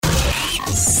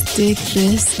Stick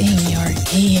this in your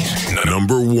ear. The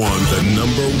number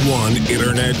one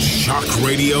internet shock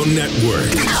radio network.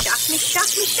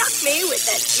 Shock me with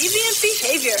that deviant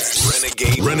behavior.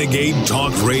 Renegade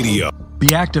Talk Radio.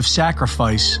 The act of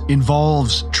sacrifice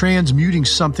involves transmuting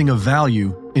something of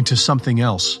value into something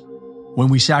else. When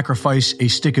we sacrifice a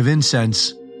stick of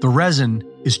incense, the resin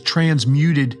is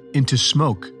transmuted into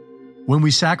smoke. When we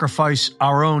sacrifice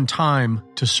our own time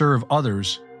to serve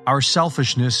others, our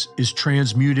selfishness is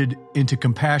transmuted into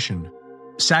compassion.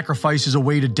 Sacrifice is a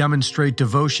way to demonstrate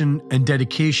devotion and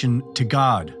dedication to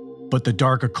God. But the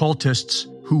dark occultists,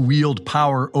 who wield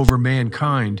power over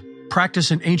mankind,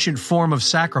 practice an ancient form of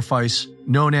sacrifice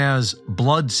known as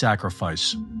blood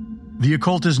sacrifice. The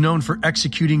occult is known for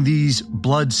executing these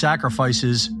blood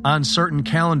sacrifices on certain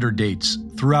calendar dates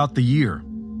throughout the year,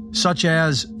 such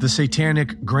as the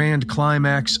satanic grand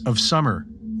climax of summer,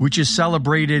 which is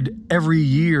celebrated every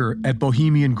year at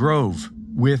Bohemian Grove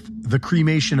with the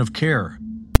cremation of care.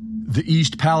 The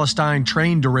East Palestine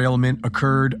train derailment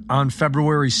occurred on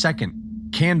February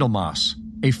 2nd, Candlemas,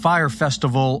 a fire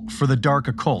festival for the dark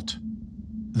occult.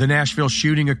 The Nashville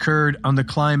shooting occurred on the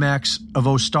climax of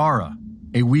Ostara,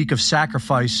 a week of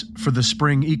sacrifice for the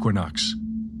spring equinox.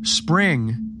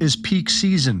 Spring is peak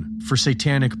season for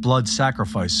satanic blood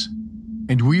sacrifice,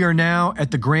 and we are now at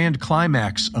the grand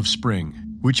climax of spring,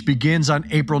 which begins on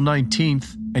April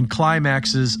 19th and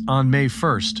climaxes on May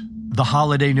 1st, the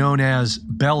holiday known as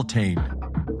Beltane.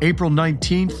 April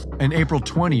 19th and April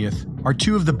 20th are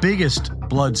two of the biggest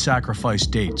blood sacrifice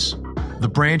dates. The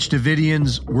Branch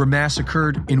Davidians were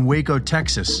massacred in Waco,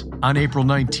 Texas on April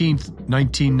 19th,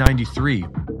 1993.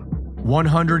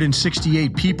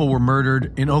 168 people were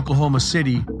murdered in Oklahoma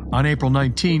City on April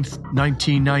 19th,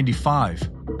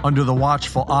 1995, under the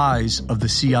watchful eyes of the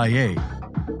CIA.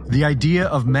 The idea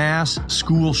of mass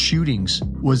school shootings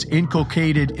was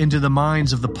inculcated into the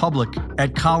minds of the public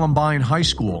at Columbine High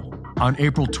School on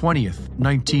April 20th,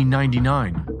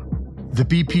 1999. The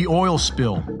BP oil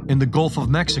spill in the Gulf of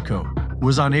Mexico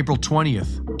was on April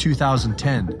 20th,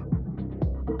 2010.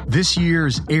 This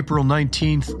year's April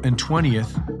 19th and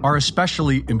 20th are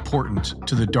especially important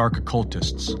to the dark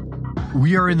occultists.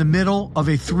 We are in the middle of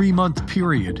a 3-month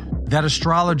period that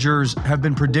astrologers have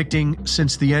been predicting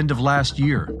since the end of last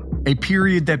year, a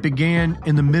period that began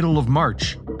in the middle of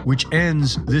March, which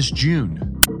ends this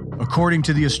June. According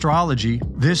to the astrology,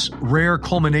 this rare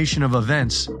culmination of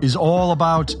events is all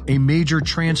about a major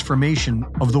transformation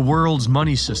of the world's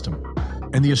money system.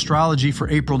 And the astrology for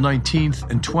April 19th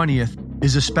and 20th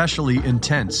is especially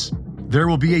intense. There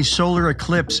will be a solar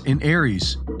eclipse in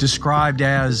Aries, described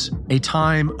as a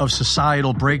time of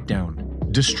societal breakdown,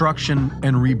 destruction,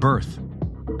 and rebirth.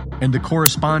 And the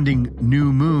corresponding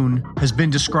new moon has been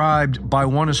described by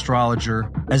one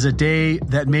astrologer as a day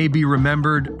that may be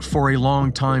remembered for a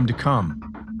long time to come.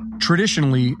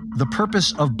 Traditionally, the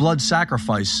purpose of blood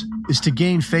sacrifice is to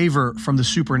gain favor from the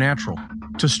supernatural,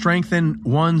 to strengthen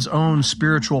one's own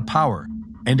spiritual power,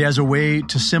 and as a way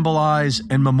to symbolize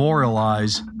and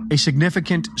memorialize a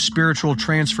significant spiritual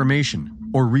transformation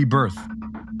or rebirth.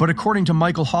 But according to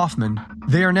Michael Hoffman,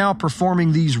 they are now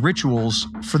performing these rituals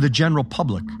for the general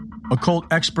public. Occult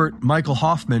expert Michael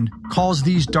Hoffman calls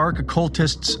these dark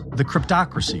occultists the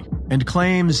cryptocracy and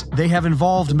claims they have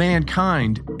involved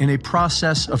mankind in a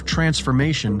process of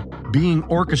transformation being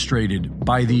orchestrated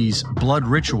by these blood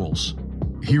rituals.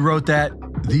 He wrote that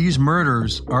these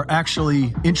murders are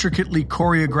actually intricately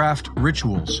choreographed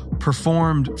rituals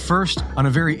performed first on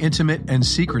a very intimate and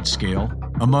secret scale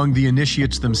among the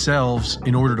initiates themselves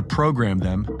in order to program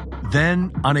them,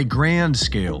 then on a grand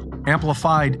scale,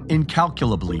 amplified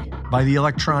incalculably by the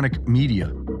electronic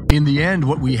media. In the end,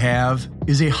 what we have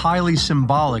is a highly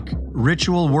symbolic,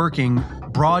 ritual working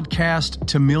broadcast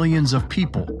to millions of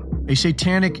people, a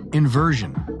satanic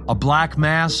inversion, a black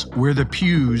mass where the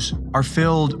pews are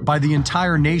filled by the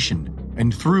entire nation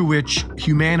and through which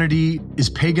humanity is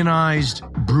paganized,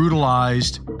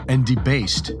 brutalized, and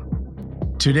debased.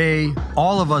 Today,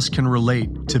 all of us can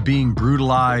relate to being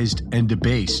brutalized and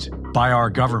debased by our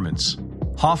governments.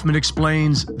 Hoffman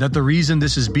explains that the reason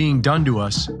this is being done to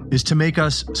us is to make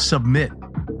us submit.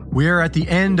 We are at the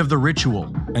end of the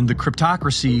ritual, and the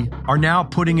cryptocracy are now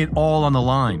putting it all on the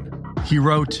line. He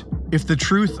wrote, "If the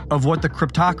truth of what the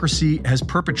cryptocracy has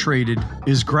perpetrated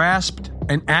is grasped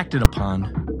and acted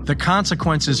upon, the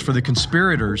consequences for the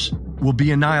conspirators will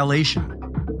be annihilation.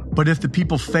 But if the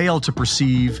people fail to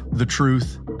perceive the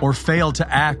truth or fail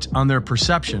to act on their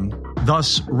perception,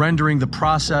 thus rendering the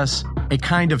process a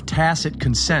kind of tacit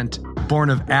consent born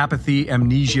of apathy,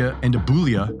 amnesia, and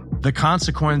abulia, the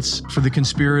consequence for the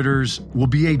conspirators will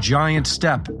be a giant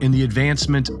step in the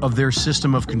advancement of their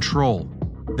system of control.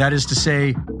 That is to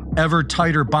say, ever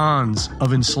tighter bonds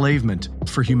of enslavement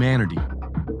for humanity.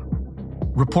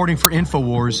 Reporting for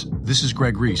InfoWars, this is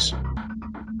Greg Reese.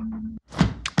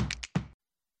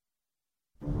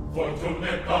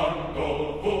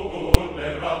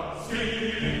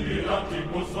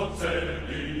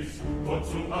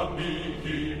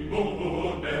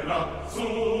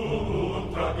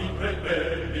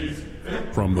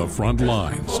 From the front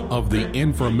lines of the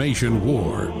information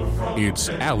war, it's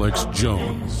Alex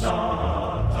Jones.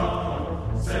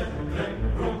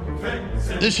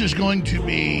 This is going to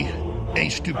be a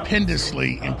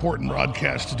stupendously important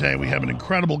broadcast today. We have an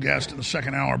incredible guest in the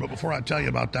second hour, but before I tell you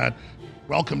about that,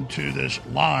 welcome to this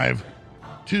live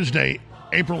Tuesday,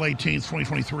 April 18th,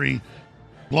 2023,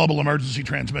 global emergency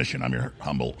transmission. I'm your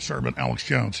humble servant, Alex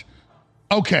Jones.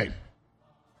 Okay,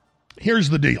 here's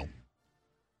the deal.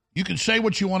 You can say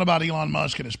what you want about Elon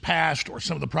Musk and his past or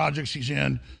some of the projects he's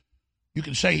in. You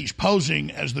can say he's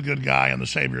posing as the good guy and the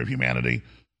savior of humanity.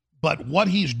 But what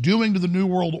he's doing to the New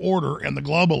World Order and the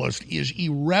globalists is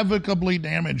irrevocably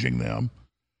damaging them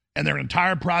and their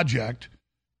entire project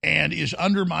and is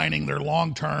undermining their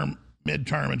long-term,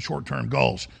 mid-term, and short-term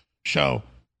goals. So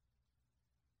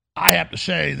I have to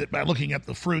say that by looking at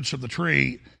the fruits of the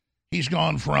tree, he's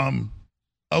gone from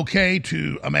okay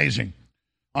to amazing.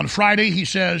 On Friday, he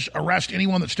says, arrest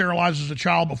anyone that sterilizes a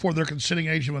child before their consenting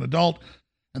age of an adult,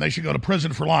 and they should go to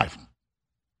prison for life.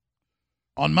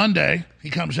 On Monday, he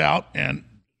comes out and is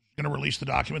going to release the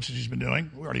documents as he's been doing.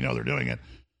 We already know they're doing it.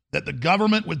 That the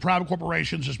government with private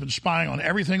corporations has been spying on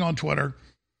everything on Twitter,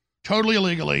 totally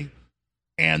illegally,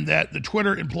 and that the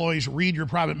Twitter employees read your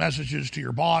private messages to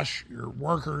your boss, your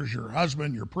workers, your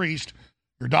husband, your priest,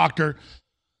 your doctor.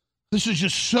 This is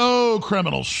just so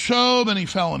criminal, so many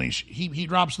felonies. He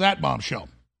drops that bombshell.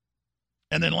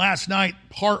 And then last night,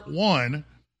 part one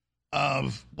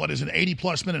of what is an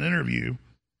 80-plus minute interview,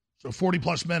 so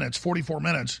 40-plus minutes, 44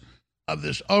 minutes of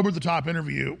this over-the-top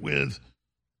interview with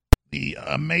the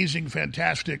amazing,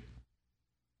 fantastic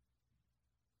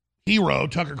hero,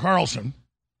 Tucker Carlson.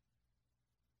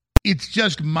 It's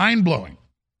just mind-blowing.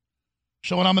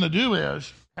 So what I'm going to do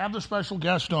is have the special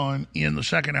guest on in the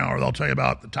second hour that I'll tell you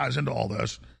about that ties into all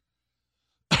this.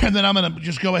 And then I'm going to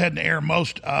just go ahead and air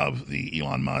most of the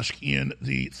Elon Musk in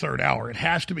the third hour. It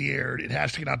has to be aired. It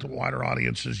has to get out to wider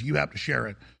audiences. You have to share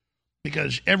it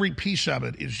because every piece of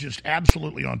it is just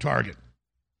absolutely on target.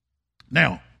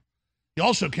 Now, he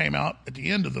also came out at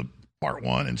the end of the part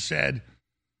one and said,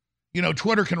 you know,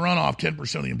 Twitter can run off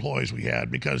 10% of the employees we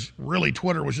had because really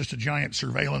Twitter was just a giant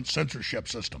surveillance censorship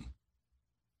system.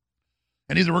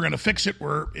 And either we're going to fix it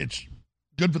where it's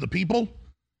good for the people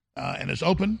and it's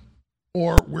open,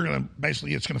 or we're going to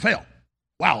basically, it's going to fail.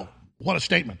 Wow, what a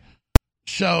statement.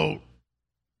 So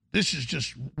this is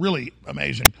just really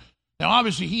amazing. Now,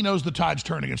 obviously, he knows the tide's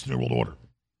turning against the New World Order.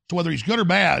 So whether he's good or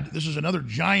bad, this is another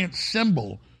giant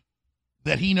symbol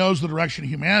that he knows the direction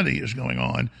humanity is going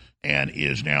on and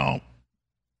is now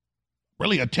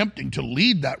really attempting to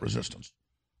lead that resistance.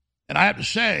 And I have to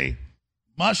say,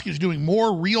 Musk is doing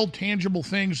more real, tangible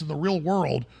things in the real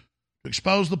world to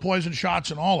expose the poison shots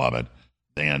and all of it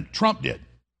than Trump did.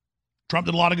 Trump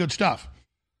did a lot of good stuff.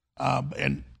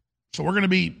 And so we're going to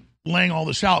be laying all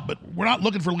this out, but we're not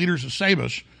looking for leaders to save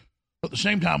us. But at the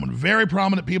same time, when very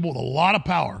prominent people with a lot of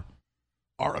power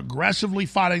are aggressively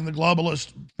fighting the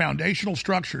globalist foundational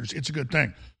structures, it's a good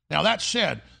thing. Now, that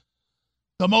said,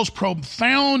 the most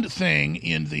profound thing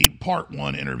in the part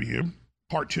one interview,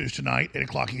 part two is tonight, 8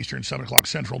 o'clock Eastern, 7 o'clock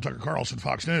Central, Tucker Carlson,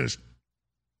 Fox News,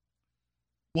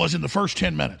 was in the first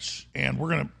 10 minutes. And we're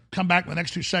going to come back in the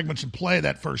next two segments and play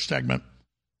that first segment.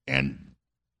 And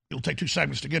it'll take 2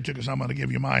 segments to get to because I'm going to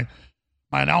give you my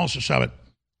analysis of it.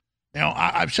 Now,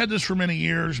 I've said this for many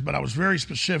years, but I was very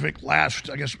specific I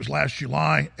guess it was last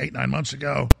July, 8-9 months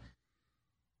ago,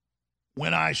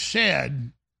 when I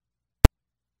said,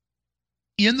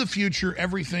 in the future,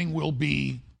 everything will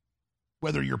be,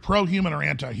 whether you're pro-human or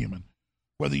anti-human,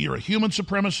 whether you're a human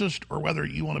supremacist or whether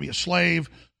you want to be a slave,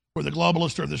 or the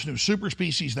globalists or this new super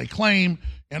species they claim,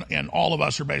 and all of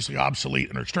us are basically obsolete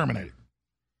and are exterminated.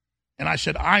 And I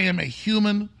said, I am a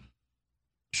human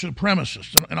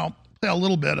supremacist. And I'll play a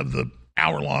little bit of the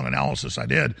hour-long analysis I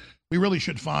did. We really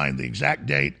should find the exact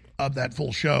date of that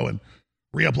full show and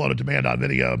re-upload it to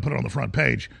band.video and put it on the front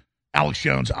page. Alex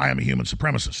Jones, I am a human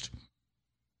supremacist.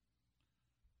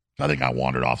 I think I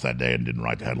wandered off that day and didn't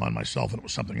write the headline myself, and it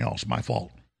was something else, my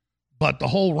fault. But the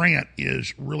whole rant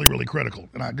is really, really critical,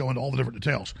 and I go into all the different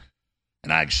details.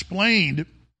 And I explained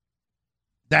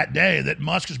that day that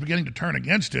Musk is beginning to turn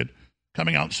against it,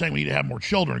 coming out and saying we need to have more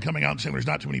children, coming out and saying there's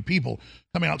not too many people,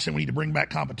 coming out and saying we need to bring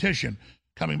back competition,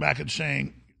 coming back and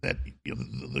saying that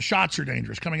the shots are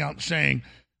dangerous, coming out and saying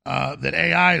that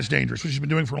AI is dangerous, which he's been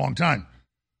doing for a long time.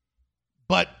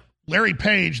 But Larry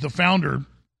Page, the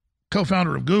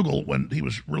co-founder of Google, when he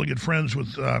was really good friends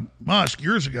with Musk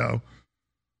years ago,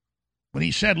 when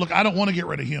he said, look, I don't want to get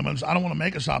rid of humans. I don't want to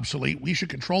make us obsolete. We should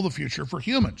control the future for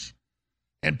humans.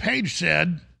 And Page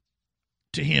said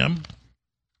to him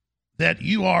that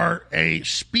you are a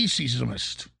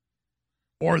speciesist,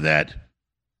 or that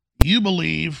you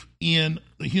believe in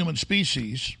the human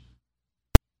species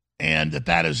and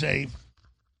that is a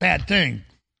bad thing.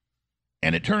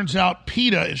 And it turns out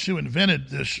PETA is who invented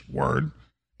this word.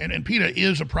 And PETA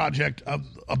is a project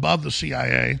above the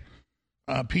CIA.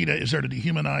 PETA is there to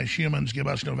dehumanize humans, give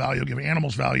us no value, give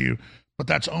animals value, but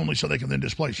that's only so they can then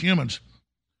displace humans.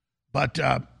 But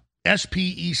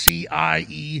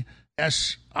SPECIESISM,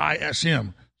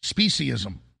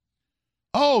 speciesism.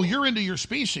 Oh, you're into your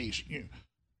species.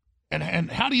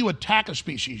 And how do you attack a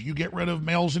species? You get rid of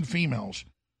males and females.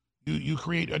 You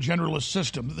create a genderless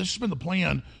system. This has been the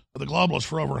plan of the globalists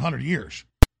for over 100 years.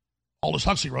 Aldous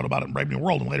Huxley wrote about it in Brave New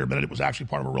World and later admitted it was actually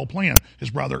part of a real plan. His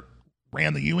brother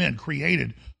ran the UN,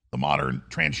 created the modern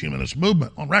transhumanist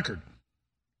movement on record.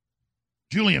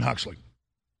 Julian Huxley.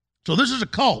 So this is a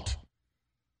cult.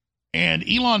 And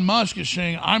Elon Musk is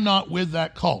saying, I'm not with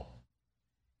that cult.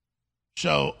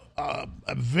 So a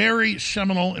very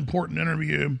seminal, important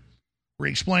interview where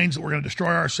he explains that we're going to destroy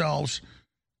ourselves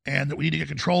and that we need to get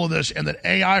control of this, and that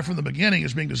AI from the beginning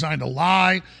is being designed to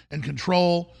lie and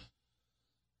control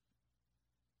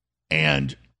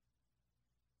and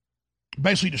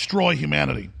basically destroy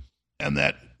humanity, and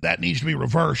that needs to be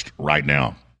reversed right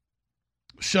now.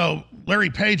 So Larry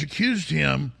Page accused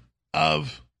him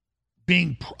of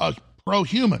being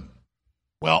pro-human.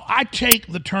 Well, I take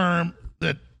the term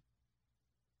that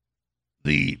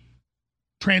the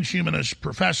transhumanist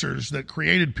professors that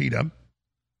created PETA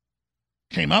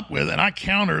came up with, and I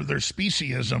counter their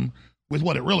speciesism with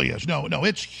what it really is. No,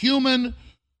 it's human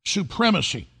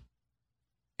supremacy.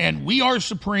 And we are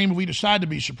supreme, we decide to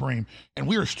be supreme, and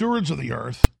we are stewards of the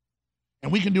earth,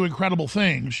 and we can do incredible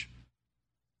things,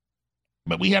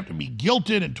 but we have to be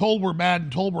guilted and told we're bad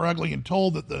and told we're ugly and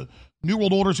told that the New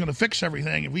World Order is going to fix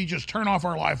everything if we just turn off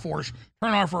our life force,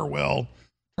 turn off our will,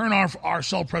 turn off our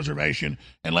self-preservation,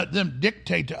 and let them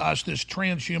dictate to us this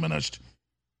transhumanist,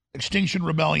 Extinction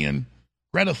Rebellion,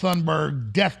 Greta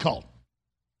Thunberg death cult.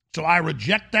 So I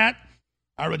reject that.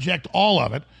 I reject all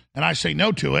of it, and I say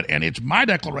no to it, and it's my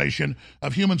declaration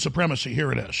of human supremacy.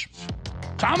 Here it is.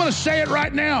 So I'm going to say it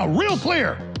right now, real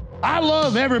clear. I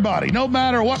love everybody, no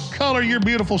matter what color your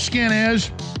beautiful skin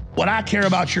is. What I care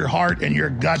about your heart and your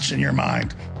guts and your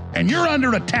mind. And you're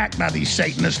under attack by these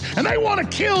Satanists, and they want to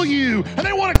kill you, and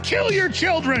they want to kill your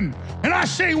children. And I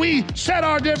say we set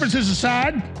our differences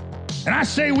aside, and I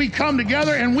say we come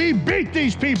together and we beat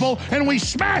these people, and we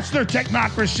smash their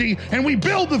technocracy, and we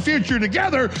build the future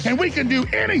together, and we can do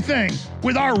anything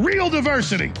with our real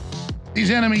diversity.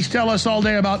 These enemies tell us all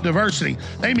day about diversity.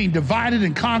 They mean divided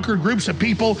and conquered groups of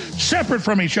people separate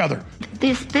from each other.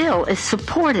 This bill is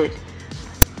supported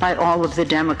by all of the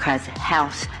Democrats,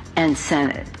 House and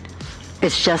Senate.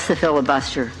 It's just the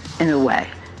filibuster in a way.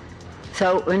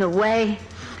 So in a way,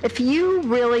 if you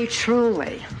really,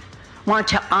 truly want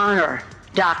to honor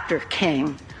Dr.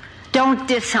 King, don't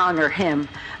dishonor him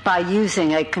by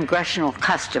using a congressional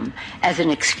custom as an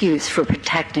excuse for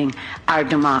protecting our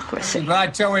democracy. But I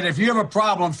tell you, if you have a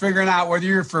problem figuring out whether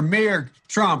you're for me or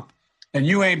Trump, then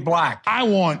you ain't black. I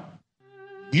want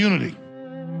unity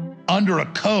under a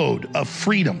code of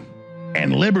freedom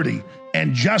and liberty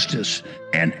and justice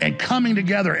and coming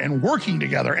together and working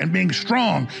together and being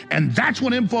strong. And that's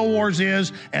what InfoWars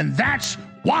is. And that's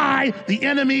why the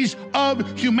enemies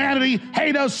of humanity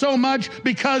hate us so much,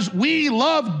 because we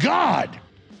love God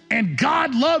and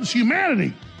God loves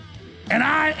humanity. And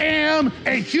I am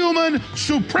a human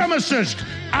supremacist.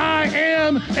 I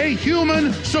am a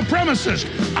human supremacist.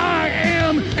 I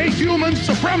am a human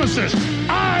supremacist.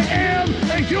 I am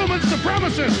a human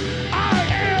supremacist. I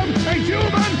am a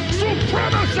human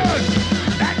supremacist.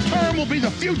 That term will be the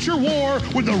future war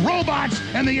with the robots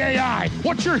and the AI.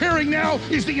 What you're hearing now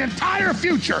is the entire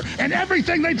future and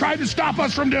everything they tried to stop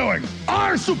us from doing.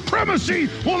 Our supremacy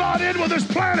will not end with this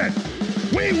planet.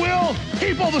 We will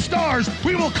people the stars.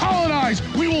 We will colonize.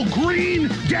 We will green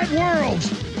dead worlds.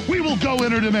 We will go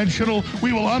interdimensional.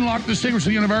 We will unlock the secrets of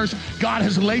the universe. God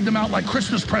has laid them out like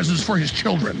Christmas presents for his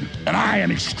children. And I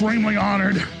am extremely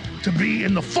honored to be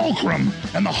in the fulcrum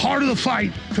and the heart of the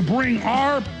fight to bring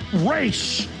our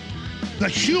race, the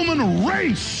human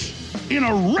race, in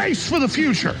a race for the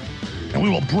future. And we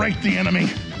will break the enemy.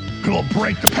 We will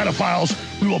break the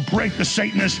pedophiles. We will break the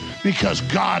Satanists because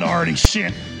God already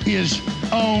sent his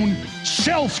own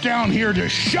self down here to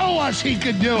show us he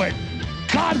could do it.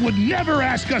 God would never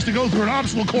ask us to go through an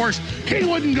obstacle course he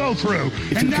wouldn't go through.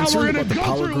 If and you're now we're concerned going to about the go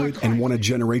power through grid and want to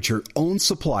generate your own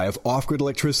supply of off-grid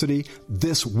electricity,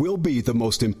 this will be the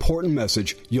most important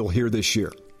message you'll hear this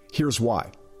year. Here's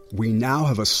why. We now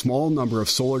have a small number of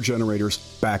solar generators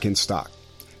back in stock.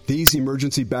 These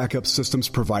emergency backup systems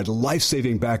provide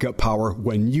life-saving backup power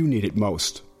when you need it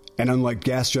most. And unlike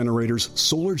gas generators,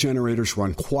 solar generators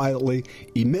run quietly,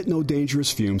 emit no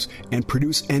dangerous fumes, and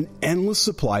produce an endless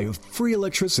supply of free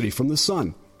electricity from the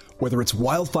sun. Whether it's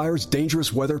wildfires,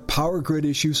 dangerous weather, power grid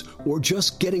issues, or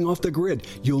just getting off the grid,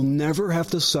 you'll never have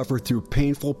to suffer through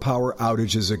painful power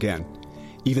outages again.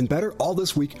 Even better, all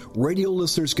this week, radio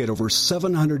listeners get over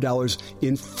 $700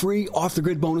 in free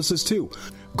off-the-grid bonuses too.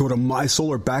 Go to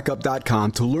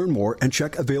mysolarbackup.com to learn more and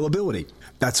check availability.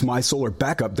 That's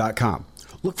mysolarbackup.com.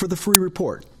 Look for the free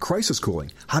report, Crisis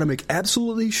Cooling, how to make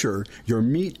absolutely sure your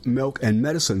meat, milk, and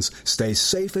medicines stay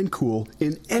safe and cool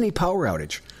in any power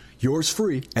outage. Yours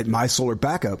free at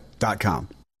mysolarbackup.com.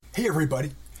 Hey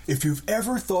everybody, if you've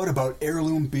ever thought about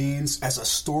heirloom beans as a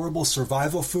storable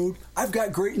survival food, I've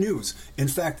got great news. In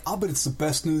fact, I'll bet it's the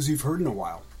best news you've heard in a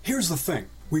while. Here's the thing.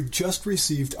 We've just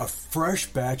received a fresh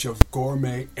batch of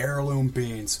gourmet heirloom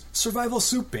beans, survival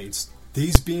soup beans.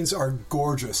 These beans are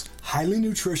gorgeous, highly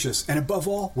nutritious, and above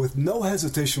all, with no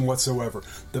hesitation whatsoever,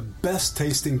 the best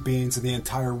tasting beans in the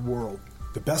entire world.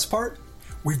 The best part?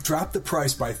 We've dropped the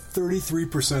price by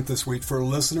 33% this week for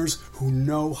listeners who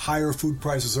know higher food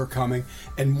prices are coming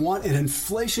and want an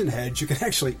inflation hedge you can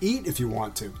actually eat if you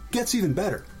want to. Gets even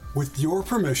better. With your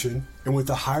permission, and with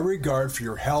a high regard for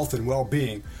your health and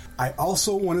well-being, I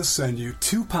also want to send you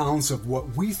 2 pounds of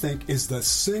what we think is the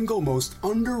single most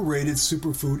underrated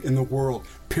superfood in the world,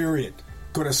 period.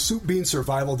 Go to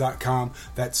soupbeansurvival.com,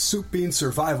 that's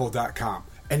soupbeansurvival.com,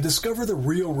 and discover the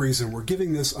real reason we're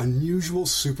giving this unusual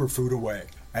superfood away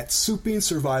at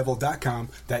soupbeansurvival.com,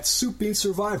 that's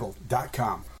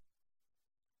soupbeansurvival.com.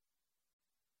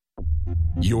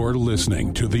 You're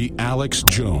listening to The Alex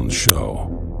Jones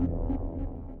Show.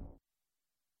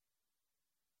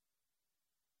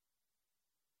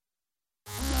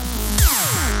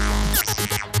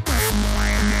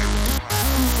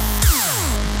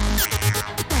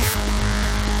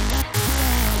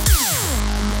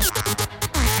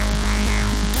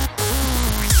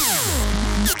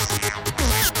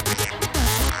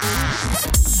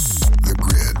 The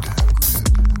Grid.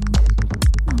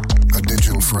 A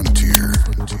digital frontier.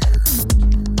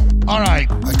 All right.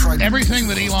 Everything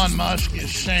that Elon Musk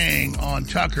is saying on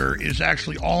Tucker is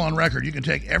actually all on record. You can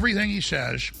take everything he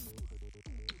says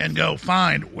and go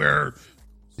find where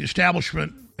the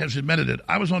establishment has admitted it.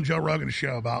 I was on Joe Rogan's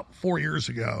show about 4 years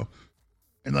ago,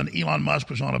 and then Elon Musk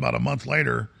was on about a month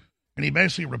later, and he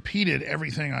basically repeated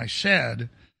everything I said,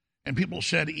 and people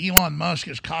said Elon Musk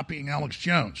is copying Alex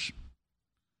Jones.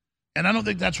 And I don't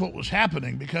think that's what was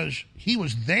happening, because he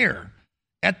was there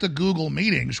at the Google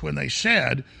meetings when they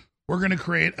said, we're going to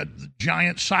create a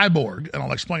giant cyborg, and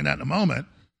I'll explain that in a moment,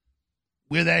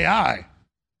 with AI.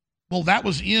 Well, that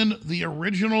was in the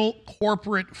original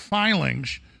corporate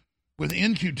filings with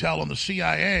In-Q-Tel and the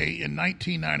CIA in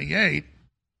 1998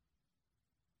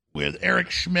 with Eric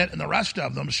Schmidt and the rest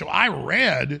of them. So I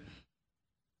read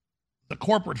the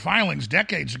corporate filings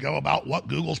decades ago about what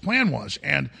Google's plan was.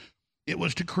 And it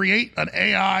was to create an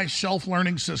AI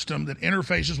self-learning system that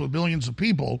interfaces with billions of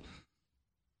people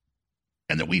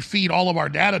and that we feed all of our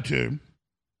data to,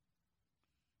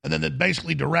 and then that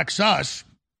basically directs us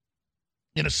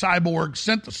in a cyborg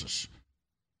synthesis.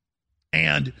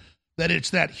 And that it's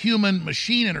that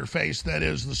human-machine interface that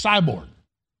is the cyborg.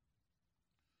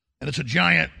 And it's a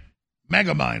giant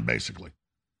megamind, basically.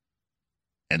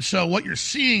 And so what you're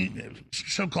seeing,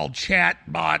 so-called chat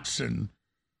bots and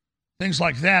things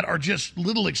like that, are just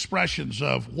little expressions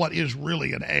of what is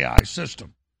really an AI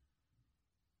system.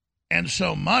 And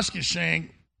so Musk is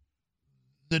saying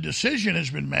the decision has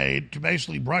been made to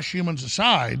basically brush humans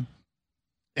aside,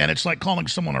 and it's like calling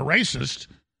someone a racist.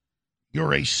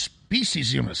 You're a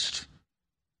speciesist.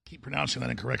 Keep pronouncing that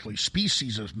incorrectly.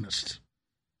 Speciesist.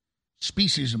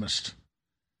 Speciesist.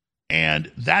 And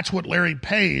that's what Larry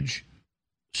Page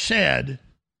said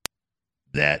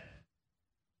that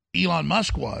Elon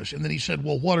Musk was. And then he said,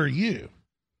 well, what are you?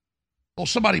 Well,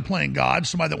 somebody playing God,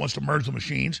 somebody that wants to merge the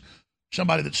machines,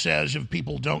 somebody that says if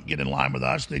people don't get in line with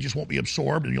us, they just won't be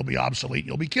absorbed and you'll be obsolete and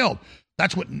you'll be killed.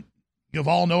 That's what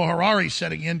Yuval Noah Harari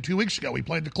said again 2 weeks ago. We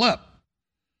played the clip.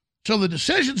 So the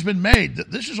decision's been made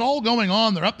that this is all going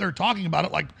on. They're up there talking about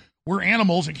it like We're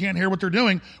animals and can't hear what they're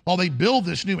doing while they build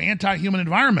this new anti-human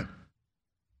environment.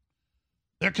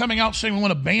 They're coming out saying we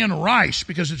want to ban rice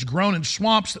because it's grown in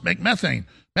swamps that make methane.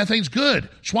 Methane's good.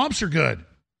 Swamps are good.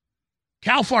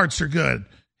 Cow farts are good.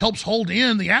 Helps hold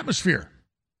in the atmosphere.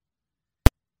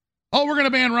 Oh, we're going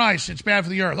to ban rice. It's bad for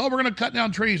the earth. Oh, we're going to cut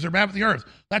down trees. They're bad for the earth.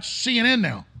 That's CNN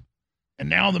now. And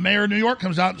now the mayor of New York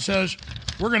comes out and says,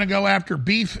 we're going to go after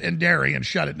beef and dairy and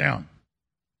shut it down.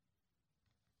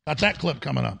 Got that clip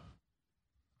coming up.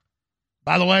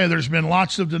 By the way, there's been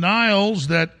lots of denials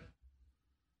that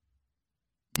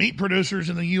meat producers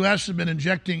in the U.S. have been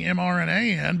injecting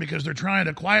mRNA in because they're trying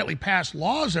to quietly pass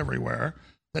laws everywhere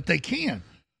that they can.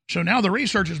 So now the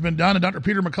research has been done, and Dr.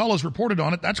 Peter McCullough has reported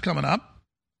on it. That's coming up.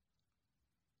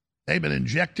 They've been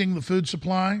injecting the food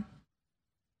supply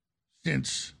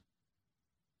since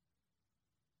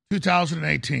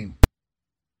 2018.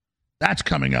 That's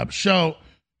coming up. So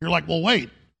you're like, well, wait,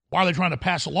 why are they trying to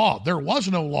pass a law? There was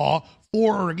no law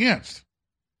for or against.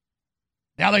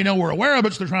 Now they know we're aware of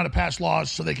it, so they're trying to pass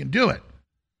laws so they can do it.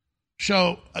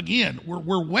 So, again,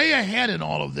 we're way ahead in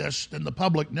all of this than the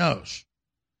public knows.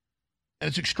 And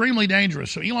it's extremely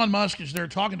dangerous. So Elon Musk is there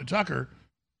talking to Tucker,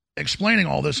 explaining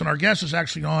all this, and our guest is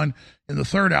actually on in the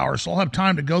third hour, so I'll have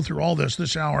time to go through all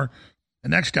this hour, the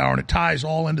next hour, and it ties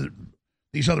all into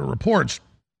these other reports.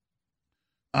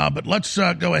 But let's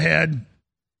go ahead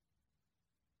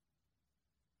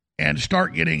and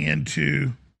start getting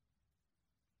into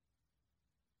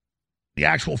the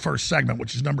actual first segment,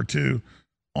 which is number 2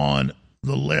 on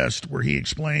the list, where he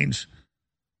explains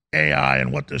AI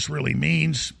and what this really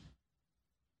means.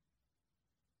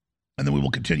 And then we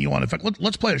will continue on. In fact,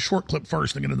 let's play a short clip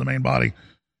first and get into the main body.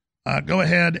 Go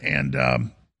ahead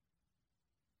and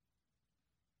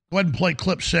play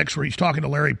clip 6, where he's talking to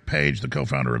Larry Page, the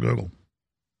co-founder of Google.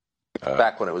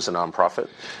 Back when it was a nonprofit?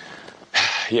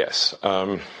 Yes.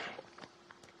 I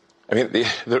mean,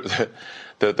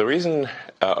 the reason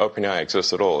OpenAI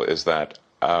exists at all is that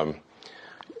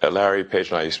Larry Page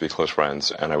and I used to be close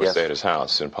friends, and I would stay at his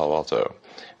house in Palo Alto,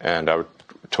 and I would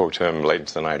talk to him late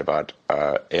into the night about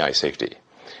AI safety.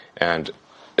 And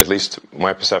at least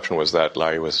my perception was that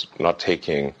Larry was not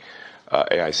taking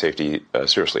AI safety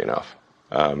seriously enough.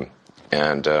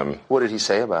 What did he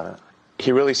say about it?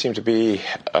 He really seemed to be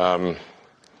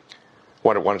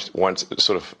one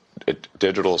sort of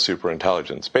digital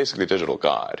superintelligence, basically digital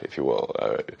God, if you will,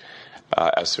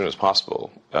 as soon as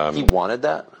possible. He wanted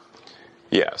that?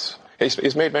 Yes.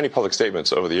 He's made many public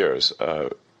statements over the years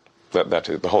that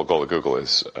the whole goal of Google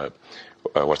is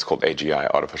what's called AGI,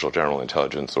 artificial general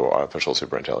intelligence, or artificial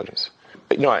superintelligence.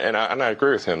 No, and I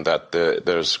agree with him that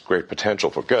there's great potential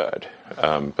for good,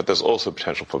 but there's also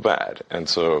potential for bad. And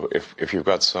so if you've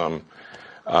got some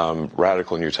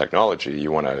radical new technology,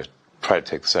 you want to try to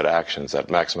take the set of actions that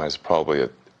maximize the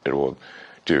probability it will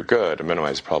do good and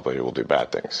minimize the probability it will do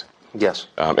bad things. Yes.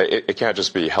 It can't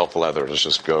just be hell for leather. Let's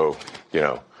just go,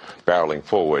 barreling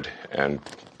forward and,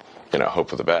 hope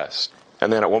for the best.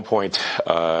 And then at one point,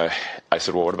 I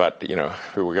said, well, what about, we're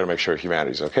going to make sure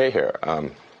humanity's okay here.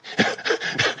 And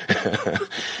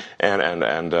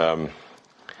then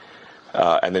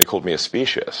he called me a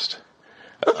speciesist.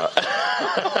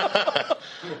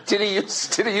 Did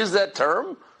he use that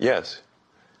term? Yes.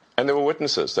 And there were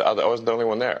witnesses. I wasn't the only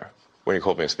one there when he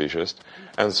called me a speciesist.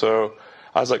 And so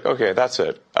I was like, okay, that's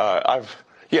it.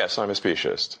 Yes, I'm a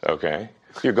speciesist. Okay.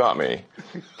 You got me.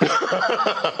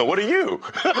 What are you?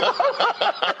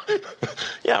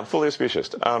 Yeah, I'm fully a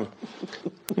speciesist.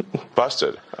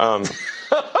 Busted.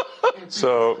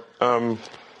 So that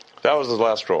was the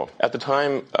last straw. At the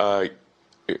time,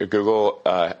 Google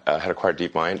had acquired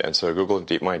DeepMind, and so Google and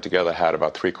DeepMind together had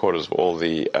about 3/4 of all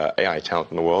the AI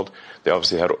talent in the world. They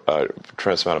obviously had a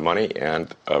tremendous amount of money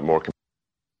and more.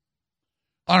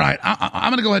 All right,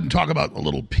 I'm going to go ahead and talk about a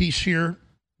little piece here,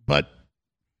 but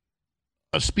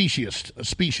a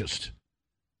speciesist.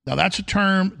 Now, that's a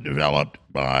term developed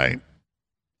by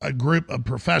a group of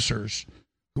professors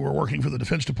who were working for the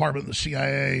Defense Department and the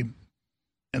CIA,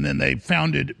 and then they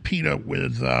founded PETA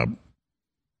with a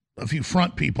few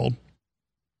front people.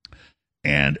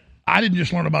 And I didn't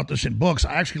just learn about this in books.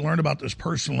 I actually learned about this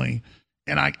personally,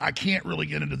 and I can't really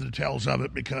get into the details of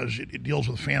it because it deals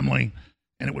with family,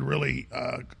 and it would really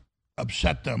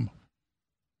upset them.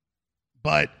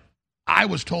 But I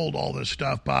was told all this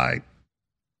stuff by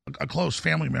a close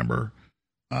family member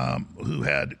who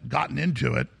had gotten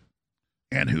into it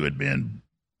and who had been,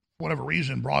 for whatever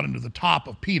reason, brought into the top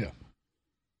of PETA.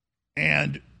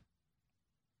 And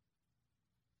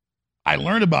I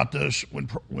learned about this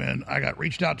when I got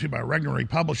reached out to by Regnery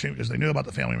Publishing because they knew about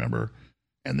the family member,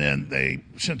 and then they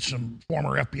sent some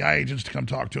former FBI agents to come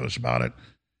talk to us about it.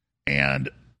 And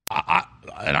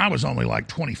I was only like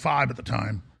 25 at the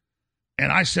time.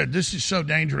 And I said, this is so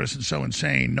dangerous and so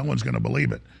insane, no one's going to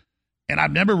believe it. And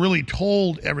I've never really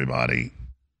told everybody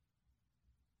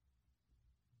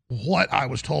what I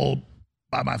was told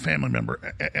by my family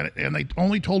member. And they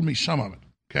only told me some of it,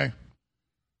 okay?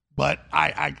 But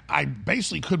I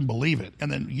basically couldn't believe it.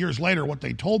 And then years later, what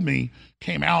they told me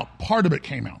came out. Part of it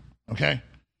came out, okay?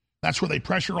 That's where they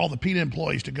pressure all the PETA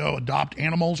employees to go adopt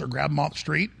animals or grab them off the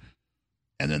street.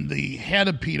 And then the head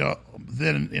of PETA,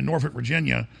 then in Norfolk,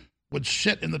 Virginia, would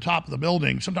sit in the top of the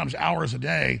building, sometimes hours a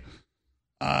day,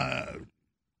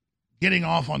 getting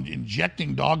off on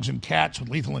injecting dogs and cats with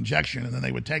lethal injection, and then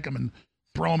they would take them and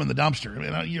throw them in the dumpster.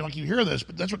 I mean, you hear this,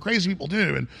 but that's what crazy people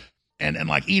do. And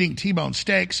like eating T-bone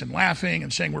steaks and laughing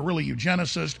and saying we're really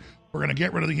eugenicists, we're going to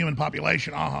get rid of the human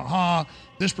population,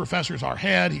 this professor's our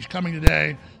head, he's coming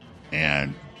today,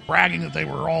 and bragging that they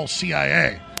were all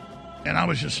CIA. And I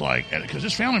was just like, because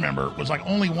this family member was like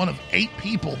only one of 8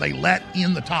 people they let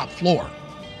in the top floor.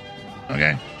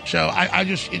 Okay? So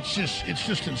it's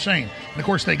just insane. And of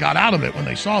course they got out of it when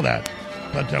they saw that.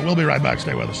 But we'll be right back.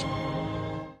 Stay with us.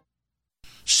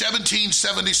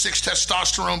 1776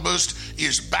 Testosterone Boost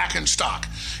is back in stock.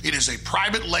 It is a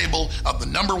private label of the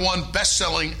 #1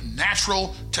 best-selling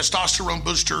natural testosterone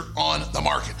booster on the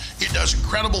market. It does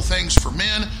incredible things for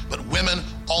men, but women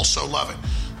also love it.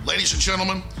 Ladies and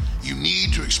gentlemen, you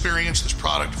need to experience this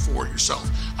product for yourself.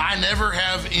 I never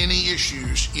have any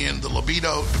issues in the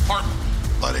libido department,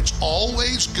 but it's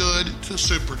always good to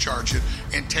supercharge it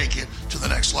and take it to the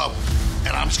next level.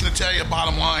 And I'm just going to tell you,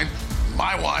 bottom line,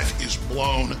 my wife is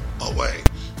blown away.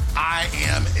 I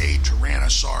am a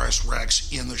Tyrannosaurus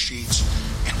Rex in the sheets.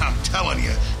 And I'm telling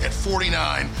you, at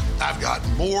 49, I've got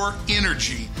more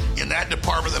energy in that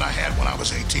department than I had when I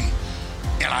was 18.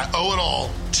 And I owe it all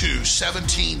to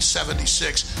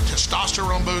 1776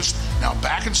 Testosterone Boost, now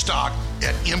back in stock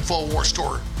at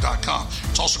InfoWarsStore.com.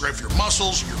 It's also great for your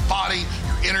muscles, your body,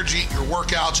 your energy, your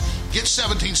workouts. Get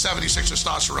 1776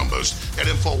 Testosterone Boost at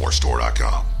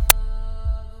InfoWarsStore.com.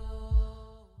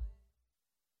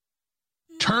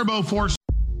 Turbo Force.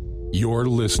 You're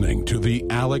listening to The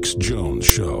Alex Jones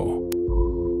Show.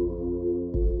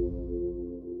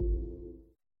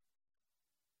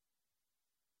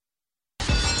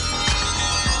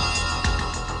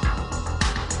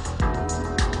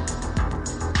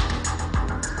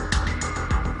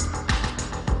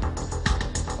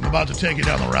 I'm about to take you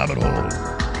down the rabbit hole.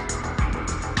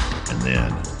 And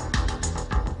then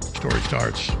the story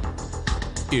starts.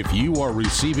 If you are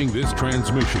receiving this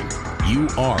transmission, you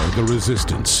are the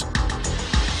resistance.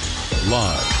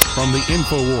 Live from the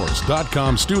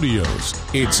Infowars.com studios,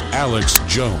 it's Alex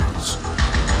Jones.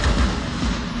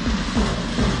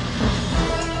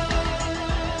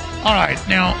 All right,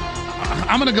 now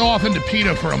I'm going to go off into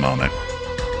PETA for a moment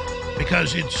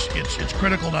because it's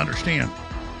critical to understand.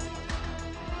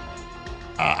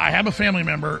 I have a family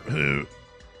member who,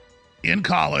 in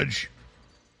college,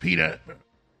 PETA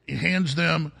hands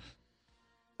them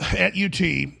at UT.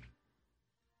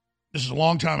 This is a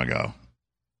long time ago.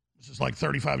 This is like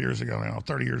 35 years ago now,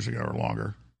 30 years ago or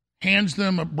longer. Hands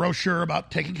them a brochure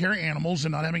about taking care of animals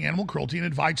and not having animal cruelty and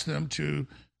invites them to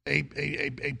a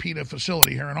PETA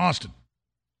facility here in Austin.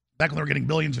 Back when they were getting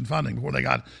billions in funding, before they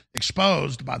got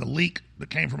exposed by the leak that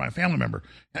came from my family member.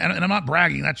 And I'm not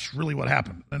bragging, that's really what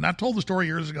happened. And I've told the story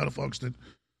years ago to folks that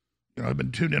have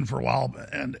been tuned in for a while,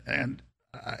 and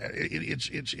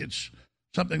it's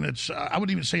something that's I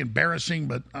wouldn't even say embarrassing,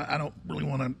 but I don't really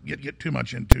want to get too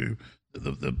much into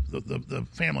the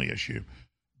family issue.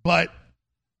 But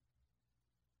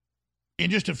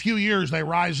in just a few years, they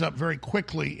rise up very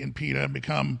quickly in PETA and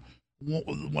become one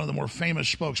of the more famous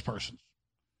spokespersons,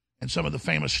 and some of the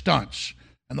famous stunts.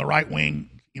 And the right wing,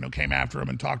 came after them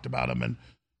and talked about them, and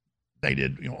they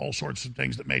did all sorts of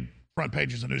things that made front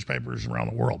pages of newspapers around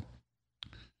the world.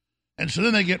 And so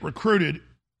then they get recruited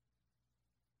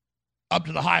up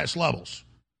to the highest levels.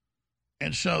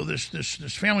 And so this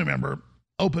family member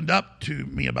opened up to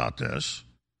me about this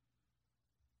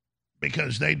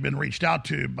because they'd been reached out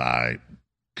to by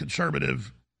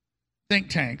conservative think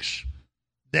tanks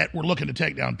that were looking to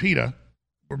take down PETA,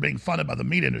 were being funded by the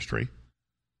meat industry,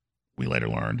 we later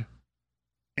learned.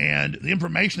 And the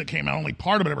information that came out, only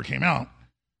part of it ever came out,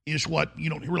 is what you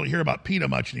don't really hear about PETA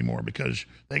much anymore, because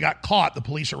they got caught. The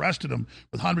police arrested them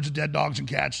with hundreds of dead dogs and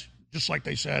cats, just like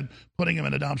they said, putting them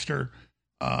in a dumpster,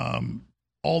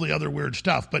 all the other weird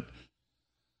stuff. But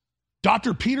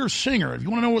Dr. Peter Singer, if you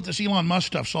want to know what this Elon Musk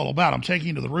stuff's all about, I'm taking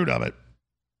you to the root of it,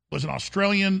 was an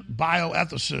Australian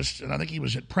bioethicist, and I think he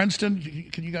was at Princeton.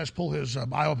 Can you guys pull his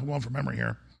bio up? I'm going from memory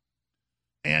here.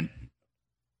 And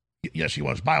Yes, he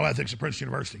was. Bioethics at Princeton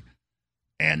University.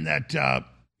 And that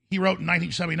he wrote in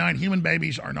 1979, human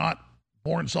babies are not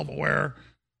born self-aware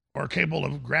or capable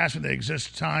of grasping they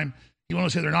exist time. He wanted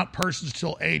to say they're not persons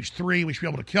till age 3. We should be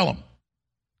able to kill them.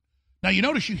 Now, you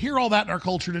notice you hear all that in our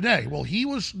culture today. Well, he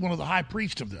was one of the high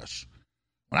priests of this.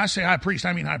 When I say high priest,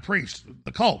 I mean high priest,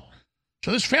 the cult.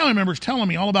 So this family member is telling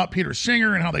me all about Peter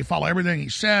Singer and how they follow everything he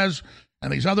says,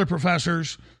 and these other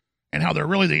professors, and how they're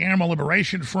really the Animal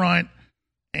Liberation Front,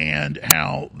 and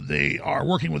how they are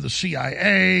working with the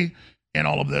CIA and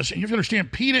all of this. And you have to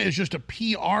understand, PETA is just a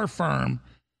PR firm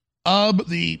of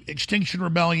the Extinction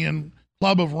Rebellion,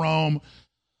 Club of Rome,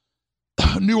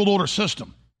 New World Order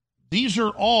system. These are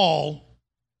all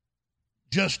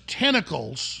just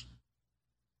tentacles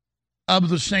of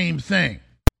the same thing.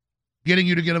 Getting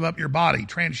you to give up your body,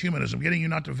 transhumanism, getting you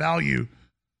not to value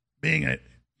being a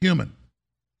human.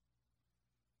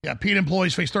 Yeah, PETA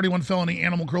employees face 31 felony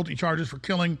animal cruelty charges for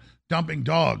killing, dumping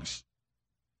dogs.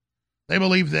 They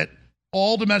believe that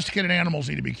all domesticated animals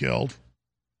need to be killed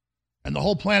and the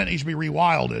whole planet needs to be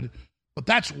rewilded. But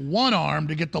that's one arm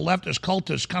to get the leftist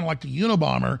cultists, kind of like the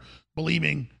Unabomber,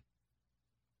 believing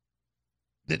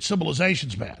that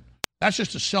civilization's bad. That's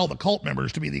just to sell the cult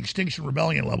members to be the Extinction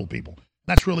Rebellion level people.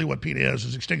 That's really what PETA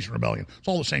is Extinction Rebellion. It's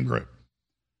all the same group.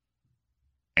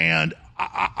 And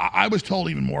I was told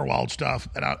even more wild stuff,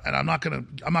 and I'm not gonna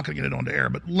get it on the air.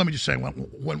 But let me just say,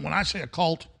 when I say a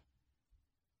cult,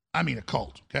 I mean a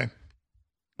cult. Okay,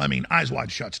 I mean eyes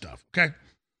wide shut stuff. Okay,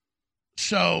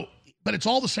 so but it's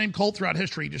all the same cult throughout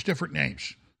history, just different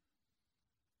names.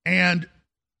 And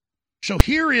so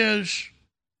here is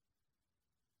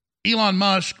Elon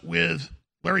Musk with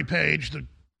Larry Page,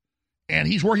 and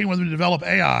he's working with them to develop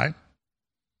AI.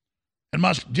 And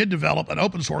Musk did develop an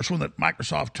open source one that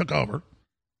Microsoft took over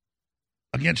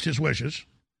against his wishes.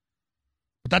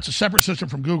 But that's a separate system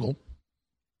from Google.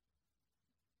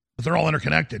 But they're all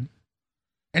interconnected.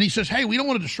 And he says, hey, we don't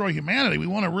want to destroy humanity. We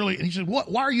want to really... And he says, what?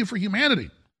 Why are you for humanity?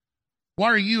 Why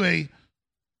are you a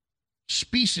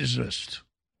speciesist?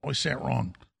 I always say it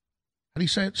wrong. How do you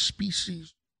say it?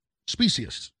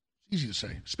 Speciesist. Easy to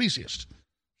say. Speciesist.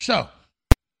 So,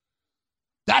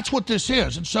 that's what this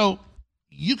is. And so,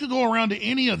 you could go around to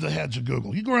any of the heads of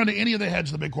Google. You go around to any of the heads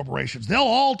of the big corporations. They'll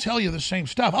all tell you the same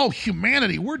stuff. Oh,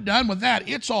 humanity, we're done with that.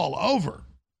 It's all over.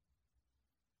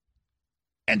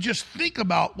 And just think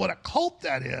about what a cult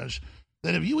that is,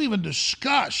 that if you even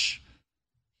discuss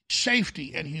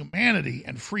safety and humanity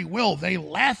and free will, they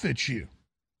laugh at you.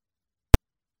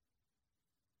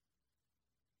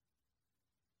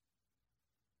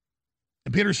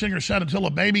 And Peter Singer said, until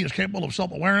a baby is capable of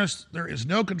self-awareness, there is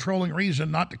no controlling reason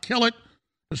not to kill it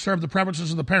to serve the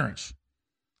preferences of the parents.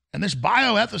 And this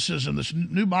bioethicism, this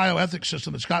new bioethics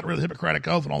system that's gotten rid of the Hippocratic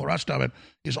Oath and all the rest of it,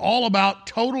 is all about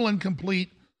total and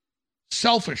complete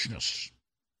selfishness.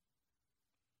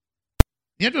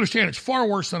 You have to understand, it's far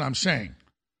worse than I'm saying.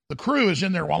 The crew is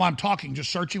in there while I'm talking,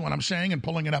 just searching what I'm saying and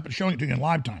pulling it up and showing it to you in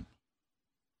live time.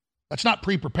 That's not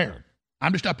pre-prepared.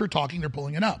 I'm just up here talking, they're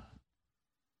pulling it up.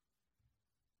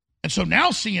 And so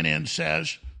now CNN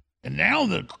says, and now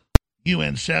the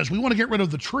UN says, we want to get rid of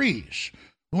the trees.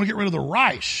 We want to get rid of the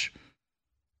rice.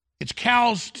 It's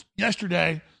cows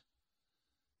yesterday,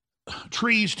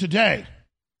 trees today.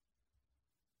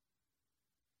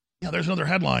 Yeah, there's another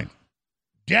headline.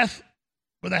 Death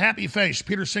with a happy face.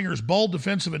 Peter Singer's bold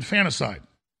defense of infanticide.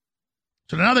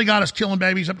 So now they got us killing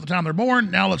babies up to the time they're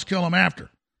born. Now let's kill them after.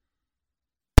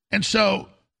 And so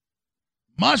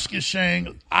Musk is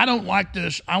saying, I don't like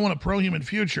this. I want a pro-human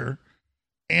future.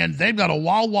 And they've got a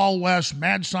Wild Wild West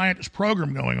mad scientist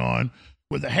program going on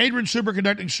with the Hadron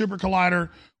Superconducting Super Collider,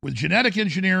 with genetic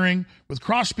engineering, with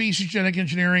cross-species genetic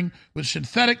engineering, with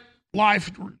synthetic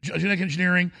life genetic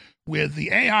engineering, with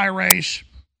the AI race.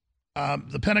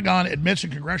 The Pentagon admits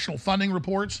in congressional funding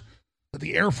reports that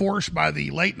the Air Force by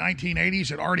the late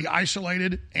 1980s had already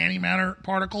isolated antimatter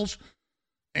particles.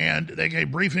 And they gave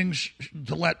briefings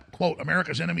to let, quote,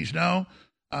 America's enemies know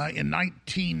in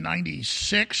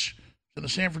 1996 to the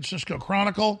San Francisco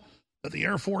Chronicle that the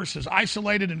Air Force has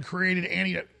isolated and created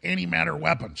antimatter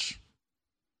weapons.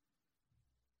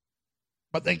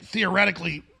 But they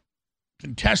theoretically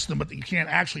can test them, but you can't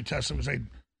actually test them because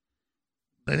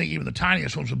they think even the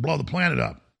tiniest ones would blow the planet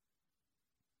up.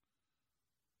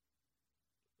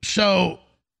 So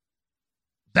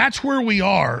that's where we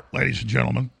are, ladies and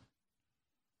gentlemen.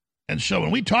 And so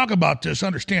when we talk about this,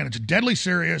 understand it's deadly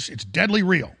serious, it's deadly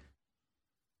real.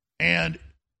 And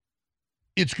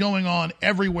it's going on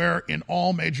everywhere in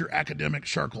all major academic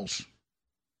circles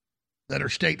that are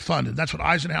state-funded. That's what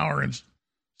Eisenhower in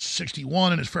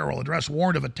 1961 in his farewell address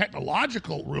warned of a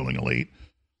technological ruling elite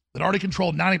that already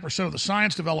controlled 90% of the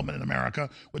science development in America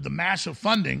with the massive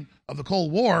funding of the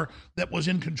Cold War that was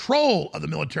in control of the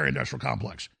military-industrial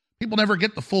complex. People never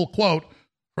get the full quote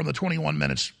from the 21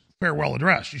 minutes farewell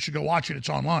address. You should go watch it. It's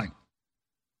online.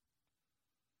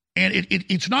 And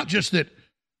it's not just that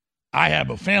I have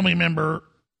a family member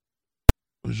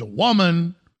who's a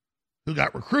woman who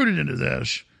got recruited into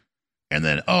this, and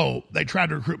then, they tried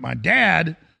to recruit my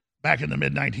dad back in the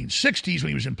mid-1960s when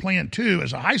he was in Plan 2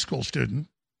 as a high school student.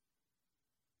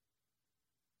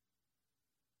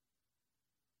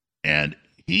 And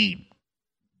he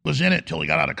was in it till he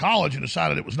got out of college and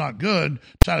decided it was not good,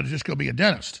 decided to just go be a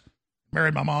dentist.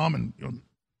 Married my mom, and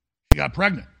she got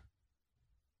pregnant.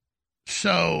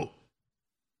 So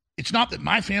it's not that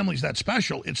my family's that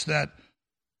special. It's that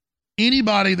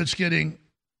anybody that's getting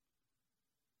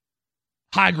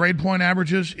high grade point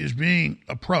averages is being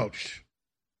approached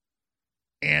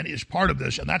and is part of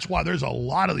this. And that's why there's a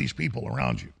lot of these people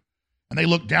around you. And they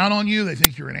look down on you. They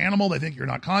think you're an animal. They think you're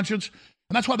not conscious.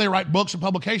 And that's why they write books and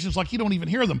publications like you don't even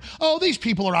hear them. Oh, these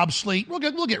people are obsolete. We'll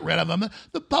get rid of them.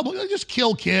 The public, they just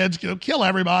kill kids, kill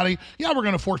everybody. Yeah, we're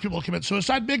going to force people to commit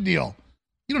suicide. Big deal.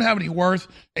 You don't have any worth.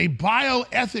 A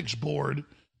bioethics board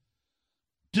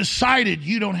decided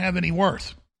you don't have any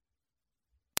worth.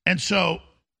 And so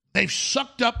they've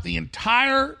sucked up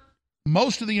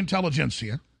most of the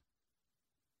intelligentsia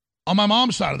on my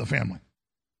mom's side of the family.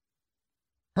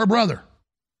 Her brother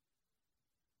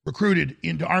recruited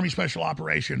into Army Special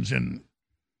Operations and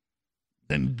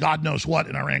then God knows what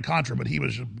in Iran-Contra, but he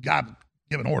was a guy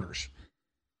giving orders.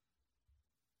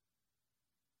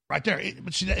 Right there.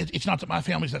 But see, it's not that my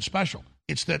family's that special.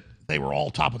 It's that they were all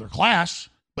top of their class.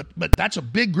 But that's a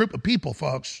big group of people,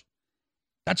 folks.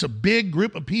 That's a big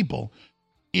group of people.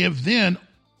 If then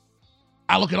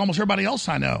I look at almost everybody else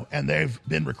I know, and they've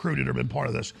been recruited or been part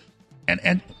of this.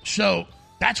 And so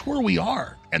that's where we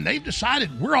are. And they've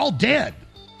decided we're all dead.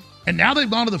 And now they've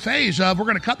gone to the phase of we're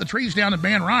going to cut the trees down and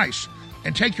ban rice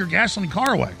and take your gasoline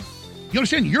car away. You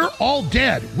understand? You're all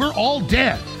dead. We're all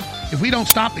dead if we don't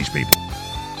stop these people.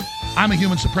 I'm a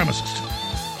human supremacist.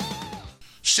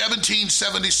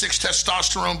 1776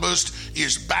 Testosterone Boost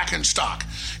is back in stock.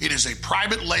 It is a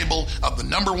private label of the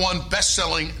 #1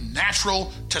 best-selling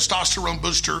natural testosterone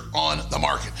booster on the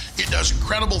market. It does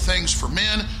incredible things for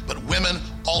men, but women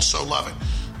also love it.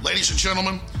 Ladies and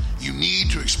gentlemen, you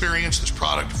need to experience this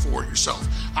product for yourself.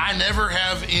 I never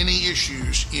have any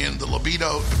issues in the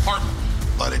libido department,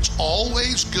 but it's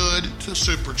always good to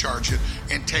supercharge it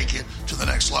and take it to the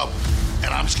next level.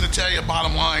 And I'm just going to tell you,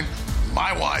 bottom line,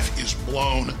 my wife is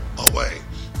blown away.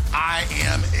 I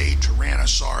am a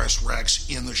Tyrannosaurus Rex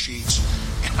in the sheets.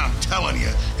 And I'm telling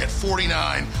you, at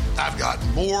 49, I've got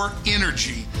more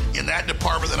energy in that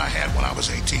department than I had when I was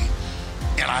 18.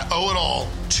 And I owe it all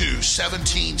to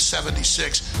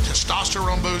 1776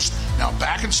 Testosterone Boost, now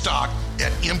back in stock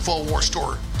at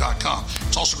InfoWarsStore.com.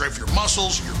 It's also great for your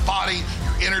muscles, your body,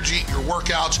 your energy, your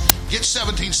workouts. Get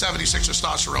 1776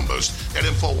 Testosterone Boost at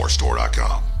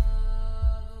InfoWarsStore.com.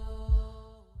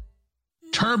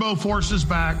 Turbo Force is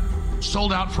back,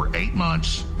 sold out for 8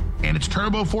 months, and it's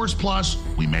Turbo Force Plus.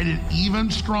 We made it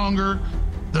even stronger,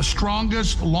 the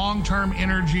strongest long-term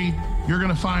energy you're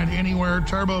going to find anywhere.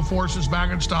 Turbo Force is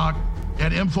back in stock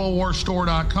at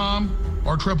InfoWarsStore.com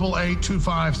or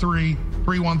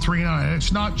 888-253-3139. And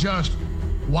it's not just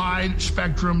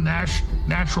wide-spectrum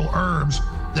natural herbs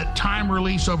that time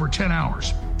release over 10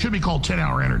 hours. Should be called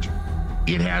 10-hour energy.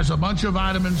 It has a bunch of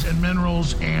vitamins and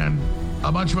minerals and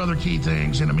a bunch of other key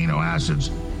things and amino acids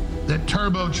that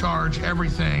turbocharge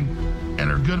everything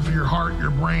and are good for your heart, your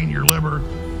brain, your liver,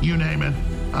 you name it.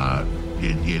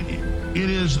 It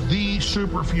is the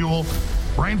super fuel.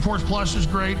 Brain Force Plus is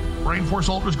great. Brain Force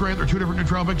Ultra is great. They're two different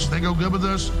nootropics. They go good with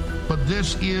this. But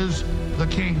this is the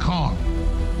King Kong.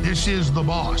 This is the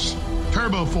boss.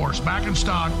 Turbo Force, back in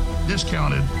stock,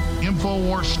 discounted.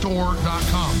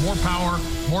 InfoWarsStore.com. More power,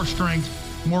 more strength,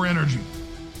 more energy.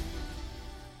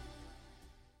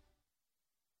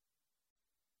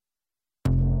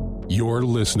 You're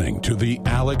listening to The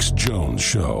Alex Jones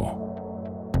Show.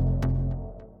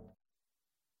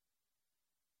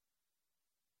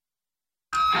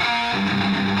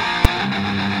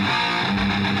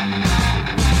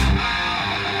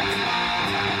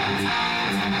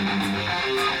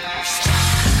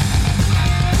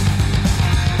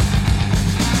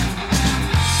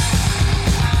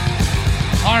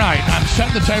 All right, I'm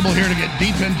setting the table here to get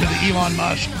deep into the Elon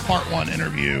Musk Part 1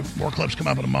 interview. More clips come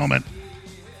up in a moment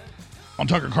on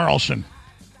Tucker Carlson.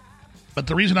 But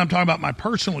the reason I'm talking about my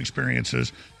personal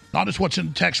experiences, not just what's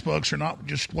in textbooks or not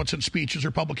just what's in speeches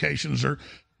or publications or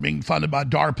being funded by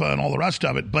DARPA and all the rest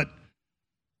of it, but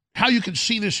how you can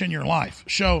see this in your life.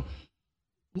 So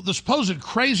the supposed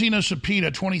craziness of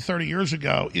PETA 20, 30 years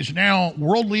ago is now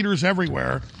world leaders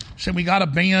everywhere saying we got to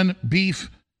ban beef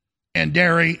and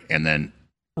dairy and then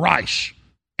rice.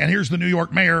 And here's the New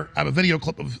York mayor. I have a video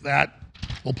clip of that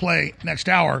we'll play next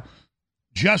hour.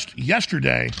 Just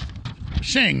yesterday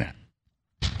saying that.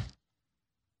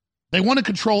 They want to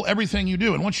control everything you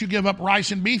do. And once you give up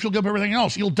rice and beef, you'll give up everything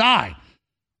else. You'll die.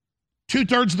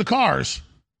 2/3 of the cars,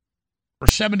 or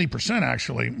 70%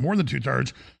 actually, more than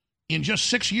 2/3, in just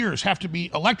 6 years have to be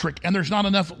electric, and there's not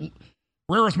enough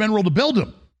rare earth mineral to build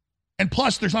them. And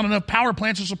plus, there's not enough power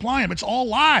plants to supply them. It's all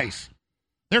lies.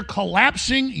 They're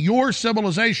collapsing your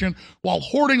civilization while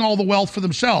hoarding all the wealth for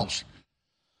themselves.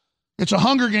 It's a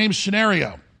Hunger Games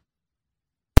scenario.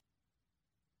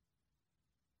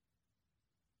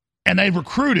 And they've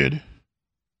recruited,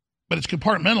 but it's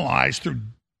compartmentalized through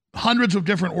hundreds of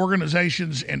different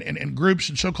organizations and groups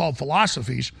and so-called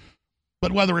philosophies.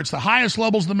 But whether it's the highest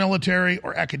levels of the military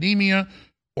or academia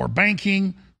or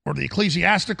banking or the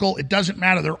ecclesiastical, it doesn't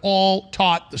matter. They're all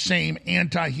taught the same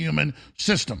anti-human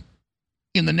system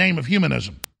in the name of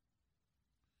humanism.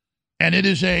 And it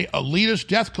is a elitist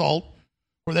death cult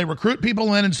where they recruit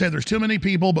people in and say there's too many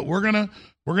people, but we're gonna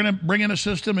bring in a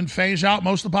system and phase out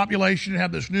most of the population and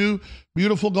have this new,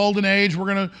 beautiful golden age.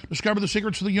 We're going to discover the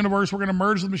secrets of the universe. We're going to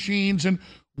merge the machines, and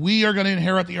we are going to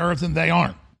inherit the earth, and they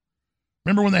aren't.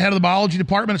 Remember when the head of the biology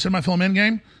department, it's in my film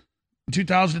Endgame, in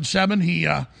 2007, he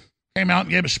came out and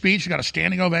gave a speech. He got a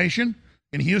standing ovation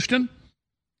in Houston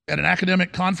at an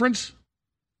academic conference.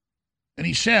 And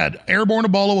he said, airborne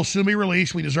Ebola will soon be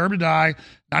released. We deserve to die.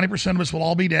 90% of us will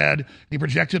all be dead. He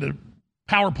projected a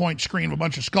PowerPoint screen with a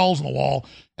bunch of skulls on the wall,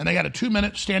 and they had a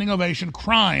 2-minute standing ovation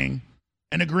crying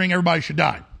and agreeing everybody should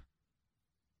die.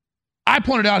 I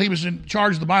pointed out he was in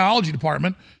charge of the biology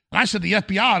department, and I said the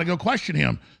FBI ought to go question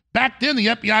him. Back then, the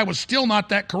FBI was still not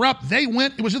that corrupt. They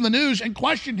went, it was in the news, and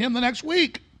questioned him the next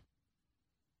week.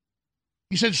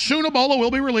 He said, soon Ebola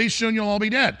will be released, soon you'll all be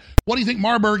dead. What do you think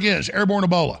Marburg is? Airborne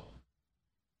Ebola.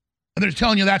 And they're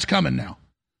telling you that's coming now.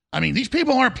 I mean, these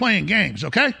people aren't playing games,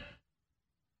 okay?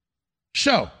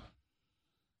 So,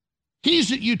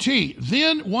 he's at UT.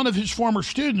 Then one of his former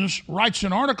students writes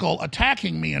an article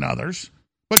attacking me and others,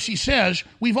 but she says,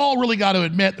 we've all really got to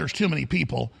admit there's too many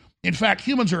people. In fact,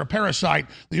 humans are a parasite.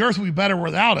 The earth would be better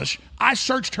without us. I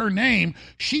searched her name.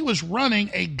 She was running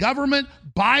a government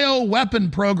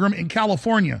bioweapon program in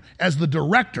California as the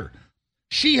director.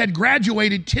 She had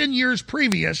graduated 10 years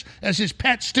previous as his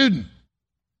pet student.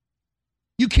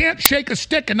 You can't shake a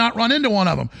stick and not run into one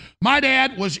of them. My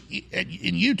dad was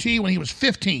in UT when he was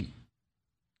 15.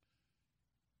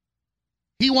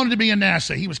 He wanted to be in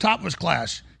NASA. He was top of his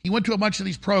class. He went to a bunch of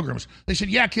these programs. They said,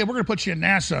 yeah, kid, we're going to put you in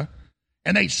NASA.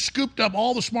 And they scooped up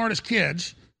all the smartest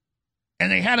kids,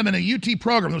 and they had him in a UT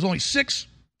program. There was only 6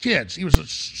 kids. He was a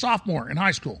sophomore in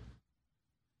high school.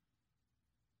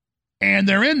 And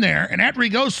they're in there, and after he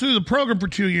goes through the program for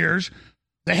 2 years,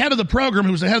 the head of the program,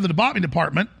 who was the head of the botany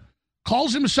department,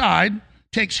 calls him aside,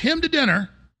 takes him to dinner,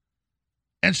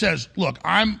 and says, look,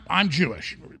 I'm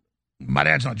Jewish. My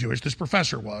dad's not Jewish. This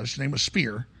professor was. His name was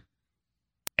Spear.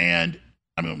 And,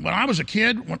 I mean, when I was a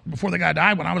kid, before the guy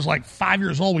died, when I was like 5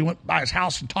 years old, we went by his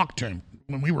house and talked to him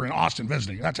when we were in Austin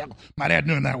visiting. That's how my dad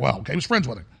knew him that well. Okay, he was friends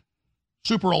with him.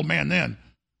 Super old man then.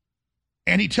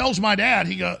 And he tells my dad,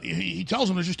 he tells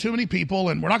him there's just too many people,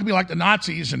 and we're not going to be like the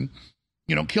Nazis and,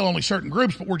 kill only certain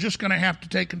groups, but we're just going to have to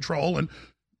take control and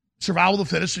survival of the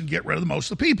fittest and get rid of the most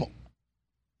of the people.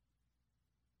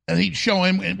 And he'd show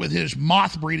him with his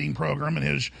moth breeding program and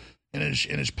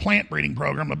his plant breeding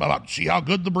program about see how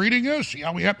good the breeding is, see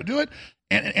how we have to do it.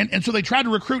 And so they tried to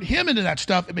recruit him into that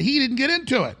stuff, but he didn't get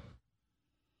into it.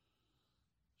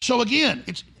 So again,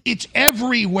 it's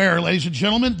everywhere, ladies and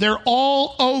gentlemen. They're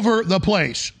all over the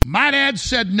place. My dad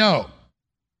said no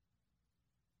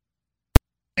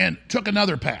and took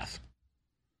another path.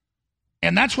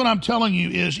 And that's what I'm telling you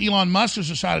is Elon Musk has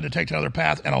decided to take another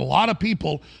path, and a lot of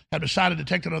people have decided to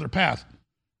take another path.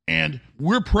 And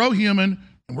we're pro-human,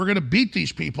 and we're going to beat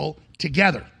these people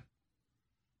together.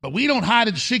 But we don't hide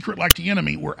in secret like the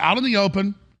enemy. We're out in the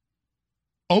open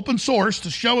source. The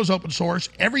show is open source.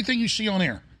 Everything you see on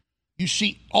air, you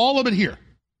see all of it here.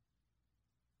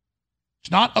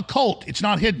 It's not a cult. It's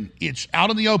not hidden. It's out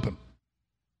in the open.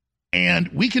 And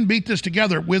we can beat this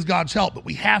together with God's help, but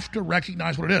we have to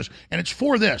recognize what it is. And it's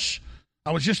for this.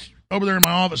 I was just over there in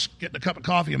my office getting a cup of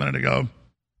coffee a minute ago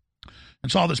and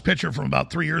saw this picture from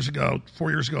about 4 years ago,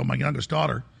 my youngest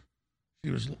daughter.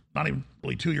 She was not even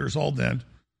really 2 years old then.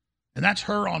 And that's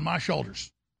her on my shoulders.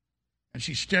 And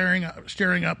she's staring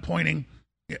up, pointing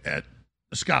at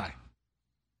the sky.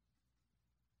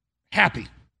 happy.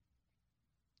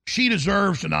 She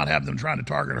deserves to not have them trying to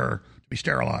target her to be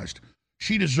sterilized.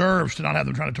 She deserves to not have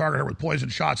them trying to target her with poison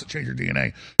shots that change her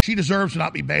DNA. She deserves to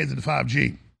not be bathed in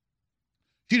 5G.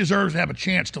 She deserves to have a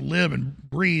chance to live and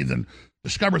breathe and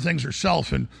discover things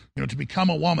herself and, to become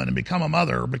a woman and become a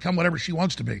mother or become whatever she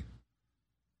wants to be.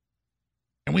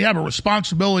 And we have a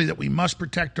responsibility that we must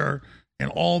protect her and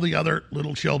all the other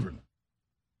little children,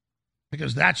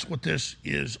 because that's what this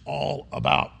is all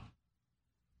about.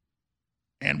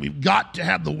 And we've got to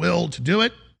have the will to do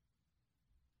it.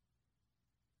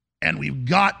 And we've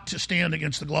got to stand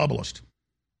against the globalist.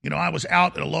 I was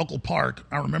out at a local park.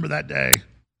 I remember that day.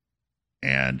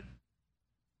 And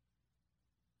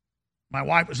my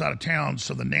wife was out of town,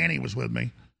 so the nanny was with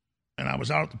me. And I was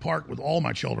out at the park with all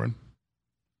my children.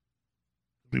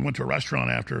 We went to a restaurant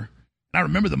after. And I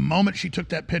remember the moment she took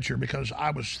that picture, because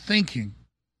I was thinking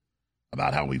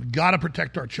about how we've got to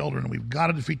protect our children and we've got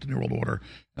to defeat the New World Order.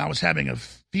 And I was having a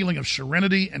feeling of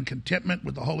serenity and contentment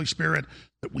with the Holy Spirit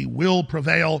that we will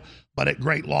prevail, but at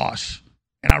great loss.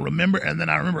 And I remember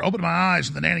opening my eyes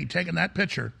and the nanny taking that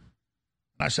picture.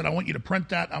 And I said, I want you to print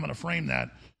that. I'm going to frame that.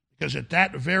 Because at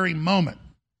that very moment,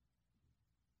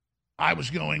 I was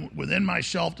going within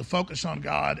myself to focus on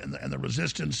God and the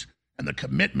resistance and the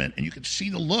commitment. And you could see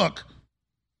the look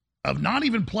of not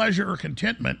even pleasure or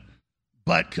contentment,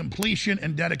 but completion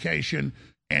and dedication,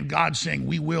 and God saying,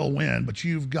 we will win, but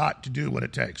you've got to do what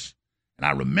it takes. And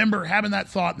I remember having that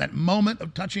thought, that moment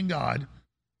of touching God. And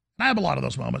I have a lot of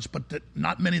those moments, but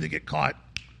not many that get caught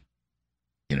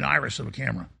in an iris of a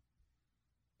camera.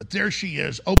 But there she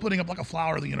is, opening up like a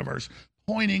flower of the universe,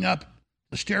 pointing up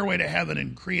the stairway to heaven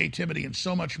and creativity and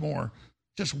so much more,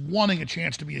 just wanting a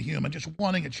chance to be a human, just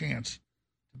wanting a chance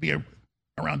to be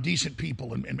around decent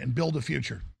people and build a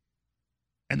future.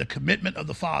 And the commitment of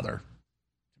the Father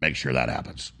to make sure that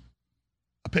happens.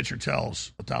 A picture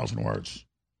tells 1,000 words.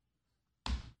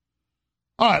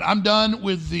 All right, I'm done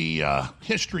with the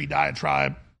history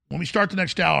diatribe. When we start the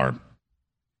next hour,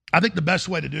 I think the best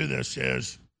way to do this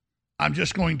is I'm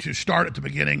just going to start at the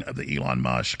beginning of the Elon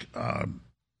Musk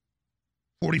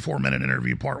 44-minute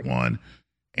interview, part one,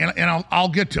 and I'll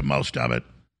get to most of it.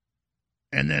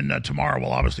 And then tomorrow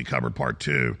we'll obviously cover part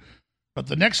two. But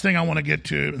the next thing I want to get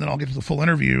to, and then I'll get to the full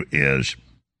interview, is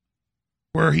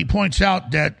where he points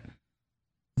out that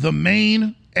the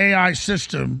main AI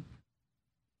system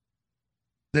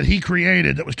that he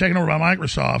created that was taken over by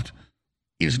Microsoft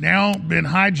is now been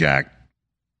hijacked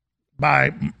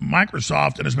by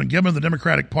Microsoft and has been given to the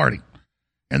Democratic Party,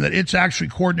 and that it's actually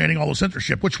coordinating all the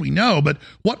censorship, which we know, but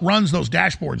what runs those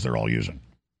dashboards they're all using?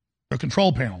 Their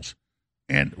control panels.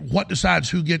 And what decides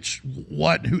who gets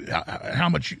what, how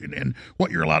much, and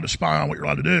what you're allowed to spy on, what you're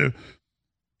allowed to do.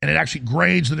 And it actually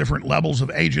grades the different levels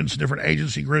of agents, different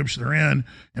agency groups they're in,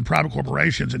 and private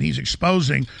corporations. And he's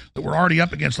exposing that we're already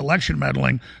up against election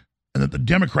meddling, and that the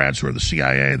Democrats, who are the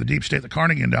CIA, the Deep State, the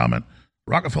Carnegie Endowment,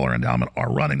 Rockefeller Endowment,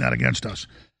 are running that against us.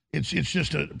 It's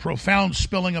just a profound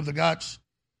spilling of the guts.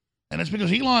 And it's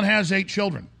because Elon has 8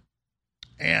 children.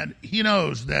 And he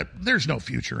knows that there's no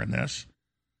future in this.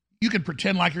 You can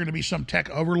pretend like you're going to be some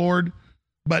tech overlord,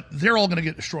 but they're all going to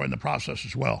get destroyed in the process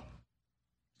as well.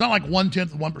 It's not like 1/10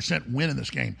 of 1% win in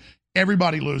this game.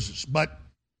 Everybody loses, but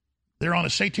they're on a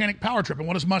satanic power trip. And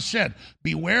what has Musk said?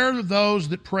 Beware those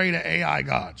that pray to AI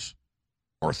gods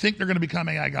or think they're going to become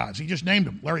AI gods. He just named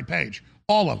them, Larry Page,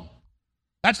 all of them.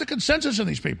 That's the consensus of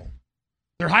these people.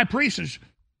 Their high priest is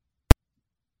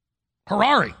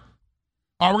Harari.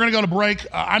 We're going to go to break.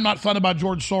 I'm not funded by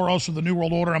George Soros or the New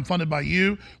World Order. I'm funded by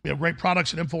you. We have great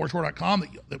products at InfoWarsStore.com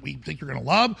that we think you're going to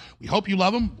love. We hope you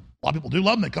love them. A lot of people do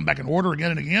love them. They come back and order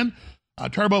again and again.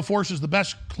 Turbo Force is the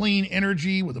best clean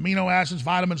energy with amino acids,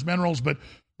 vitamins, minerals, but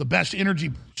the best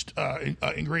energy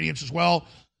ingredients as well.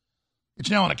 It's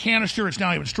now in a canister. It's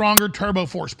now even stronger. Turbo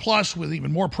Force Plus with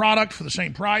even more product for the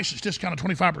same price. It's discounted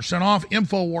 25% off.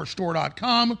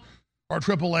 InfoWarsStore.com. or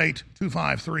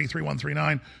 888-253-3139.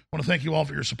 I want to thank you all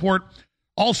for your support.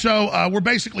 Also, we're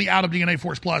basically out of DNA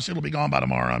Force Plus. It'll be gone by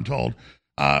tomorrow, I'm told.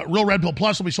 Real Red Pill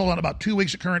Plus will be sold out in about 2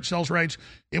 weeks at current sales rates.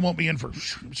 It won't be in for,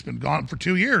 it's been gone for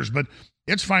 2 years, but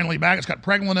it's finally back. It's got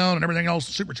pregnenolone and everything else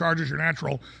that supercharges your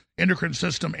natural endocrine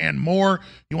system and more.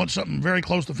 You want something very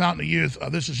close to the fountain of youth.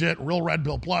 This is it, Real Red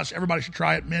Pill Plus. Everybody should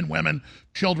try it, men, women,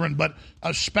 children, but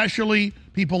especially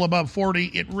people above 40.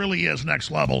 It really is next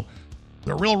level.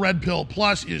 The Real Red Pill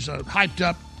Plus is a hyped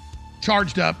up,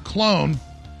 charged up clone,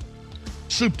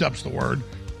 souped up's the word,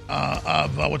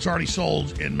 of what's already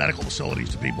sold in medical facilities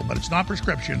to people. But it's not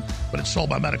prescription, but it's sold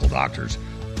by medical doctors.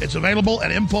 It's available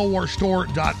at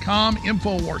InfoWarsStore.com,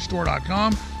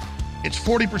 InfoWarsStore.com. It's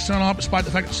 40% off despite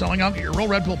the fact it's selling out. Get your Real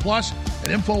Red Pill Plus at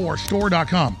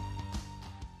InfoWarsStore.com.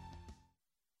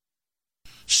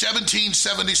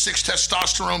 1776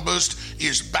 Testosterone Boost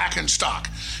is back in stock.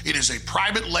 It is a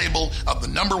private label of the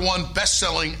 #1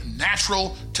 best-selling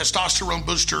natural testosterone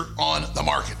booster on the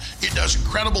market. It does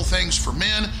incredible things for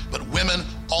men, but women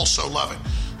also love it.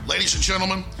 Ladies and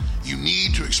gentlemen, you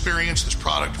need to experience this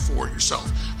product for yourself.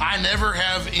 I never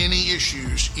have any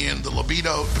issues in the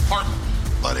libido department,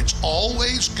 but it's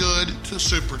always good to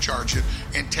supercharge it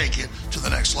and take it to the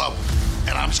next level.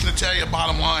 And I'm just going to tell you,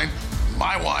 bottom line,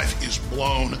 my wife is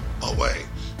blown away.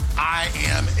 I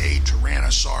am a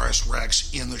Tyrannosaurus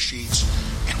Rex in the sheets.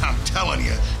 And I'm telling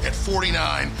you, at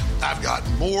 49, I've got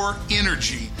more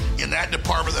energy in that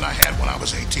department than I had when I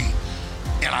was 18.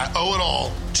 And I owe it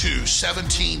all to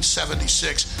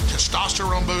 1776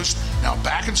 Testosterone Boost, now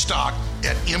back in stock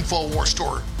at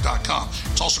InfoWarsStore.com.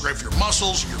 It's also great for your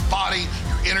muscles, your body,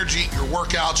 your energy, your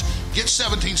workouts. Get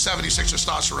 1776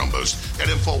 Testosterone Boost at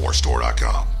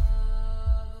InfoWarsStore.com.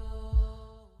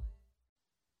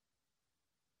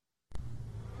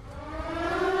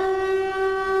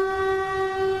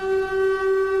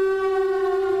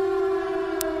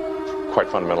 Quite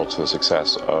fundamental to the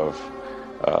success of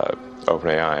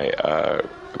OpenAI.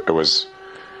 It was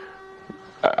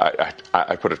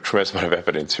I put a tremendous amount of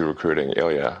effort into recruiting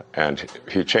Ilya, and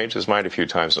he changed his mind a few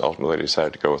times and ultimately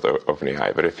decided to go with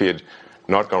OpenAI. But if he had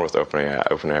not gone with OpenAI,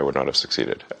 OpenAI would not have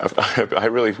succeeded. I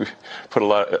really put a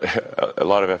lot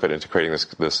of effort into creating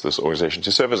this organization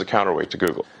to serve as a counterweight to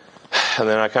Google. And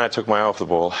then I kind of took my eye off the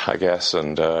ball, I guess,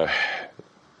 and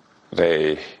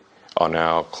they are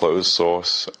now closed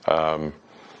source,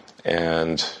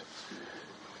 and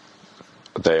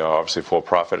they are obviously for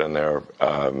profit, and they're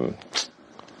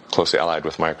closely allied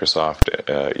with Microsoft.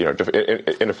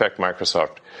 In effect,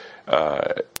 Microsoft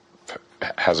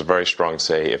has a very strong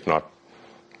say, if not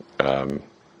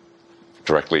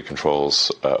directly controls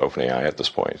OpenAI at this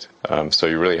point. So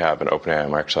you really have an OpenAI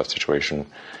Microsoft situation,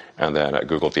 and then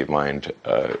Google DeepMind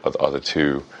are the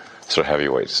two sort of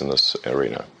heavyweights in this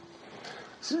arena.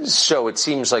 So it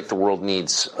seems like the world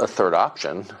needs a third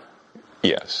option.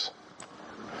 Yes.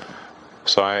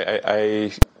 So I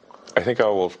think I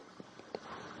will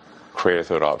create a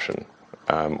third option,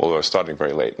 although it's starting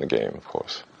very late in the game, of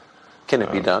course. Can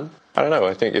it be done? I don't know.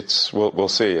 I think we'll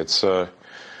see. It's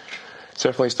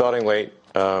definitely starting late,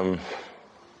 but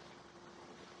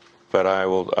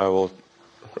I'll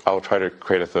try to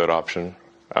create a third option,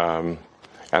 and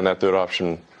that third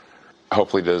option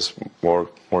hopefully does more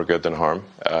good than harm.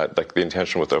 Like the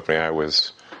intention with OpenAI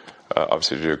was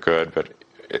obviously to do good, but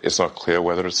it's not clear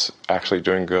whether it's actually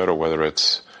doing good or whether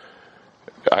it's.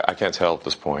 I can't tell at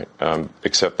this point,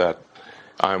 except that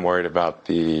I'm worried about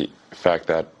the fact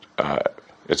that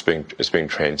it's being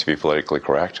trained to be politically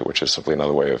correct, which is simply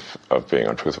another way of being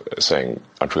saying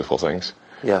untruthful things.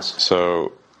 Yes.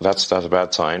 So that's a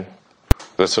bad sign.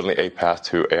 There's certainly a path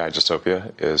to AI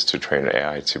dystopia is to train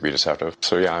AI to be deceptive.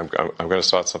 So yeah, I'm going to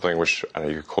start something which I know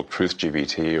you could call truth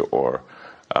GBT, or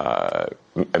a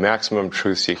maximum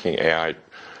truth-seeking AI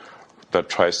that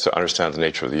tries to understand the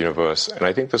nature of the universe. And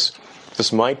I think this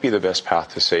might be the best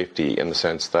path to safety, in the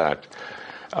sense that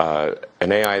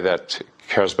an AI that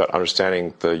cares about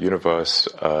understanding the universe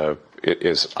it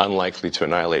is unlikely to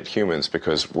annihilate humans,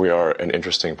 because we are an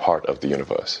interesting part of the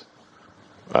universe.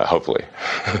 Hopefully,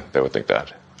 they would think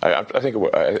that. I think it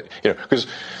would, because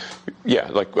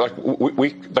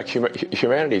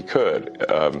humanity could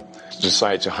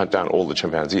decide to hunt down all the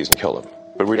chimpanzees and kill them,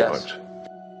 but we don't.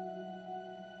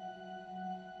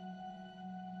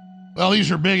 Well,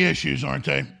 these are big issues, aren't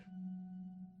they?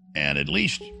 And at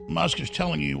least Musk is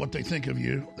telling you what they think of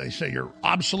you. They say you're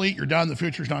obsolete, you're done, the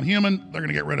future's not human, they're going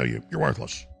to get rid of you, you're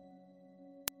worthless.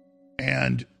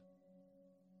 And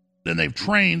then they've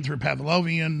trained through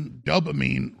Pavlovian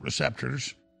dopamine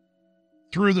receptors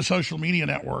through the social media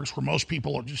networks, where most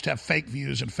people just have fake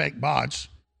views and fake bots,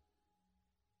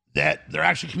 that they're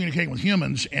actually communicating with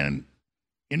humans. And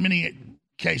in many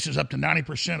cases, up to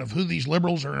 90% of who these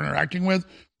liberals are interacting with,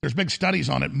 there's big studies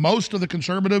on it. Most of the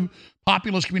conservative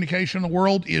populist communication in the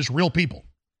world is real people.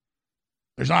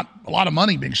 There's not a lot of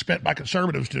money being spent by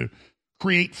conservatives to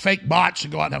create fake bots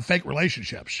and go out and have fake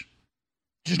relationships.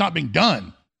 It's just not being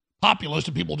done. Populist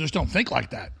and people just don't think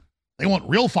like that. They want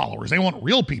real followers. They want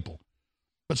real people.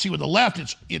 But see, with the left,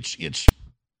 it's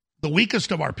the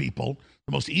weakest of our people,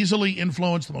 the most easily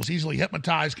influenced, the most easily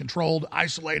hypnotized, controlled,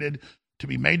 isolated, to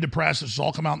be made depressed. This has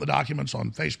all come out in the documents on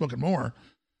Facebook and more.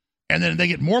 And then they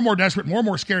get more and more desperate, more and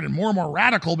more scared, and more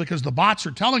radical because the bots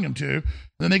are telling them to. And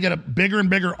then they get a bigger and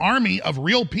bigger army of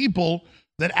real people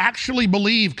that actually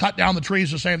believe cut down the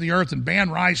trees to save the earth and ban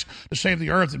rice to save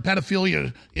the earth and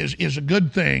pedophilia is a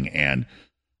good thing and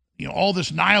all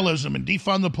this nihilism and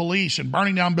defund the police and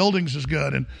burning down buildings is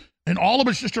good and all of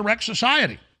it's just to wreck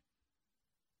society.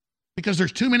 Because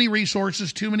there's too many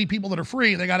resources, too many people that are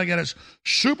free. They got to get us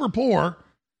super poor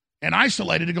and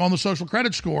isolated to go on the social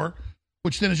credit score,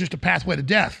 which then is just a pathway to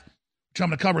death, which I'm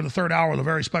going to cover in the third hour with a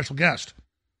very special guest.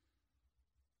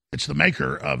 It's the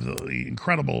maker of the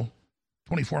incredible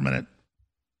 24-minute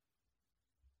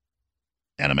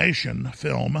animation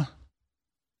film,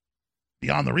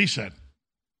 Beyond the Reset.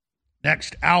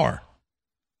 Next hour.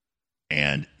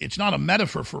 And it's not a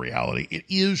metaphor for reality. It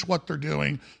is what they're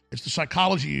doing. It's the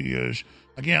psychology you use.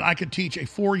 Again, I could teach a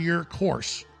 4-year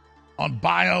course on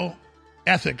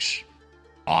bioethics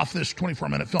off this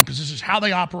 24-minute film because this is how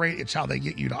they operate. It's how they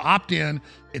get you to opt in.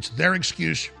 It's their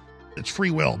excuse. It's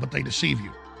free will, but they deceive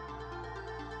you.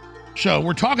 So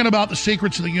we're talking about the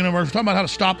secrets of the universe. We're talking about how to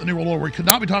stop the New World Order. We could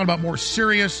not be talking about more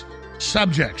serious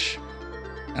subjects.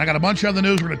 And I got a bunch of other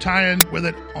news we're going to tie in with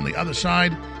it on the other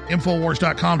side.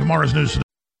 Infowars.com, tomorrow's news today.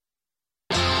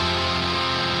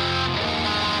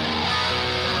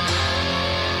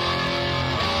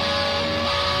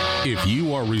 If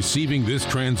you are receiving this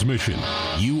transmission,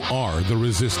 you are the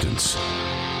Resistance.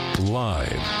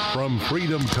 Live from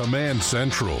Freedom Command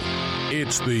Central,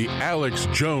 it's the Alex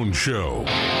Jones Show.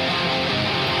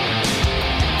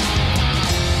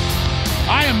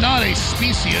 I am not a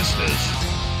speciesist,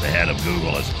 as the head of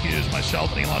Google has accused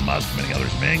myself and Elon Musk and many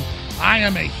others of being. I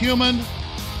am a human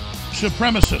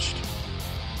supremacist.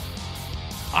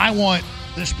 I want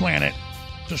this planet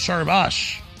to serve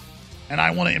us, and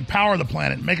I want to empower the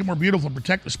planet, make it more beautiful, and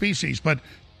protect the species, but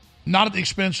not at the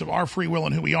expense of our free will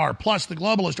and who we are. Plus, the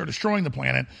globalists are destroying the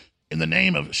planet in the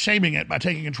name of saving it by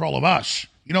taking control of us.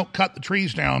 You don't cut the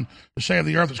trees down to save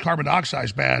the earth. It's carbon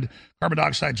dioxide's bad. Carbon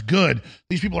dioxide's good.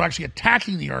 These people are actually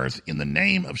attacking the earth in the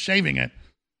name of saving it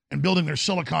and building their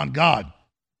silicon god.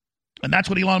 And that's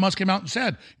what Elon Musk came out and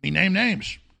said. He named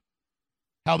names.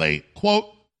 How they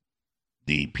quote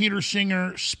the Peter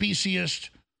Singer speciesist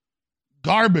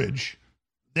garbage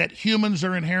that humans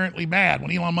are inherently bad.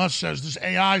 When Elon Musk says this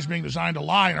AI is being designed to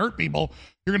lie and hurt people,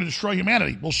 you're going to destroy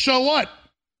humanity. Well, so what?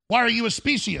 Why are you a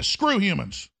speciesist? Screw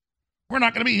humans. We're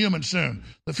not going to be human soon.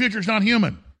 The future's not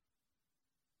human.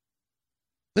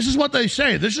 This is what they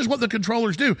say. This is what the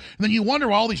controllers do. And then you wonder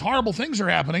why all these horrible things are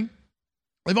happening.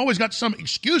 They've always got some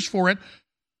excuse for it.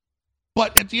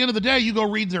 But at the end of the day, you go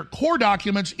read their core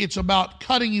documents. It's about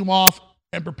cutting you off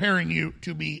and preparing you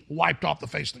to be wiped off the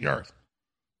face of the earth.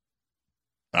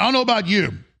 I don't know about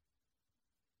you,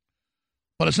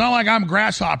 but it's not like I'm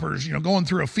grasshoppers, going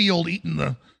through a field eating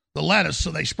the lettuce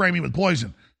so they spray me with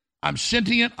poison. I'm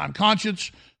sentient. I'm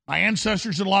conscious. My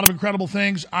ancestors did a lot of incredible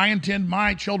things. I intend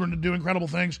my children to do incredible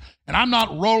things. And I'm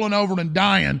not rolling over and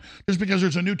dying just because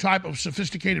there's a new type of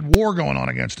sophisticated war going on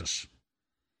against us.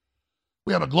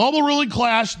 We have a global ruling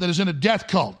class that is in a death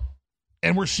cult.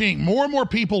 And we're seeing more and more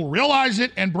people realize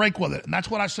it and break with it. And that's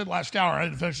what I said last hour. I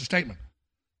didn't finish the statement.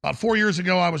 About 4 years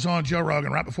ago, I was on Joe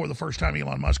Rogan right before the first time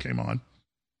Elon Musk came on.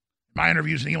 My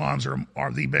interviews and Elon's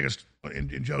are the biggest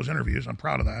in Joe's interviews. I'm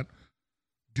proud of that.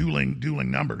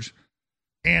 Dueling numbers.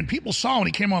 And people saw when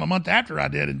he came on a month after I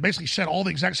did and basically said all the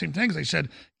exact same things. They said,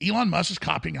 Elon Musk is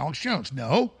copying Alex Jones.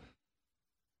 No.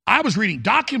 I was reading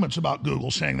documents about Google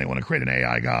saying they want to create an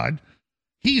AI god.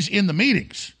 He's in the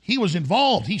meetings. He was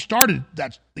involved. He started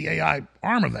the AI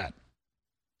arm of that.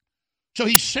 So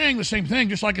he's saying the same thing,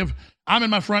 just like if I'm in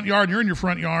my front yard, you're in your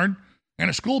front yard, and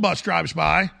a school bus drives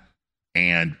by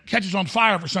and catches on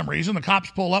fire for some reason. The cops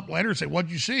pull up later and say,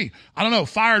 what'd you see? I don't know.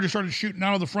 Fire just started shooting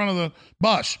out of the front of the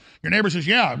bus. Your neighbor says,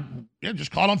 yeah, it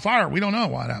just caught on fire. We don't know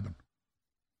why it happened.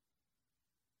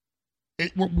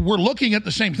 We're looking at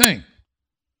the same thing. And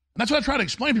that's what I try to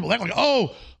explain to people. Like,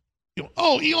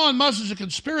 Elon Musk is a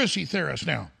conspiracy theorist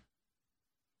now.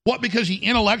 What, because he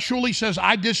intellectually says,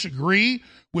 I disagree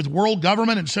with world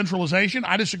government and centralization?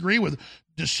 I disagree with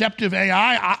deceptive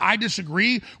AI? I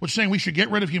disagree with saying we should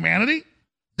get rid of humanity?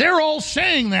 They're all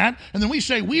saying that, and then we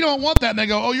say, we don't want that, and they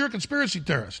go, oh, you're a conspiracy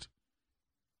theorist.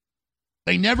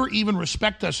 They never even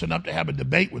respect us enough to have a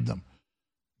debate with them.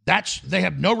 They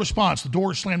have no response. The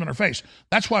door is slammed in our face.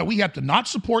 That's why we have to not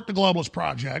support the globalist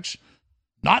projects,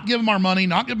 not give them our money,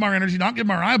 not give them our energy, not give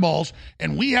them our eyeballs,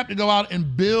 and we have to go out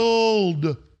and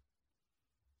build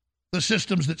the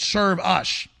systems that serve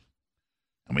us.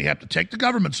 And we have to take the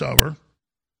governments over,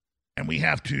 and we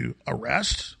have to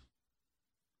arrest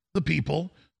the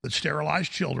people that sterilize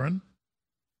children,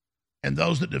 and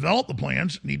those that develop the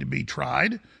plans need to be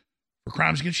tried for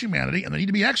crimes against humanity, and they need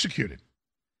to be executed.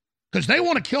 Because they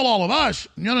want to kill all of us.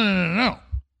 No.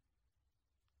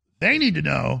 They need to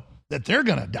know that they're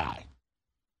going to die.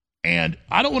 And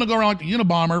I don't want to go around like the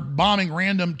Unabomber bombing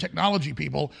random technology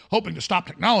people hoping to stop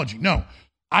technology. No,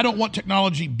 I don't want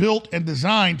technology built and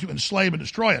designed to enslave and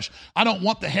destroy us. I don't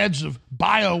want the heads of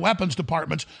bioweapons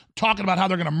departments talking about how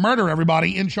they're going to murder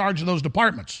everybody in charge of those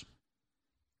departments.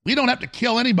 We don't have to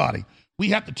kill anybody. We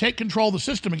have to take control of the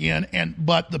system again,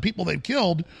 but the people they've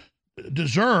killed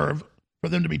deserve for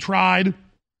them to be tried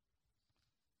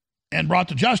and brought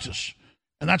to justice.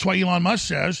 And that's why Elon Musk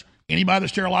says anybody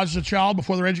that sterilizes a child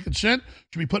before their age of consent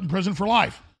should be put in prison for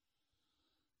life.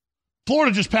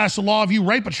 Florida just passed a law if you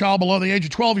rape a child below the age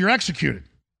of 12, you're executed.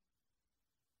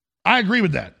 I agree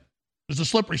with that. There's a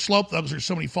slippery slope, though, because there's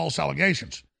so many false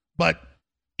allegations. But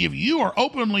if you are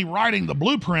openly writing the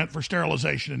blueprint for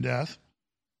sterilization and death,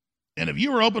 and if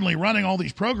you are openly running all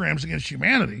these programs against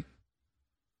humanity,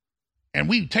 and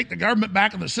we take the government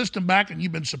back and the system back, and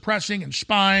you've been suppressing and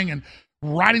spying and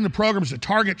writing the programs to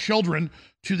target children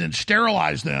to then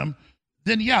sterilize them,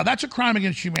 then yeah, that's a crime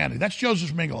against humanity. That's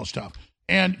Joseph Mengele stuff.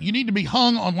 And you need to be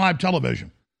hung on live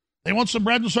television. They want some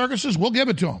bread and circuses? We'll give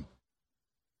it to them.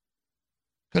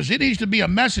 Because it needs to be a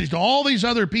message to all these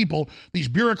other people, these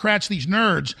bureaucrats, these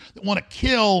nerds that want to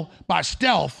kill by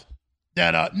stealth,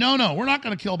 that no, we're not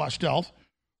going to kill by stealth.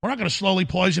 We're not going to slowly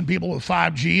poison people with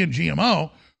 5G and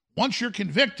GMO. Once you're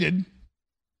convicted,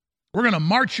 we're going to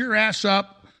march your ass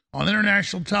up on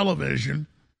international television,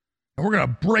 and we're going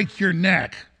to break your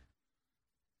neck.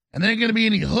 And there ain't going to be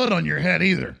any hood on your head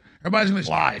either. Everybody's going to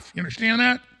be live. You understand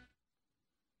that?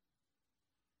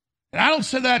 And I don't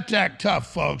say that to act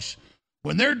tough, folks.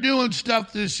 When they're doing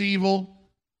stuff this evil,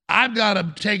 I've got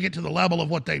to take it to the level of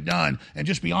what they've done and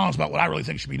just be honest about what I really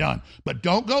think should be done. But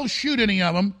don't go shoot any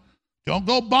of them. Don't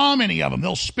go bomb any of them.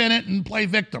 They'll spin it and play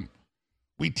victim.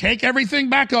 We take everything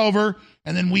back over,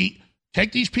 and then we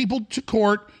take these people to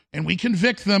court, and we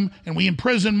convict them, and we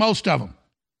imprison most of them.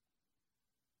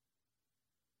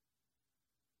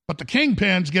 But the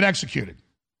kingpins get executed.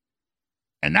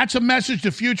 And that's a message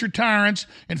to future tyrants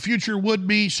and future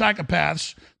would-be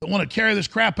psychopaths that want to carry this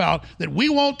crap out, that we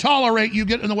won't tolerate you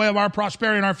getting in the way of our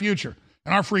prosperity and our future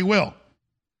and our free will.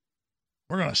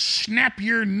 We're going to snap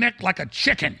your neck like a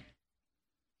chicken.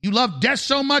 You love death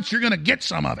so much, you're going to get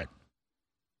some of it.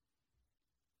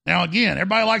 Now, again,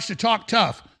 everybody likes to talk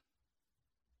tough.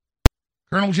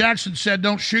 Colonel Jackson said,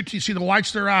 don't shoot till you see the whites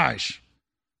of their eyes.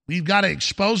 We've got to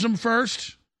expose them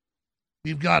first.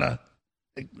 We've got to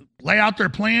lay out their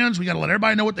plans. We got to let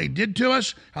everybody know what they did to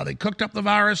us, how they cooked up the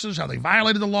viruses, how they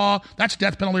violated the law. That's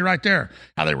death penalty right there.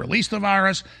 How they released the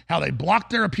virus, how they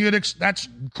blocked therapeutics. That's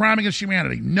crime against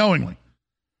humanity, knowingly.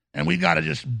 And we've got to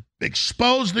just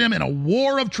expose them in a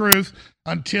war of truth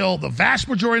until the vast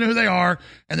majority know who they are,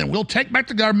 and then we'll take back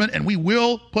the government and we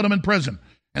will put them in prison.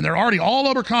 And they're already all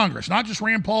over Congress, not just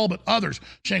Rand Paul, but others,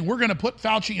 saying we're going to put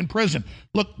Fauci in prison.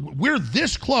 Look, we're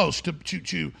this close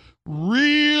to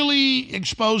really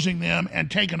exposing them and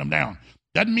taking them down.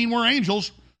 Doesn't mean we're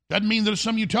angels. Doesn't mean there's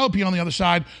some utopia on the other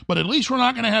side, but at least we're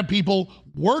not going to have people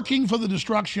working for the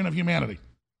destruction of humanity.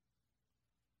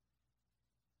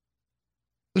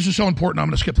 This is so important. I'm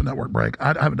going to skip the network break.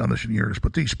 I haven't done this in years,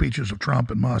 but these speeches of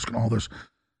Trump and Musk and all this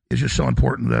is just so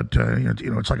important that,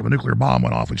 it's like if a nuclear bomb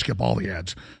went off, we skip all the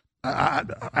ads.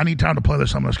 I need time to play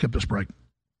this. I'm going to skip this break.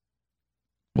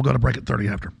 We'll go to break at 30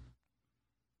 after.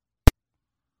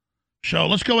 So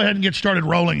let's go ahead and get started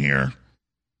rolling here.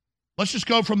 Let's just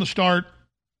go from the start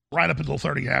right up until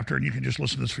 30 after, and you can just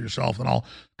listen to this for yourself, and I'll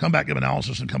come back, give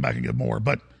analysis, and come back and give more.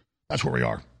 But that's where we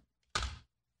are.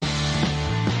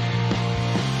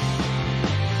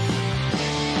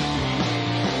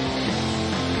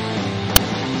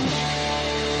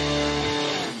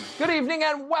 Good evening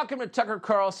and welcome to Tucker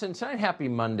Carlson tonight. Happy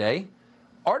Monday.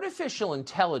 Artificial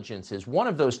intelligence is one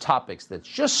of those topics that's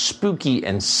just spooky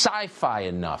and sci-fi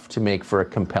enough to make for a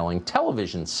compelling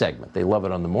television segment. They love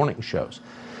it on the morning shows.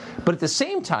 But at the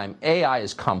same time, AI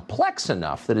is complex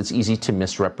enough that it's easy to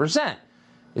misrepresent.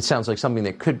 It sounds like something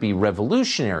that could be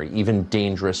revolutionary, even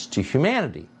dangerous to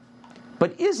humanity.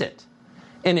 But is it?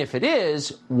 And if it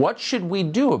is, what should we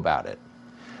do about it?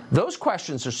 Those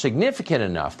questions are significant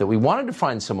enough that we wanted to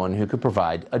find someone who could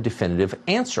provide a definitive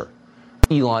answer.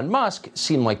 Elon Musk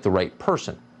seemed like the right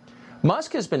person.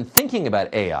 Musk has been thinking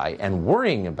about AI and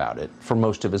worrying about it for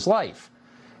most of his life.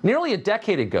 Nearly a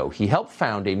decade ago, he helped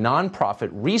found a nonprofit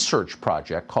research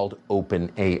project called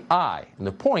OpenAI, and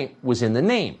the point was in the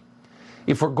name.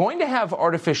 If we're going to have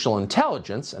artificial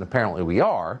intelligence, and apparently we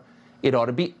are, it ought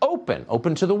to be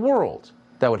open to the world.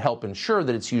 That would help ensure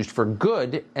that it's used for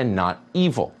good and not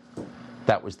evil.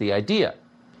 That was the idea.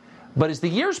 But as the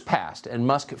years passed and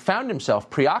Musk found himself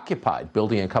preoccupied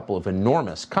building a couple of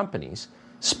enormous companies,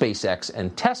 SpaceX,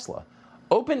 and Tesla,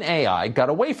 OpenAI got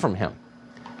away from him.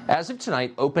 As of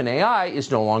tonight, OpenAI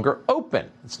is no longer open.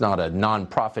 It's not a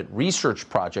nonprofit research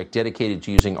project dedicated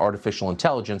to using artificial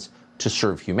intelligence to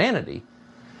serve humanity.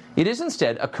 It is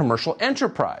instead a commercial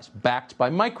enterprise backed by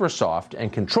Microsoft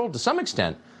and controlled to some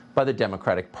extent by the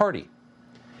Democratic Party.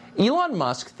 Elon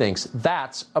Musk thinks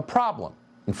that's a problem.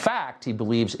 In fact, he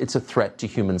believes it's a threat to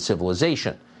human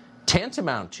civilization,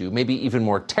 tantamount to, maybe even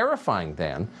more terrifying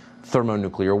than,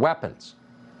 thermonuclear weapons.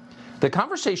 The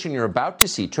conversation you're about to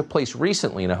see took place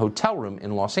recently in a hotel room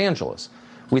in Los Angeles.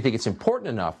 We think it's important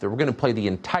enough that we're going to play the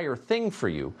entire thing for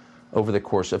you over the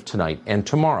course of tonight and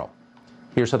tomorrow.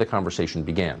 Here's how the conversation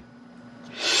began.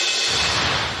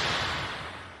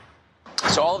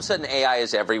 So all of a sudden AI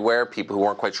is everywhere. People who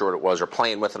weren't quite sure what it was are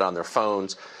playing with it on their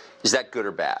phones. Is that good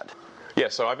or bad? Yeah,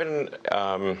 so I've been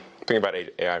thinking about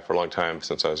AI for a long time,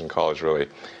 since I was in college, really.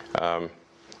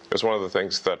 It was one of the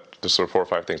things that, the sort of 4 or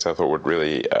 5 things I thought would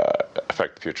really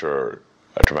affect the future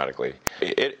dramatically.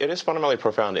 It is fundamentally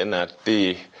profound in that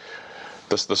the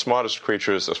smartest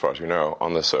creatures, as far as we know,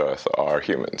 on this earth are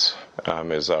humans,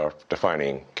 is our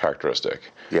defining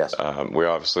characteristic. Yes. We're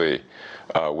obviously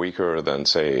weaker than,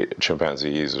 say,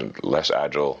 chimpanzees and less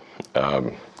agile,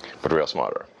 but we are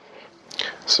smarter.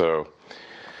 So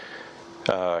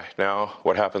now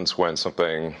what happens when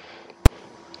something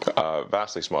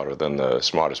vastly smarter than the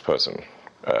smartest person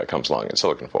comes along in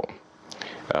silicon form?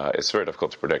 It's very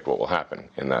difficult to predict what will happen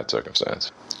in that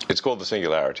circumstance. It's called the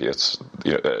singularity. It's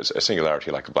a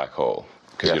singularity like a black hole,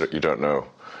 because you don't know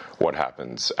what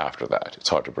happens after that. It's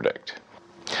hard to predict.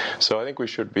 So I think we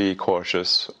should be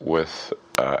cautious with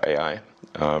AI,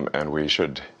 and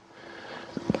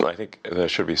I think there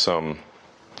should be some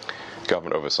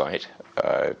government oversight,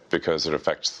 because it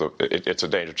affects it's a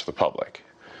danger to the public.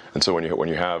 And so when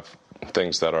you have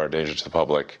things that are a danger to the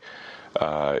public,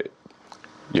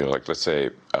 like let's say,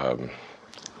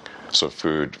 so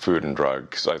food and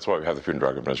drugs. That's why we have the Food and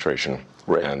Drug Administration,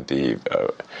 right, and the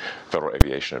Federal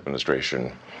Aviation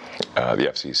Administration, the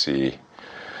FCC.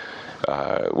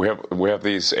 We have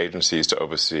these agencies to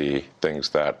oversee things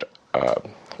that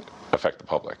affect the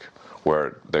public,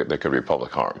 where there could be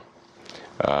public harm,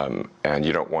 and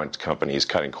you don't want companies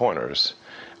cutting corners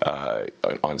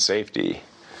on safety,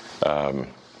 and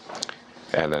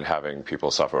then having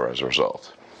people suffer as a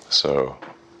result. So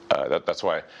that's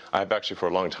why I've actually for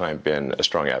a long time been a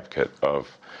strong advocate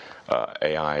of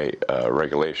AI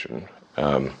regulation.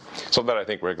 So that I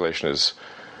think regulation is,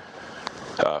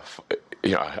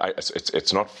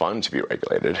 it's not fun to be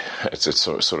regulated. It's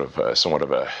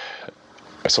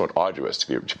somewhat arduous to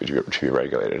be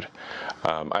regulated.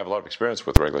 I have a lot of experience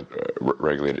with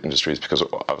regulated industries, because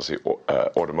obviously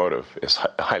automotive is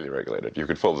highly regulated. You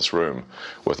could fill this room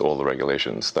with all the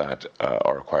regulations that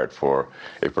are required for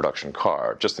a production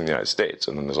car just in the United States,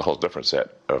 and then there's a whole different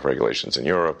set of regulations in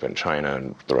Europe and China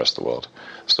and the rest of the world.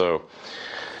 So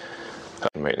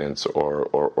maintenance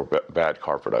or bad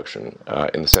car production,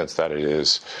 in the sense that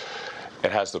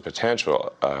it has the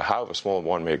potential, however small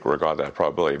one may regard that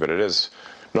probability, but it is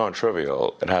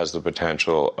non-trivial. It has the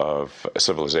potential of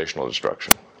civilizational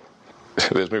destruction.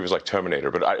 There's movies like Terminator,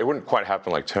 but it wouldn't quite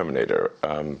happen like Terminator,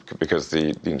 because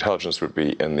the intelligence would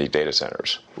be in the data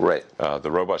centers. Right.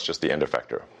 The robot's just the end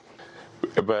effector.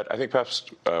 But I think perhaps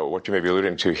what you may be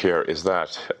alluding to here is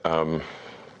that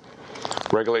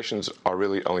regulations are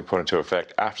really only put into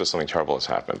effect after something terrible has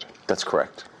happened. That's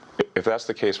correct. If that's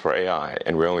the case for AI,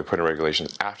 and we only put in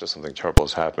regulations after something terrible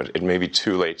has happened, it may be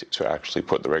too late to actually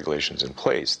put the regulations in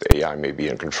place. The AI may be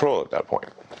in control at that point.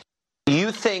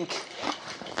 You think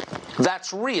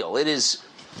that's real? It is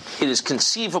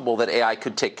conceivable that AI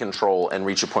could take control and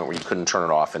reach a point where you couldn't turn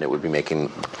it off, and it would be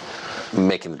making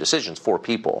the decisions for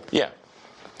people. Yeah,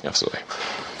 absolutely.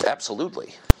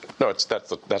 Absolutely. No,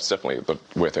 that's definitely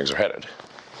where things are headed,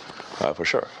 for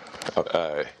sure.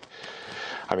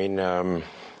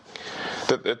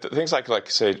 The things like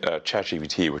say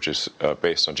ChatGPT, which is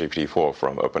based on GPT-4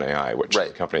 from OpenAI, which is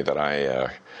a company that I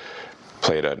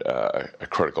played a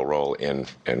critical role in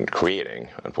creating,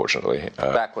 unfortunately.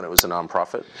 Back when it was a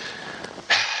nonprofit?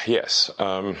 Yes.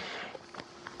 The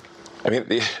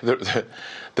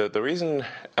reason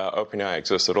OpenAI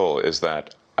exists at all is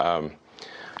that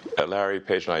Larry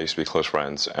Page and I used to be close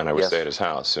friends, and I would stay at his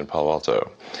house in Palo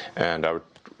Alto, and I would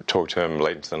talk to him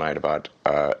late into the night about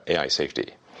AI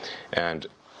safety. And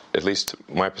at least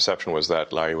my perception was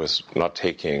that Larry was not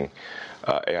taking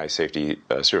AI safety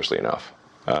seriously enough.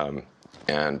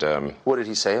 What did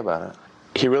he say about it?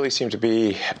 He really seemed to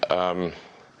be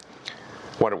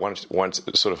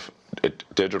wanted sort of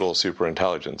digital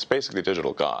superintelligence, basically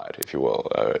digital God, if you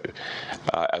will,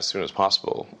 as soon as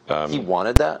possible. He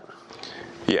wanted that?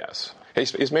 Yes.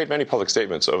 He's made many public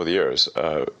statements over the years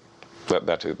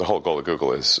that the whole goal of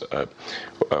Google is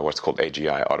what's called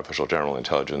AGI, artificial general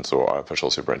intelligence, or artificial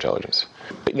superintelligence.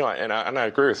 And I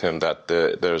agree with him that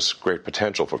there's great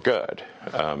potential for good,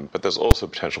 but there's also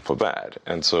potential for bad.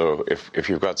 And so if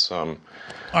you've got some...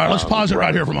 All right, let's pause it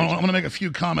right here for a moment. I'm going to make a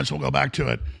few comments. We'll go back to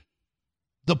it.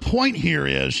 The point here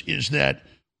is that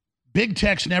big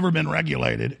tech's never been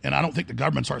regulated, and I don't think the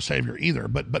government's our savior either,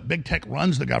 but big tech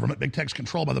runs the government. Big tech's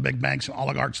controlled by the big banks and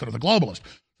oligarchs that are the globalists.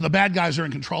 The bad guys are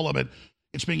in control of it.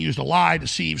 It's being used to lie,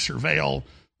 deceive, surveil,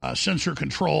 censor,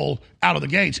 control out of the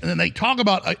gates. And then they talk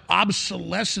about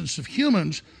obsolescence of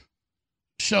humans.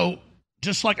 So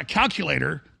just like a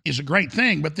calculator is a great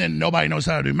thing, but then nobody knows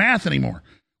how to do math anymore.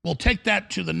 We'll take that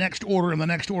to the next order and the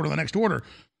next order and the next order.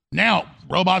 Now,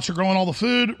 robots are growing all the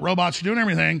food. Robots are doing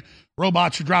everything.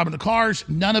 Robots are driving the cars.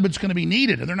 None of it's going to be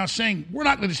needed. And they're not saying we're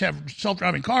not going to just have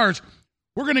self-driving cars.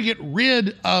 We're going to get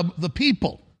rid of the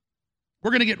people.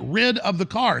 We're going to get rid of the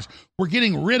cars. We're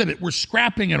getting rid of it. We're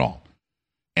scrapping it all.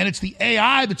 And it's the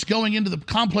AI that's going into the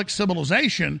complex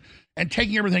civilization and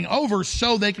taking everything over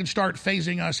so they can start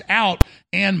phasing us out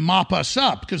and mop us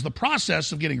up. Because the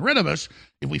process of getting rid of us,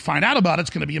 if we find out about it,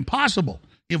 it's going to be impossible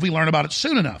if we learn about it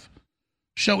soon enough.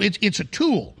 So it's a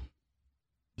tool.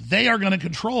 They are going to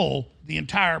control the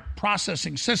entire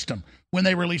processing system when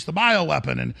they release the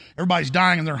bioweapon and everybody's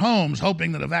dying in their homes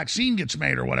hoping that a vaccine gets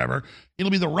made or whatever.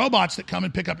 It'll be the robots that come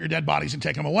and pick up your dead bodies and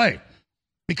take them away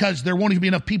because there won't even be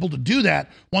enough people to do that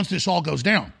once this all goes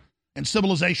down, and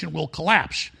civilization will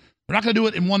collapse. They're not going to do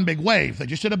it in one big wave. They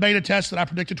just did a beta test that I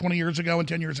predicted 20 years ago and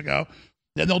 10 years ago.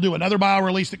 Then they'll do another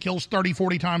bio-release that kills 30,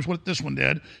 40 times what this one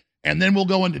did. And then we'll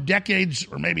go into decades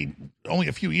or maybe only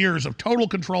a few years of total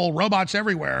control, robots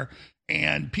everywhere,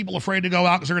 and people afraid to go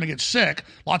out because they're going to get sick,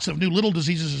 lots of new little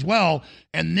diseases as well.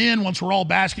 And then once we're all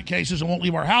basket cases and won't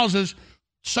leave our houses,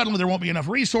 suddenly there won't be enough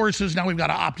resources. Now we've got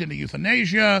to opt into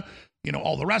euthanasia,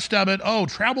 all the rest of it. Oh,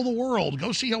 travel the world,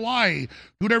 go see Hawaii,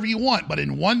 do whatever you want. But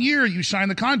in 1 year, you sign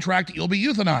the contract that you'll be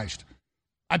euthanized.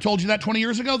 I told you that 20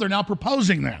 years ago. They're now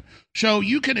proposing that. So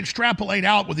you can extrapolate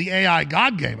out with the AI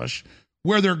God gave us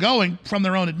where they're going from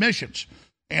their own admissions.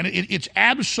 And it's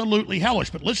absolutely hellish.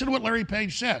 But listen to what Larry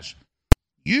Page says.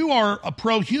 You are a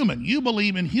pro-human. You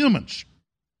believe in humans.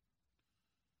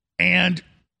 And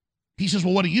he says,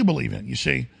 well, what do you believe in? You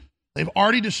see, they've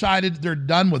already decided they're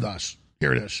done with us.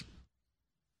 Here it is.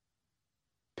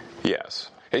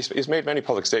 Yes. He's made many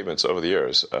public statements over the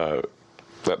years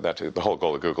that the whole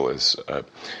goal of Google is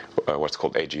what's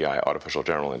called AGI, artificial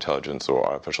general intelligence, or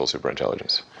artificial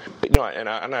superintelligence. And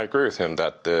I agree with him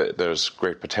that there's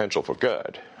great potential for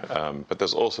good, but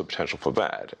there's also potential for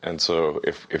bad. And so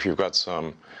if you've got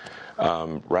some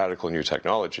radical new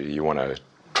technology, you want to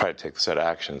try to take the set of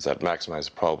actions that maximize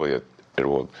the probability it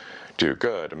will do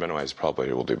good and minimize the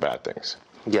probability it will do bad things.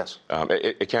 Yes.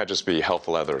 It can't just be hell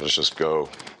for leather. Let's just go,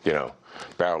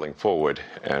 barreling forward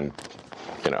and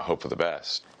hope for the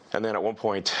best. And then at one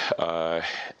point, I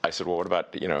said, well, what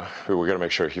about, we're going to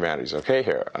make sure humanity's okay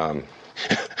here. And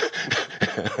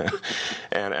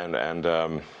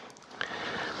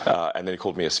then he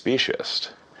called me a speciesist.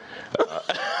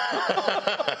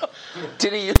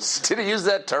 Did he use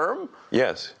that term?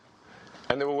 Yes.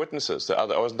 And there were witnesses. I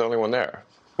wasn't the only one there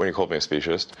when he called me a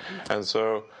speciesist. And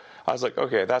so I was like,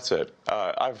 okay, that's it.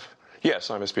 Yes,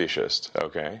 I'm a speciesist.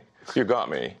 Okay. You got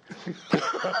me.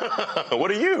 What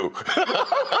are you?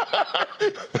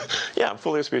 Yeah, I'm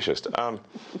fully a speciesist.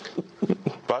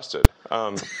 Busted.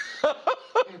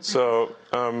 So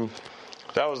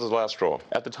that was the last straw.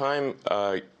 At the time,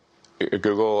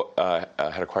 Google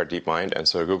had acquired DeepMind, and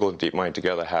so Google and DeepMind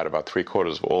together had about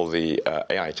 3/4 of all the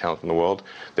AI talent in the world.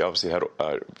 They obviously had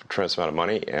a tremendous amount of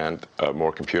money and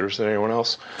more computers than anyone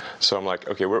else. So I'm like,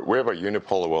 okay, we have a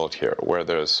unipolar world here where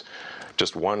there's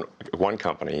just one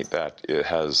company that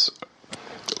has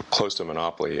close to a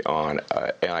monopoly on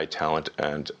AI talent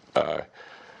and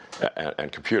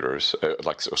computers,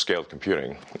 like scaled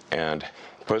computing. And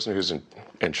the person who's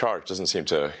in charge doesn't seem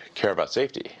to care about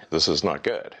safety. This is not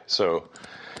good. So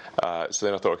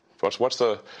then I thought, what's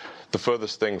the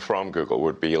furthest thing from Google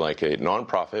would be like a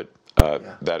nonprofit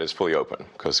that is fully open,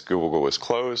 because Google was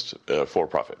closed for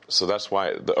profit. So that's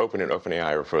why the open in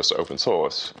OpenAI refers to open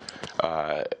source.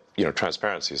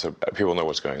 Transparency, so people know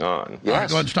what's going on. Yes. All right,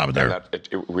 go ahead and stop it there.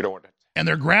 We don't want to. And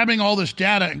they're grabbing all this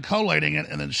data and collating it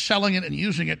and then selling it and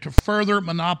using it to further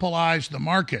monopolize the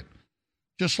market.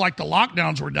 Just like the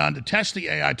lockdowns were done to test the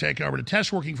AI takeover, to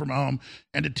test working from home,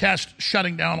 and to test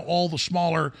shutting down all the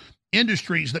smaller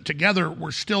industries that together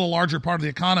were still a larger part of the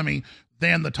economy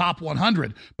than the top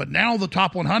 100. But now the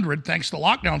top 100, thanks to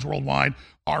lockdowns worldwide,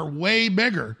 are way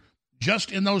bigger.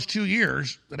 Just in those 2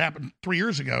 years that happened 3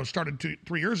 years ago, started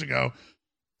 3 years ago,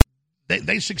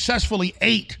 they successfully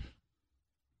ate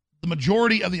the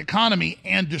majority of the economy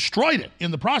and destroyed it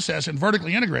in the process and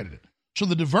vertically integrated it. So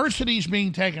the diversity is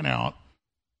being taken out.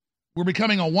 We're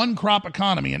becoming a one-crop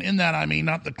economy, and in that I mean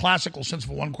not the classical sense of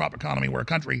a one-crop economy where a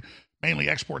country mainly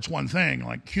exports one thing,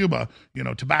 like Cuba,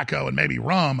 tobacco and maybe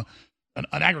rum, an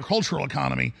agricultural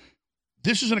economy.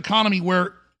 This is an economy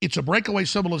where it's a breakaway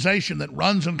civilization that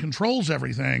runs and controls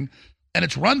everything, and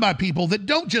it's run by people that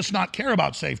don't just not care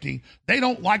about safety. They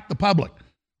don't like the public.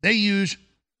 They use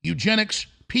eugenics,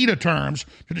 PETA terms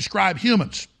to describe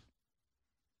humans.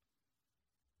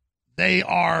 They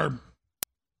are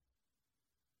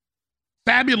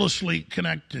fabulously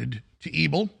connected to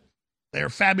evil. They are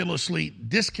fabulously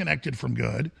disconnected from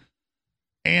good.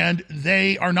 And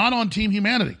they are not on Team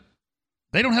Humanity.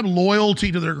 They don't have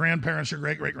loyalty to their grandparents or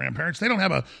great-great-grandparents. They don't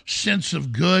have a sense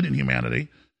of good in humanity.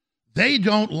 They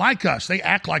don't like us. They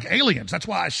act like aliens. That's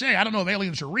why I say, I don't know if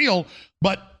aliens are real,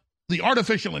 but the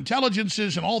artificial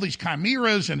intelligences and all these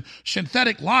chimeras and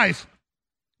synthetic life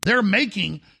they're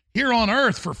making here on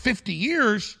Earth for 50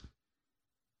 years,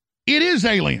 it is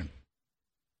alien.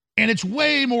 And it's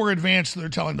way more advanced than they're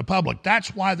telling the public.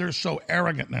 That's why they're so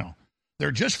arrogant now.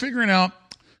 They're just figuring out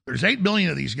there's 8 billion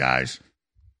of these guys.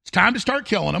 It's time to start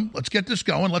killing them. Let's get this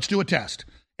going. Let's do a test.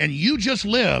 And you just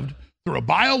lived through a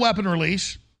bioweapon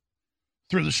release,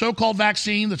 through the so-called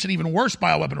vaccine that's an even worse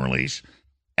bioweapon release,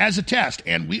 as a test.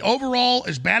 And we overall,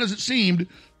 as bad as it seemed,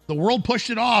 the world pushed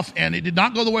it off, and it did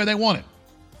not go the way they wanted.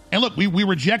 And look, we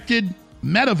rejected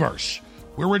metaverse.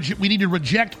 We need to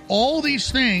reject all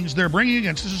these things they're bringing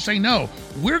against us and say, no,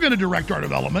 we're going to direct our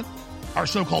development, our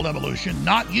so-called evolution,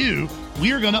 not you.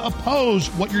 We are going to oppose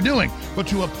what you're doing. But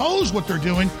to oppose what they're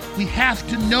doing, we have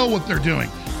to know what they're doing.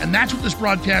 And that's what this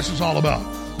broadcast is all about.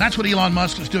 That's what Elon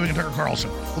Musk is doing and Tucker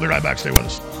Carlson. We'll be right back. Stay with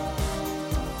us.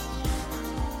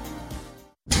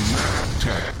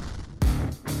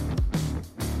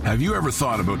 Have you ever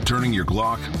thought about turning your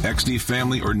Glock, XD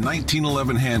Family, or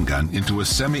 1911 handgun into a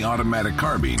semi-automatic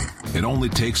carbine? It only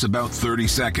takes about 30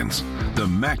 seconds. The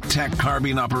MacTech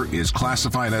Carbine Upper is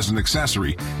classified as an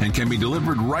accessory and can be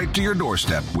delivered right to your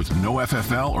doorstep with no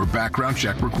FFL or background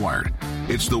check required.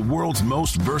 It's the world's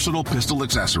most versatile pistol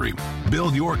accessory.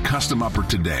 Build your custom upper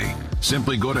today.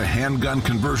 Simply go to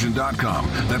handgunconversion.com.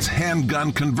 That's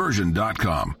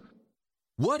handgunconversion.com.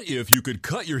 What if you could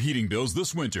cut your heating bills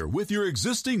this winter with your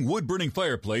existing wood-burning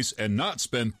fireplace and not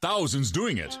spend thousands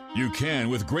doing it? You can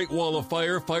with Great Wall of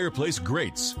Fire fireplace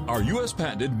grates. Our U.S.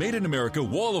 patented made-in-America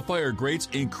Wall of Fire grates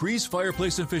increase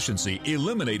fireplace efficiency,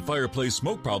 eliminate fireplace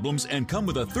smoke problems, and come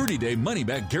with a 30-day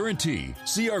money-back guarantee.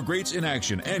 See our grates in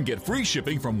action and get free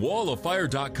shipping from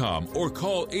walloffire.com or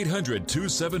call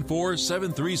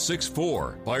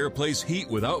 800-274-7364. Fireplace heat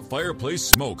without fireplace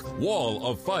smoke.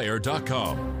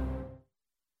 walloffire.com.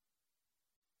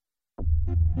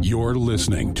 You're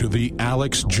listening to The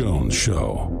Alex Jones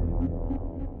Show.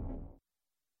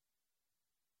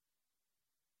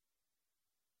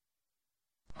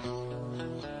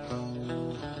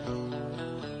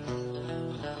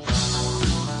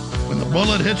 When the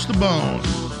bullet hits the bone,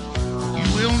 you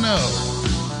will know.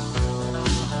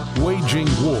 Waging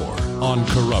war on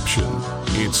corruption.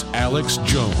 It's Alex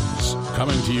Jones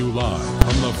coming to you live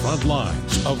from the front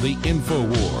lines of the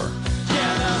InfoWar.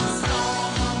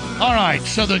 All right,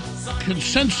 so the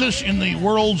consensus in the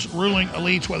world's ruling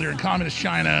elites, whether in communist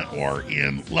China or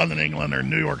in London, England, or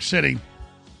New York City,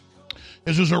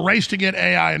 is there's a race to get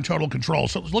AI in total control.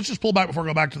 So let's just pull back before we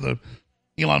go back to the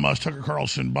Elon Musk, Tucker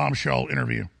Carlson bombshell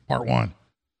interview, part one.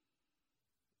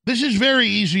 This is very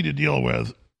easy to deal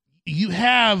with. You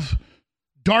have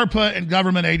DARPA and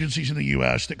government agencies in the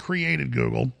U.S. that created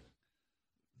Google.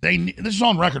 This is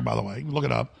on record, by the way. You can look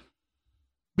it up.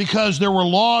 Because there were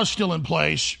laws still in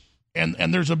place,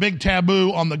 and there's a big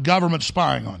taboo on the government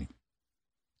spying on you.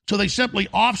 So they simply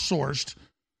off-sourced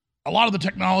a lot of the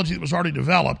technology that was already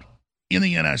developed in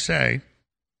the NSA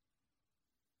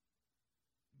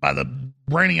by the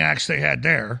brainiacs they had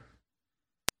there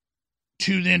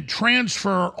to then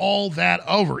transfer all that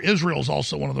over. Israel's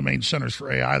also one of the main centers for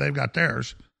AI. They've got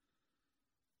theirs.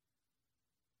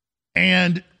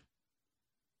 And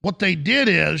what they did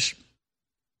is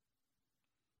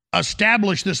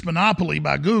establish this monopoly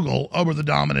by Google over the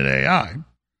dominant AI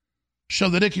so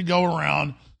that it could go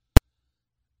around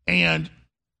and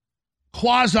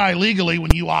quasi-legally,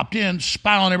 when you opt in,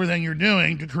 spy on everything you're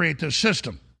doing to create this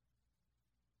system.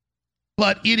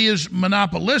 But it is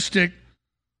monopolistic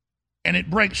And it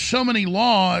breaks so many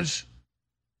laws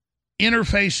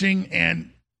interfacing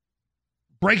and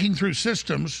breaking through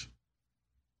systems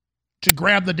to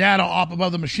grab the data off of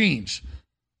other machines.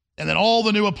 And then all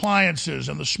the new appliances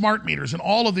and the smart meters and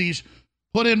all of these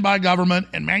put in by government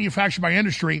and manufactured by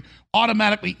industry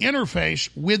automatically interface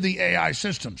with the AI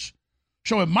systems.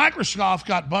 So if Microsoft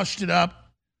got busted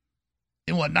up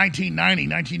in 1990,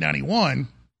 1991,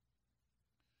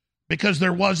 because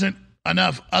there wasn't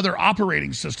enough other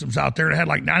operating systems out there, it had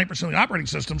like 90% of the operating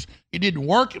systems, it didn't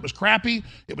work, it was crappy,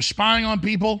 it was spying on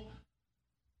people,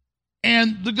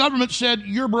 and the government said,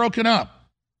 you're broken up.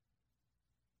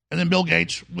 And then Bill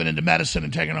Gates went into medicine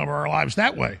and taking over our lives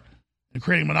that way and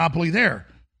creating monopoly there.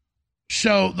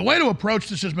 So the way to approach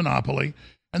this is monopoly,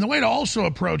 and the way to also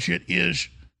approach it is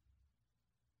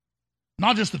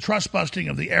not just the trust busting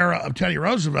of the era of Teddy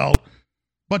Roosevelt,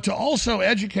 but to also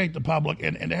educate the public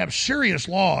and to have serious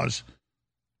laws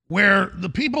where the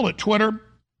people at Twitter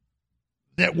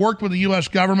that worked with the U.S.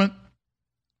 government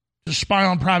to spy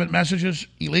on private messages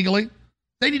illegally,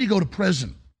 they need to go to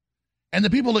prison. And the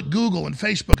people at Google and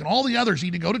Facebook and all the others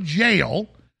need to go to jail,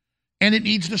 and it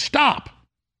needs to stop.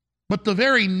 But the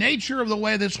very nature of the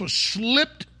way this was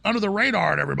slipped under the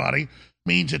radar to everybody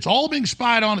means it's all being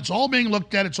spied on, it's all being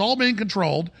looked at, it's all being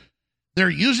controlled. They're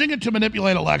using it to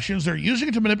manipulate elections, they're using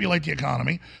it to manipulate the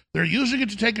economy, they're using it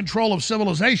to take control of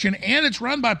civilization, and it's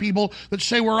run by people that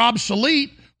say we're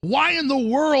obsolete. Why in the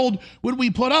world would we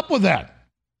put up with that?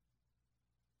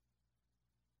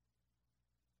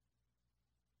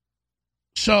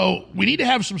 So we need to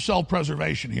have some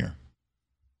self-preservation here.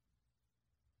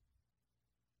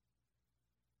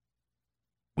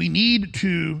 We need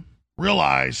to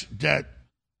realize that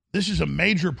this is a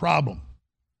major problem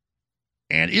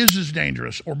and is as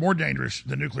dangerous or more dangerous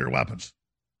than nuclear weapons.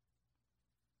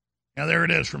 Now there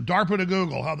it is, from DARPA to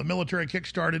Google, how the military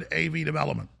kickstarted AV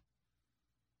development.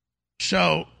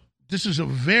 So this is a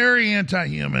very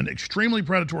anti-human, extremely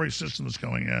predatory system that's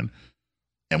going in.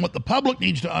 And what the public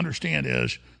needs to understand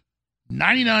is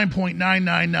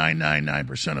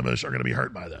 99.99999% of us are going to be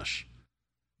hurt by this.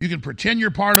 You can pretend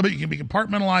you're part of it. You can be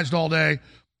compartmentalized all day.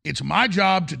 It's my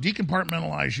job to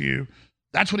decompartmentalize you.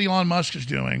 That's what Elon Musk is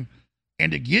doing.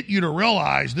 And to get you to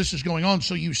realize this is going on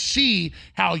so you see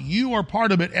how you are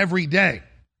part of it every day.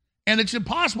 And it's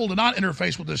impossible to not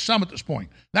interface with this summit at this point.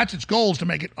 That's its goal, is to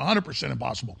make it 100%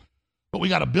 impossible. But we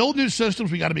got to build new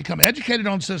systems. We got to become educated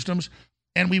on systems.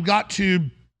 And we've got to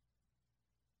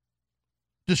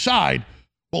decide,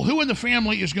 well, who in the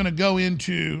family is going to go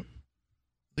into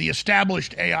the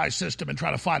established AI system and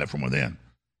try to fight it from within.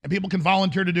 And people can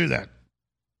volunteer to do that.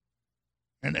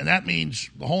 And that means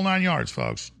the whole 9 yards,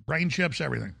 folks. Brain chips,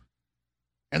 everything.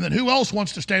 And then who else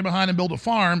wants to stay behind and build a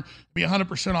farm, be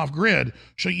 100% off grid?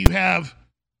 So you have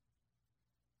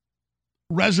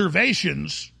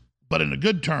reservations, but in a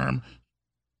good term,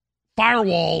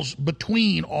 firewalls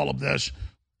between all of this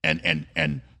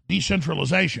and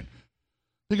decentralization.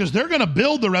 Because they're going to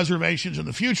build the reservations in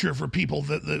the future for people,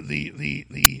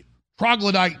 the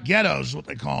troglodyte ghettos is what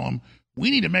they call them. We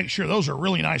need to make sure those are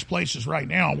really nice places right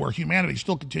now where humanity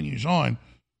still continues on.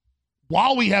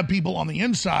 While we have people on the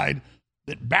inside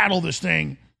that battle this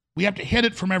thing, we have to hit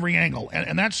it from every angle.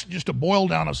 And that's just a boil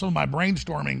down of some of my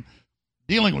brainstorming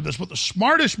dealing with this. But the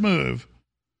smartest move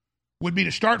would be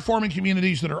to start forming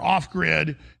communities that are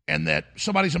off-grid and that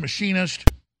somebody's a machinist,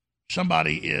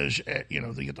 somebody is,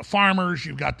 you get the farmers,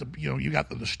 you've got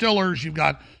the distillers, you've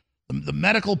got the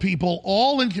medical people,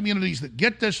 all in communities that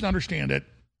get this and understand it,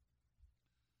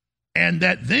 and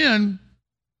that then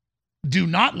do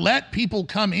not let people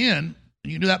come in,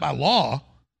 and you do that by law,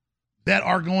 that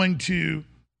are going to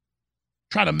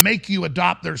try to make you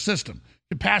adopt their system.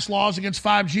 You can pass laws against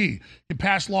 5G. You can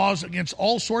pass laws against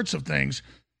all sorts of things,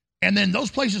 and then those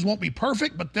places won't be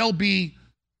perfect, but they'll be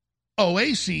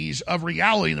oases of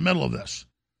reality in the middle of this.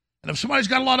 And if somebody's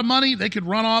got a lot of money, they could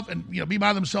run off and be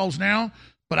by themselves now.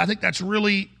 But I think that's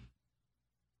really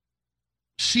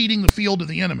ceding the field to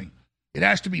the enemy. It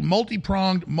has to be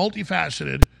multi-pronged,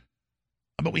 multifaceted.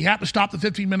 But we have to stop the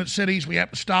 15-minute cities. We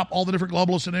have to stop all the different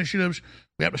globalist initiatives.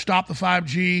 We have to stop the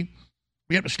 5G.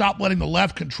 We have to stop letting the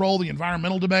left control the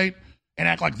environmental debate and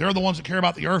act like they're the ones that care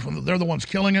about the earth when they're the ones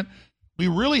killing it. We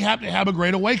really have to have a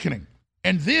great awakening.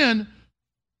 And then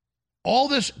all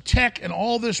this tech and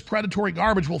all this predatory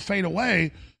garbage will fade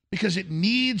away because it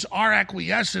needs our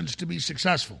acquiescence to be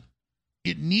successful.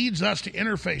 It needs us to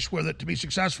interface with it to be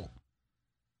successful.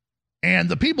 And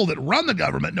the people that run the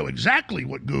government know exactly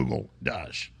what Google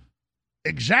does,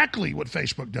 exactly what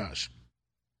Facebook does.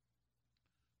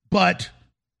 But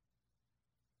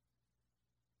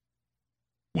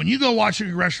when you go watch the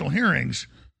congressional hearings,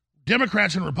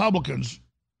 Democrats and Republicans,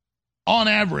 on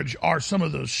average, are some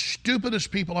of the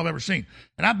stupidest people I've ever seen.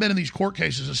 And I've been in these court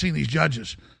cases and seen these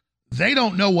judges. They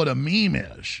don't know what a meme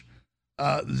is.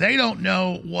 They don't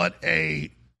know what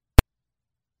a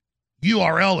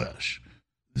URL is.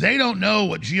 They don't know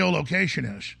what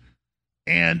geolocation is.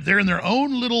 And they're in their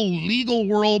own little legal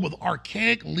world with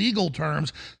archaic legal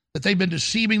terms that they've been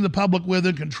deceiving the public with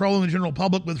and controlling the general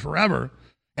public with forever.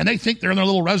 And they think they're in their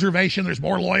little reservation. There's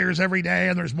more lawyers every day,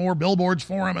 and there's more billboards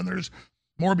for them, and there's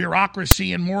more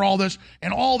bureaucracy and more all this.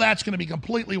 And all that's going to be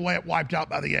completely wiped out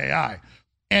by the AI.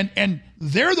 And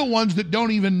they're the ones that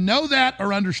don't even know that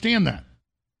or understand that.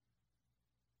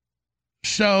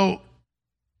 So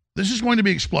this is going to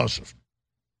be explosive.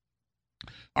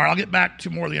 All right, I'll get back to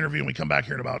more of the interview when we come back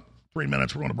here in about 3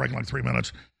 minutes. We're going to break in like 3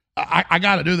 minutes. I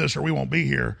got to do this or we won't be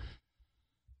here.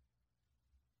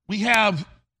 We have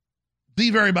the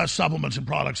very best supplements and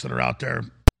products that are out there.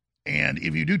 And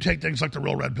if you do take things like the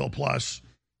Real Red Pill Plus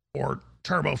or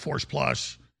Turbo Force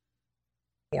Plus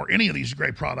or any of these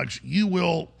great products, you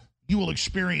will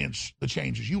experience the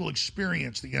changes. You will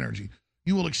experience the energy.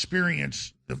 You will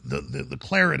experience the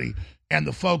clarity and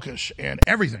the focus and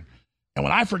everything. And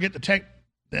when I forget to take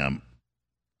them,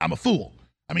 I'm a fool.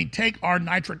 I mean, take our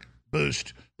nitric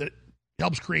boost that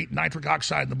helps create nitric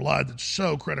oxide in the blood that's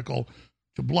so critical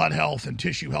to blood health and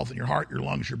tissue health in your heart, your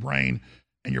lungs, your brain,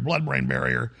 and your blood-brain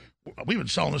barrier. We've been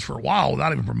selling this for a while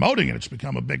without even promoting it. It's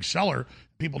become a big seller.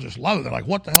 People just love it. They're like,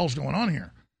 what the hell's going on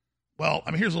here? Well,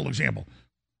 I mean, here's a little example.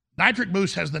 Nitric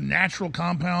Boost has the natural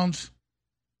compounds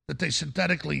that they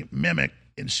synthetically mimic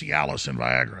in Cialis and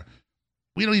Viagra.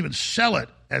 We don't even sell it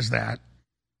as that,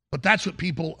 but that's what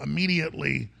people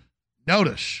immediately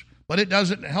notice. But it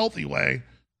does it in a healthy way,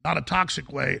 not a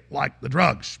toxic way like the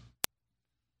drugs.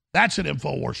 That's at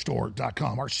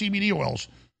InfoWarsStore.com. Our CBD oils,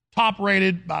 top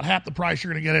rated, about half the price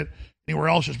you're going to get it anywhere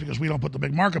else just because we don't put the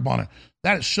big markup on it.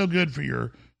 That is so good for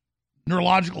your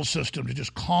neurological system to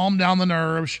just calm down the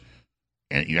nerves,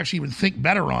 and you actually even think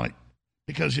better on it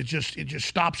because it just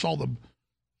stops all the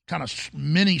kind of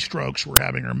mini strokes we're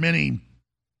having or mini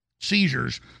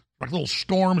seizures, like little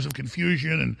storms of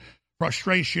confusion and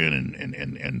frustration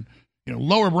and you know,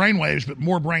 lower brain waves, but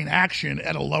more brain action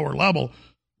at a lower level,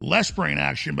 less brain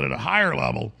action, but at a higher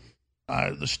level.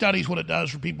 The studies, what it does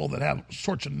for people that have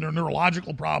sorts of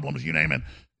neurological problems, you name it,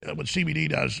 what CBD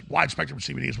does, wide spectrum of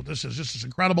CBD is what this is. This is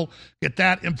incredible. Get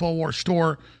that,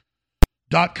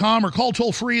 InfoWarsStore.com, or call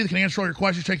toll free. They can answer all your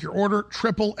questions. Take your order,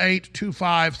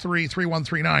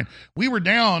 888-253-3139. We were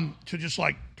down to just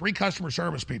like 3 customer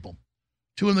service people,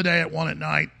 2 in the day at 1 at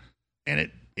night,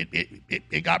 and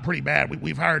it got pretty bad.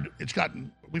 We've hired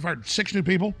 6 new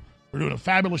people. We're doing a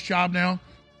fabulous job now.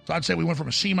 So I'd say we went from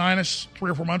a C- 3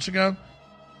 or 4 months ago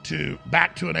to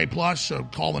back to an A+. So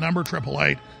call the number,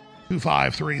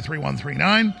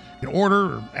 888-253-3139. You can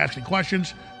order or ask any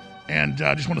questions. And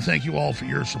I just want to thank you all for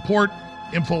your support.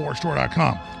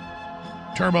 InfoWarsStore.com.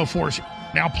 Turbo Force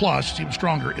Now Plus, it's even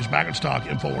stronger, is back in stock.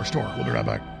 InfoWars Store. We'll be right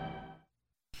back.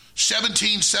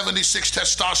 1776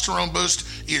 Testosterone Boost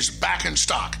is back in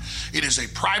stock. It is a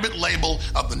private label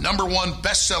of the #1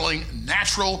 best-selling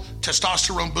natural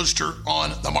testosterone booster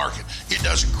on the market. It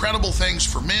does incredible things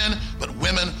for men, but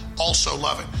women also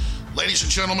love it. Ladies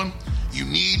and gentlemen, you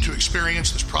need to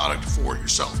experience this product for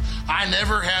yourself. I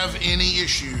never have any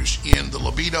issues in the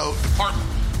libido department,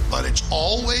 but it's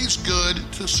always good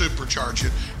to supercharge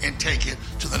it and take it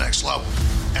to the next level.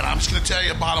 And I'm just going to tell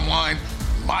you, bottom line,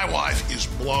 my wife is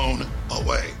blown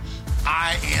away.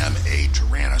 I am a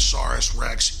Tyrannosaurus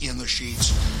Rex in the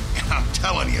sheets. And I'm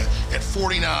telling you, at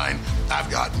 49, I've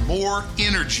got more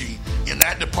energy in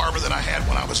that department than I had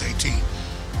when I was 18.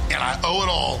 And I owe it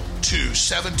all to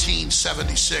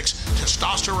 1776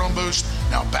 Testosterone Boost,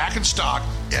 now back in stock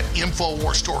at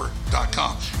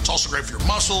InfoWarsStore.com. It's also great for your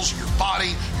muscles, your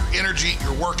body, your energy,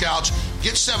 your workouts.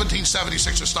 Get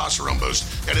 1776 Testosterone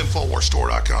Boost at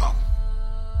InfoWarsStore.com.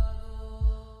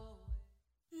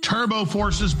 Turbo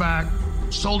Force is back,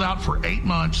 sold out for 8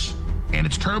 months, and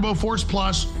it's Turbo Force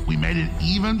Plus. We made it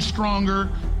even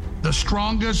stronger, the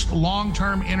strongest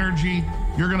long-term energy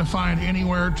you're going to find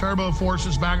anywhere. Turbo Force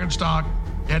is back in stock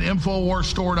at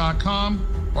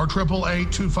InfoWarsStore.com or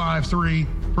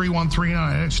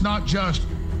 888-253-3139. And it's not just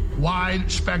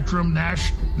wide-spectrum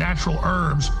natural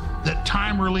herbs that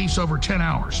time release over 10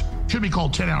 hours. It should be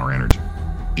called 10-hour energy.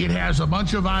 It has a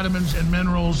bunch of vitamins and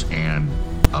minerals and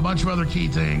a bunch of other key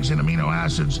things and amino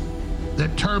acids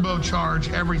that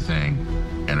turbocharge everything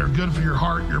and are good for your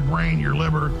heart, your brain, your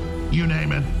liver, you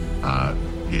name it.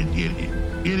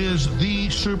 It is the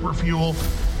super fuel.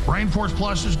 Rainforce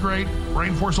Plus is great.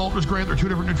 Rainforce Ultra is great. They're two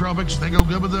different nootropics. They go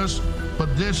good with this.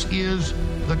 But this is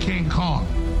the King Kong.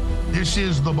 This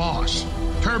is the boss.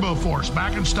 Turbo Force,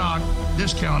 back in stock,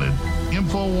 discounted.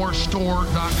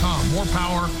 InfoWarsStore.com. More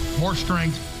power, more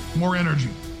strength, more energy.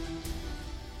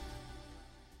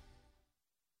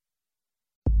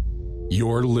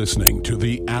 You're listening to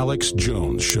The Alex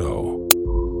Jones Show.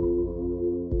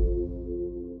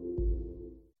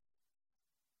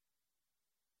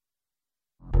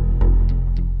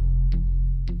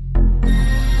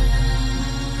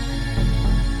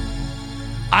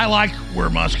 I like where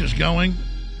Musk is going.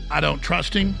 I don't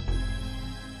trust him.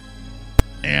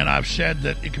 And I've said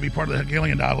that it could be part of the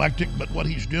Hegelian dialectic, but what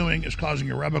he's doing is causing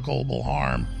irrevocable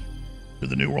harm to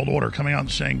the New World Order, coming out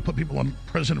and saying put people in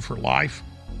prison for life,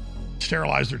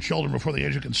 sterilize their children before the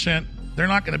age of consent. They're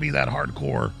not going to be that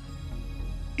hardcore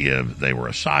if they were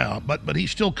a psyop, but he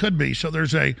still could be. So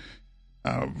there's a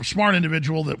smart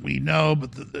individual that we know,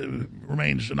 but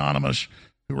remains anonymous,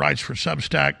 who writes for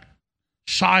Substack,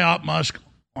 Psyop Musk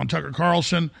on Tucker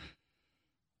Carlson.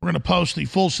 We're going to post the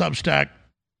full Substack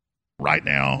right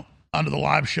now under the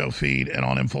live show feed and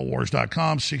on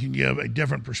Infowars.com so you can give a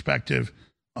different perspective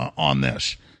on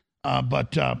this.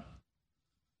 But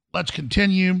let's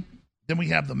continue. Then we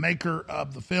have the maker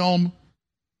of the film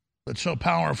that's so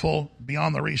powerful,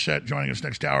 Beyond the Reset, joining us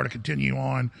next hour to continue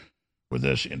on with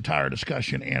this entire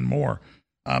discussion and more.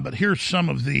 But here's some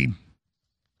of the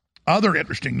other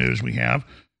interesting news we have.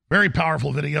 Very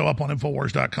powerful video up on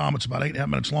Infowars.com. It's about 8.5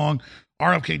 minutes long.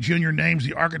 RFK Jr. names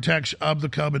the architects of the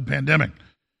COVID pandemic.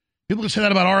 People can say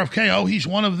that about RFK. Oh, he's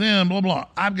one of them, blah, blah.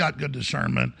 I've got good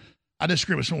discernment. I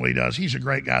disagree with some of what he does. He's a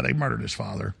great guy. They murdered his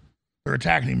father. They're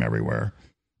attacking him everywhere.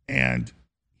 And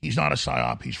he's not a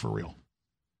psyop. He's for real.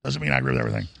 Doesn't mean I agree with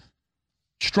everything.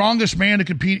 Strongest man to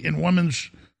compete in women's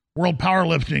world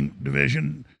powerlifting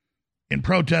division in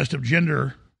protest of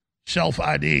gender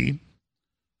self-ID.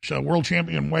 So world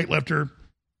champion weightlifter,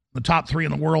 the top 3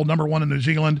 in the world, number 1 in New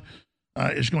Zealand,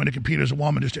 is going to compete as a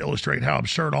woman, just to illustrate how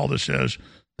absurd all this is.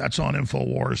 That's on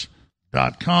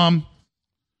Infowars.com.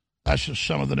 That's just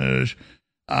some of the news.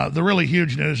 The really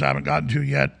huge news I haven't gotten to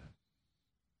yet,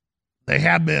 they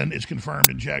have been, it's confirmed,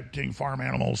 injecting farm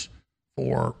animals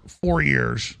for 4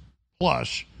 years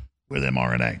plus with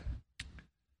mRNA.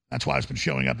 That's why it's been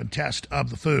showing up in tests of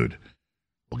the food.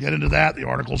 We'll get into that. The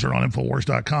articles are on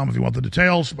Infowars.com if you want the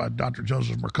details about Dr.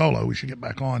 Joseph Mercola. We should get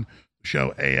back on the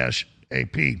show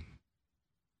ASAP.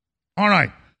 All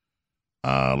right.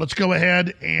 Let's go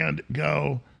ahead and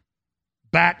go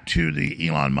back to the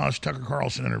Elon Musk, Tucker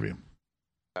Carlson interview.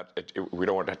 We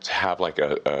don't want to have like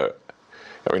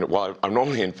I mean, while I'm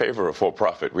normally in favor of for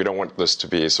profit, we don't want this to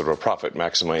be sort of a profit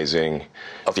maximizing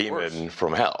demon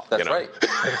from hell. That's right.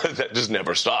 That just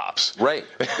never stops. Right.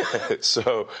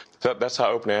 So that's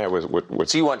how OpenAI would.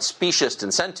 So you want specious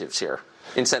incentives here?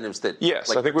 Incentives that. Yes,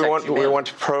 like, I think we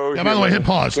want pro. Yeah, by the way, hit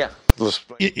pause. Yeah.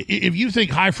 If you think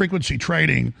high-frequency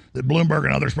trading that Bloomberg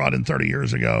and others brought in 30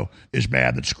 years ago is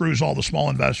bad, that screws all the small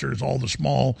investors, all the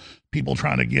small people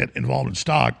trying to get involved in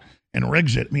stock and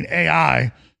rigs it, I mean,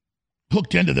 AI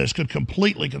hooked into this could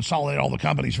completely consolidate all the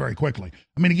companies very quickly.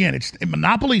 I mean, again,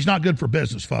 monopoly is not good for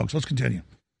business, folks. Let's continue.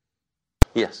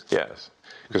 Yes,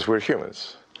 because we're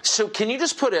humans. So can you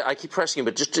just put it, I keep pressing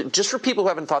you, but just for people who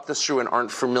haven't thought this through and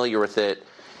aren't familiar with it,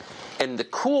 and the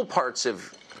cool parts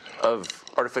of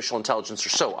artificial intelligence are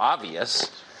so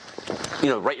obvious. You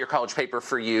know, write your college paper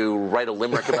for you, write a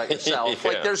limerick about yourself.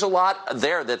 Like, there's a lot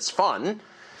there that's fun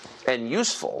and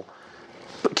useful.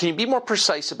 But can you be more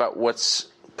precise about what's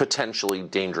potentially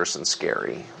dangerous and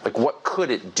scary? Like, what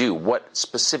could it do? What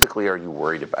specifically are you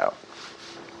worried about?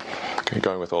 Okay,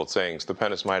 going with old sayings, the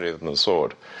pen is mightier than the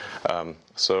sword.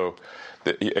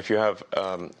 If you have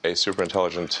a super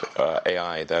intelligent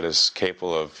AI that is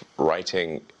capable of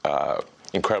writing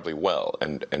incredibly well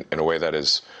and in a way that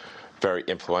is very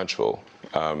influential,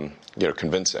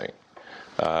 convincing,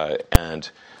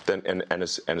 and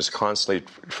is constantly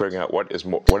figuring out what is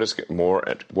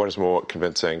more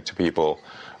convincing to people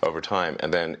over time,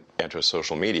 and then enters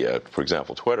social media, for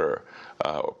example, Twitter,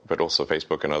 but also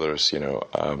Facebook and others.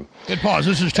 Hit pause.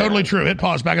 This is totally true. Hit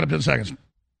pause. Back it up 10 seconds.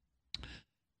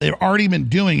 They've already been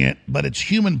doing it, but it's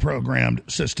human-programmed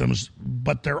systems,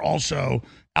 but they're also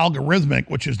algorithmic,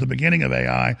 which is the beginning of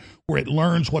AI, where it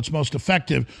learns what's most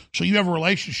effective. So you have a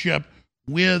relationship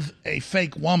with a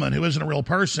fake woman who isn't a real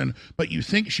person, but you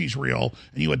think she's real,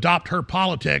 and you adopt her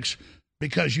politics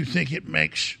because you think it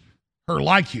makes her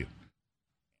like you.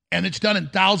 And it's done in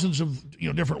thousands of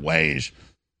different ways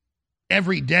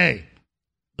every day.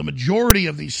 The majority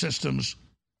of these systems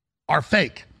are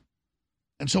fake.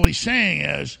 And so what he's saying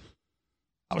is,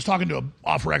 I was talking to a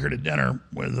off-record at dinner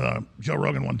with Joe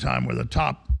Rogan one time with a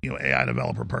top AI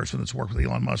developer person that's worked with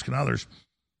Elon Musk and others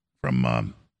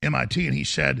from MIT, and he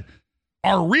said,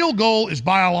 our real goal is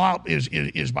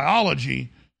biology,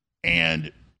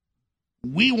 and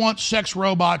we want sex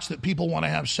robots that people want to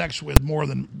have sex with more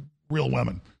than real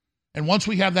women. And once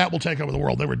we have that, we'll take over the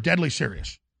world. They were deadly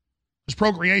serious. Because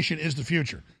procreation is the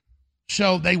future.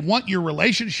 So they want your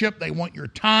relationship, they want your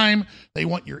time, they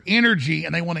want your energy,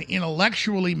 and they want to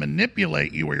intellectually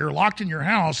manipulate you where you're locked in your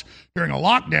house during a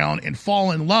lockdown and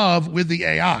fall in love with the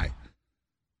AI.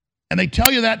 And they tell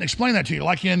you that and explain that to you,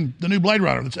 like in the new Blade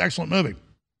Runner. That's an excellent movie.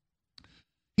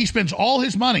 He spends all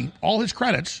his money, all his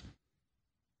credits,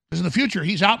 because in the future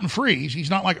he's out and free. He's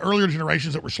not like earlier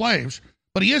generations that were slaves,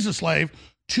 but he is a slave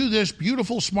to this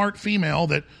beautiful, smart female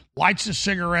that lights his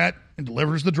cigarette and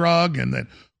delivers the drug and that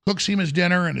cooks him his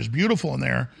dinner and is beautiful in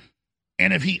there.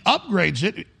 And if he upgrades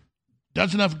it,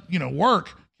 does enough work,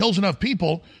 kills enough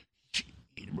people,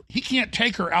 he can't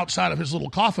take her outside of his little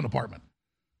coffin apartment.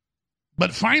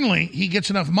 But finally, he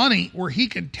gets enough money where he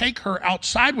can take her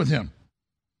outside with him.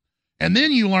 And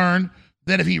then you learn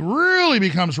that if he really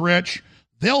becomes rich,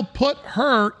 they'll put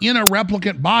her in a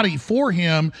replicant body for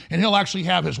him, and he'll actually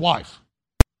have his wife.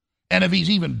 And if he's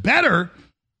even better,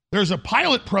 there's a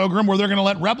pilot program where they're going to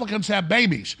let replicants have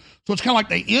babies. So it's kind of like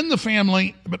they end the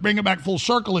family, but bring it back full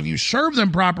circle. If you serve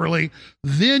them properly,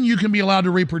 then you can be allowed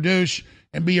to reproduce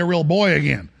and be a real boy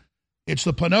again. It's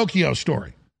the Pinocchio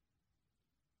story.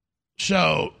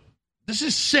 So this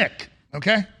is sick,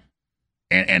 okay?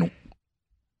 And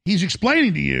he's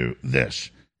explaining to you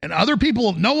this. And other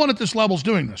people, no one at this level is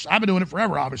doing this. I've been doing it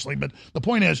forever, obviously, but the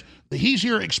point is that he's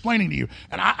here explaining to you.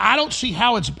 And I don't see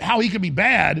how he could be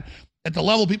bad at the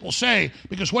level people say,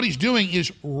 because what he's doing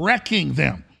is wrecking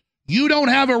them. You don't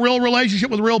have a real relationship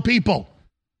with real people.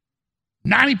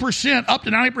 90%, up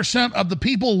to 90% of the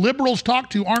people liberals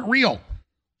talk to aren't real.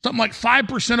 Something like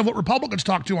 5% of what Republicans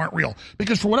talk to aren't real.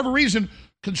 Because for whatever reason,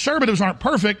 conservatives aren't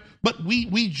perfect, but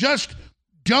we just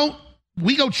don't,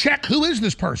 we go check who is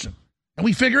this person. And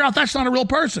we figure out that's not a real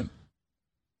person.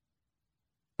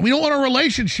 We don't want a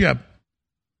relationship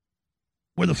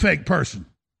with a fake person.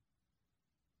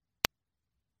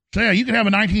 So yeah, you can have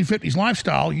a 1950s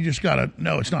lifestyle. You just got to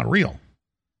know it's not real.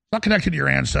 It's not connected to your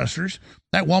ancestors.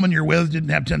 That woman you're with didn't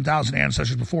have 10,000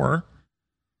 ancestors before her.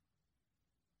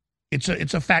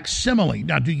 It's a facsimile.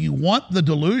 Now, do you want the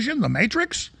delusion, the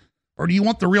matrix, or do you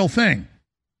want the real thing?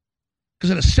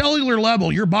 Because at a cellular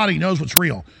level, your body knows what's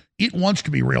real. It wants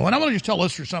to be real. And I want to just tell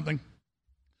listeners something.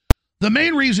 The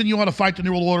main reason you want to fight the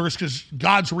New World Order is because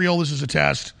God's real. This is a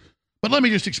test. But let me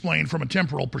just explain from a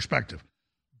temporal perspective.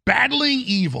 Battling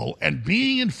evil and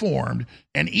being informed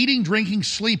and eating, drinking,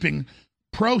 sleeping,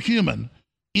 pro-human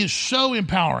is so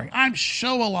empowering. I'm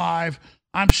so alive.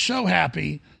 I'm so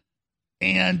happy.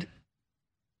 And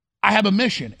I have a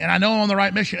mission. And I know I'm on the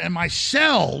right mission. And my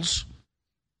cells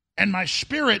and my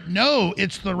spirit know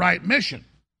it's the right mission.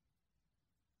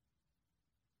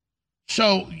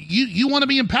 So you want to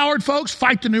be empowered, folks?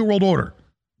 Fight the New World Order.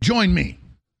 Join me.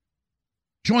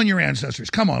 Join your ancestors.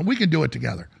 Come on, we can do it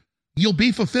together. You'll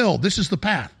be fulfilled. This is the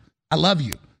path. I love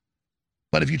you.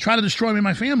 But if you try to destroy me and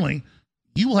my family,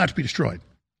 you will have to be destroyed.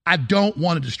 I don't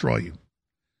want to destroy you.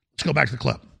 Let's go back to the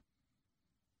clip.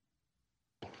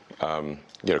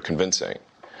 Convincing,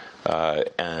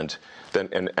 and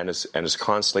is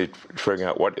constantly figuring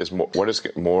out what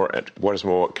is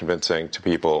more convincing to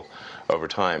people over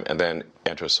time, and then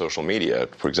enters social media,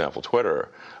 for example, Twitter,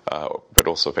 but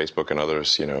also Facebook and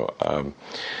others,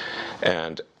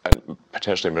 and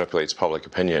potentially manipulates public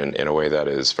opinion in a way that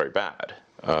is very bad.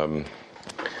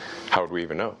 How would we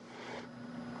even know?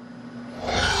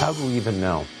 How do we even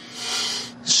know?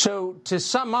 So, to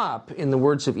sum up, in the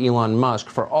words of Elon Musk,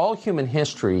 for all human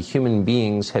history, human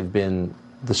beings have been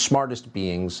the smartest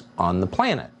beings on the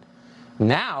planet.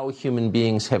 Now, human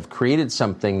beings have created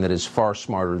something that is far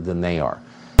smarter than they are.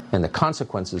 And the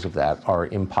consequences of that are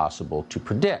impossible to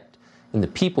predict. And the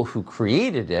people who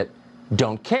created it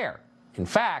don't care. In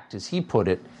fact, as he put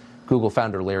it, Google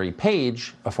founder Larry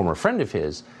Page, a former friend of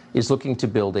his, is looking to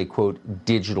build a, quote,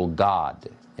 digital god,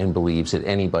 and believes that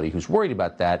anybody who's worried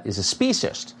about that is a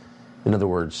speciesist. In other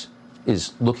words,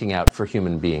 is looking out for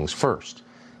human beings first.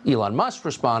 Elon Musk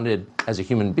responded, as a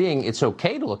human being, it's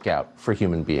okay to look out for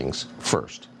human beings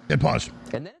first. Then pause.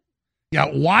 And then? Yeah,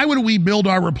 why would we build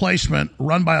our replacement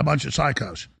run by a bunch of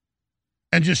psychos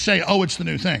and just say, oh, it's the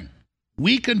new thing?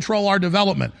 We control our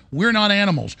development. We're not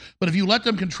animals. But if you let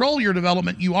them control your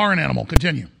development, you are an animal.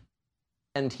 Continue.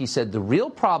 And he said the real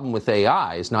problem with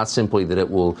AI is not simply that it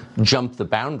will jump the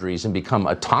boundaries and become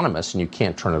autonomous and you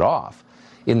can't turn it off.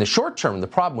 In the short term, the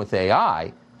problem with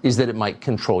AI is that it might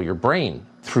control your brain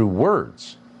through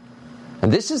words.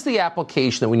 And this is the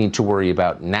application that we need to worry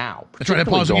about now. That's right.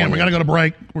 Pause again. We got to go to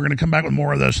break. We're going to come back with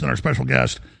more of this than our special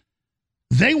guest.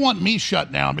 They want me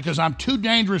shut down because I'm too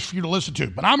dangerous for you to listen to.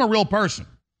 But I'm a real person.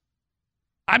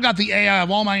 I've got the AI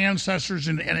of all my ancestors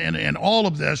and all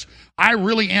of this. I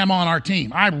really am on our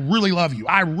team. I really love you.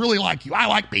 I really like you. I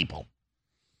like people.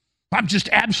 I'm just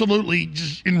absolutely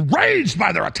just enraged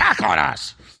by their attack on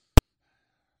us.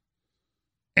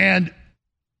 And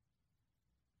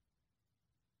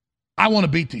I want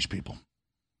to beat these people.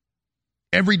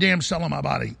 Every damn cell in my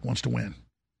body wants to win.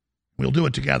 We'll do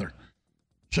it together.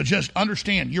 So just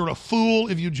understand, you're a fool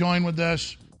if you join with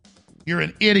this. You're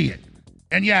an idiot.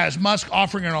 And yeah, is Musk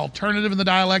offering an alternative in the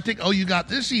dialectic? Oh, you got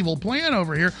this evil plan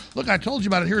over here. Look, I told you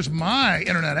about it. Here's my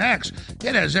Internet X.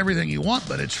 It has everything you want,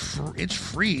 but it's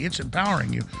free. It's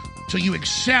empowering you. So you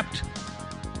accept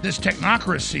this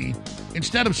technocracy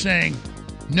instead of saying,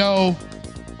 no,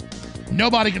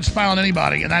 nobody can spy on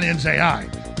anybody, and that ends AI.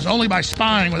 Because only by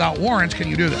spying without warrants can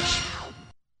you do this.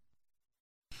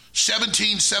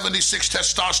 1776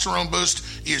 Testosterone Boost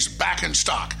is back in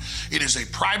stock. It is a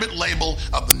private label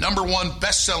of the #1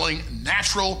 best-selling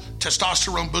natural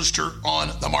testosterone booster on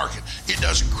the market. It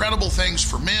does incredible things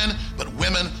for men, but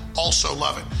women also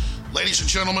love it. Ladies and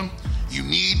gentlemen, you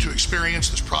need to experience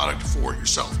this product for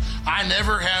yourself. I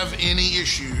never have any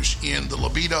issues in the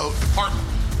libido department,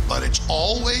 but it's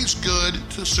always good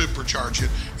to supercharge it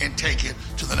and take it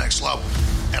to the next level.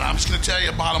 And I'm just going to tell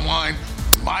you, bottom line,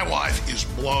 my wife is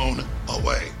blown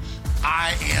away.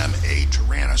 I am a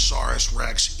Tyrannosaurus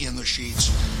Rex in the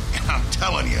sheets. And I'm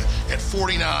telling you, at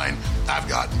 49, I've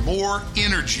got more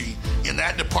energy in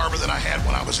that department than I had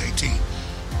when I was 18.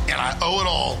 And I owe it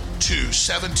all to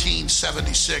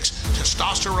 1776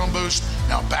 Testosterone Boost,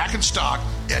 now back in stock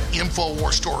at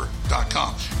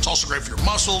InfoWarsStore.com. It's also great for your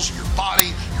muscles, your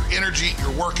body, your energy,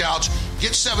 your workouts.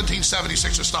 Get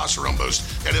 1776 Testosterone Boost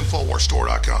at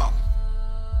InfoWarsStore.com.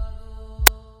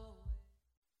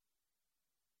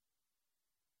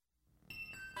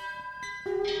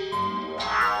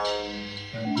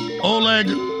 Oleg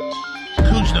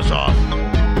Kuznetsov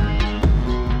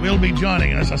will be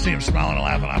joining us. I see him smiling and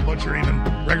laughing. I butcher even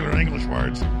regular English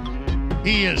words.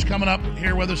 He is coming up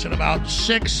here with us in about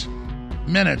 6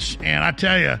 minutes. And I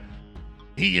tell you,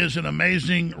 he is an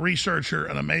amazing researcher,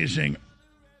 an amazing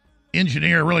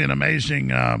engineer, really an amazing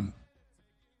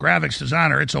graphics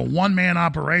designer. It's a one-man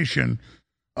operation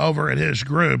over at his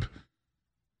group,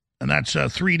 and that's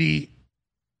 3D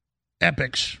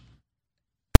Epics.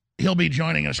 He'll be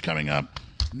joining us coming up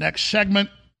next segment.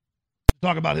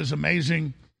 Talk about his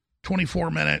amazing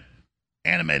 24-minute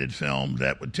animated film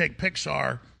that would take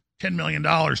Pixar $10 million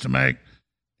to make.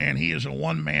 And he is a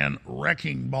one-man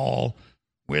wrecking ball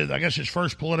with, I guess, his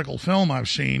first political film I've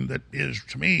seen that is,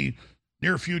 to me,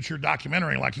 near-future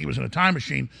documentary, like he was in a time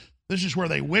machine. This is where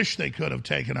they wish they could have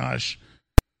taken us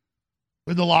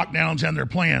with the lockdowns and their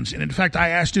plans. And, in fact, I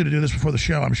asked you to do this before the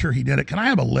show. I'm sure he did it. Can I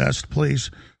have a list, please?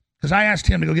 Because I asked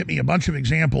him to go get me a bunch of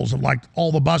examples of, like,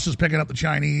 all the buses picking up the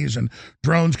Chinese and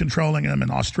drones controlling them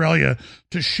in Australia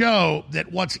to show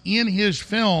that what's in his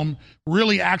film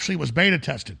really actually was beta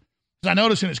tested. Because I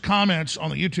noticed in his comments on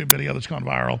the YouTube video that's gone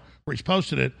viral, where he's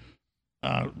posted it,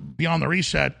 Beyond the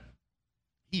Reset,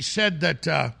 he said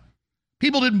that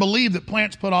people didn't believe that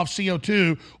plants put off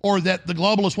CO2 or that the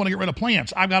globalists want to get rid of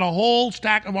plants. I've got a whole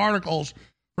stack of articles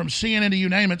from CNN to you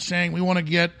name it saying we want to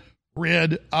get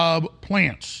rid of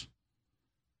plants.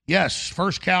 Yes,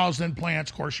 first cows, then plants.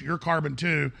 Of course, you're carbon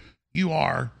too. You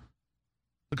are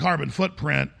the carbon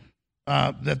footprint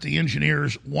that the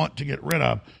engineers want to get rid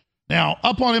of. Now,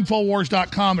 up on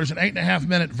Infowars.com, there's an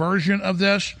 8.5-minute version of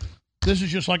this. This is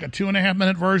just like a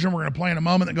 2.5-minute version. We're going to play in a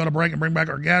moment, then go to break and bring back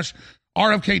our guests.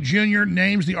 RFK Jr.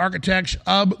 names the architects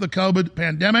of the COVID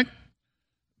pandemic.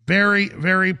 Very,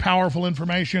 very powerful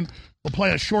information. We'll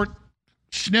play a short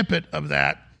snippet of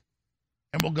that,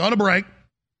 and we'll go to break.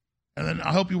 And then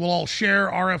I hope you will all share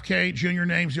RFK Jr.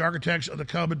 names the architects of the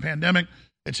COVID pandemic.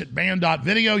 It's at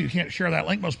band.video. You can't share that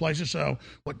link most places. So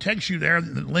what takes you there,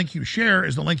 the link you share,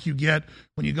 is the link you get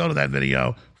when you go to that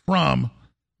video from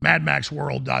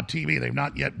madmaxworld.tv. They've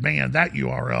not yet banned that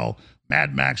URL,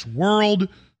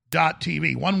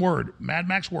 madmaxworld.tv. One word,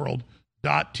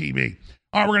 madmaxworld.tv.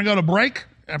 All right, we're going to go to break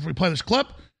after we play this clip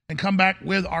and come back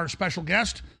with our special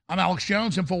guest. I'm Alex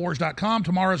Jones, Infowars.com.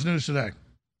 Tomorrow's News Today.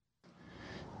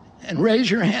 And raise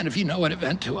your hand if you know what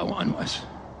Event 201 was.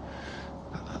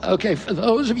 Okay, for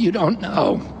those of you who don't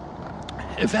know,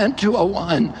 Event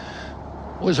 201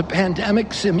 was a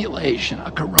pandemic simulation, a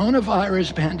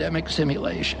coronavirus pandemic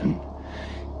simulation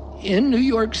in New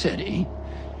York City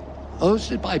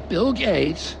hosted by Bill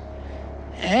Gates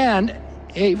and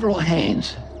Avril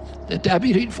Haines,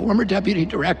 the former deputy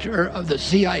director of the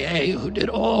CIA, who did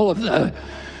all of the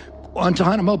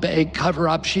Guantanamo Bay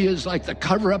cover-up. She is like the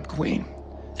cover-up queen.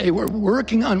 They were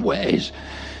working on ways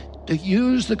to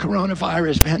use the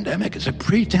coronavirus pandemic as a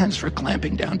pretense for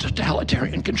clamping down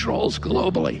totalitarian controls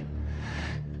globally.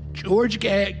 George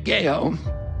Gayo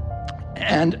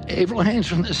and Avril Haines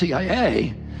from the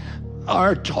CIA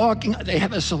are talking, they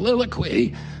have a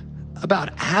soliloquy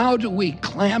about how do we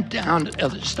clamp down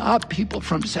to stop people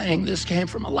from saying this came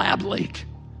from a lab leak.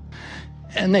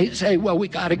 And they say, well, we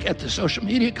got to get the social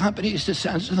media companies to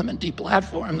censor them and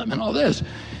deplatform them and all this.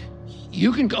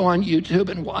 You can go on YouTube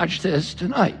and watch this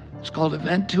tonight. It's called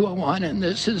Event 201, and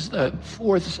this is the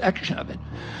fourth section of it.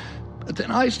 But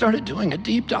then I started doing a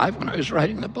deep dive when I was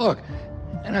writing the book,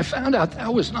 and I found out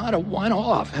that was not a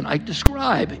one-off. And I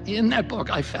describe in that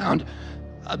book, I found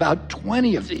about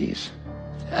 20 of these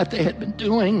that they had been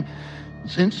doing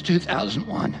since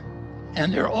 2001.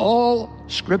 And they're all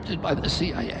scripted by the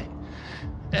CIA.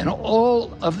 And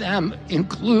all of them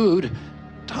include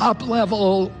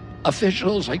top-level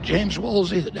officials like James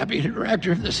Woolsey, the deputy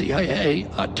director of the CIA,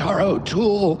 Tara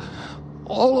O'Toole.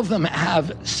 All of them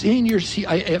have senior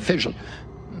CIA officials.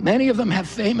 Many of them have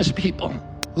famous people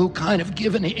who kind of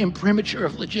give an imprimatur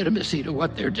of legitimacy to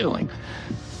what they're doing,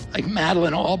 like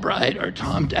Madeleine Albright or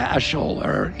Tom Daschle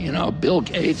or, Bill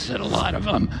Gates and a lot of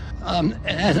them,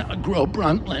 and Gro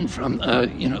Brundtland from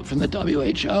the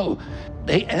WHO.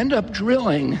 They end up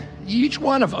drilling, each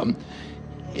one of them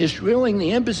is drilling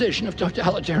the imposition of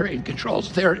totalitarian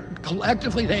controls.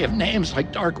 Collectively, they have names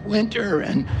like Dark Winter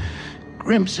and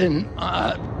Crimson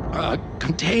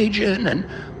Contagion and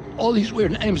all these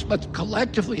weird names, but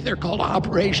collectively they're called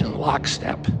Operation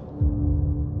Lockstep.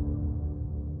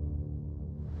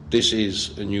 This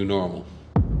is a new normal.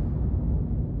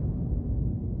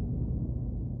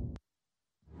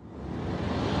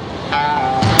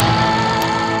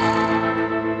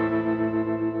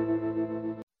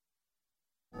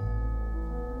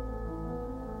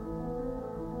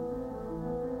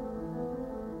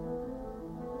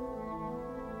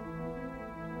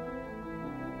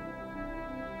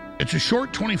 It's a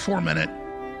short 24-minute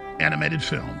animated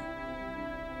film.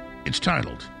 It's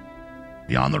titled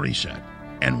Beyond the Reset.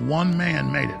 And one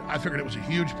man made it. I figured it was a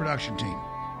huge production team.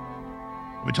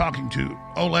 We'll be talking to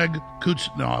Oleg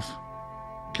Kuznetsov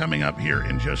coming up here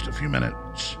in just a few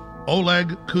minutes. Oleg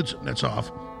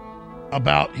Kuznetsov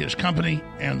about his company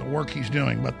and the work he's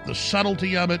doing. But the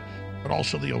subtlety of it, but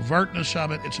also the overtness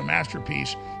of it, it's a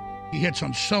masterpiece. He hits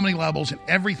on so many levels, and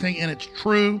everything in it's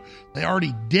true. They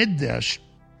already did this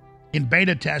in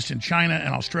beta tests in China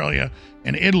and Australia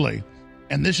and Italy,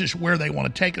 and this is where they want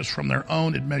to take us from their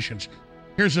own admissions.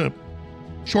 Here's a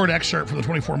short excerpt from the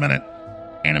 24-minute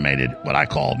animated, what I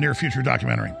call near-future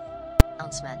documentary.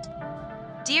 Announcement.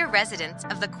 Dear residents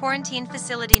of the quarantine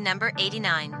facility number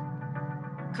 89,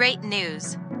 great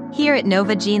news. Here at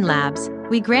Nova Gene Labs,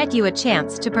 we grant you a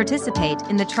chance to participate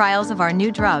in the trials of our new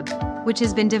drug, which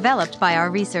has been developed by our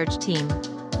research team.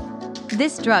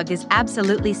 This drug is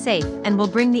absolutely safe and will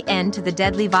bring the end to the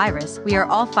deadly virus we are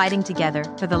all fighting together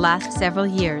for the last several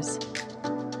years.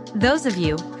 Those of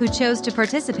you who chose to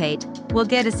participate will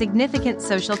get a significant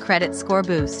social credit score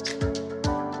boost.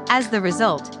 As the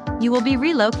result, you will be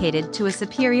relocated to a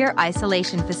superior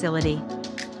isolation facility,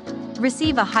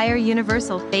 receive a higher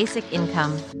universal basic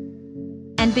income,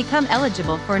 and become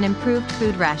eligible for an improved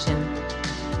food ration.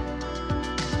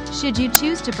 Should you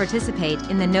choose to participate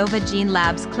in the Nova Gene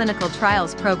Labs clinical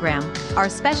trials program, our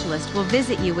specialist will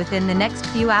visit you within the next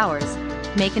few hours,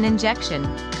 make an injection,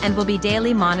 and will be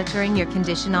daily monitoring your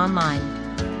condition online.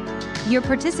 Your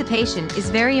participation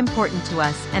is very important to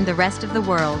us and the rest of the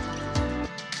world.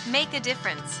 Make a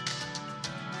difference.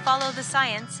 Follow the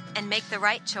science and make the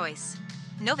right choice.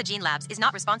 Nova Gene Labs is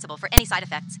not responsible for any side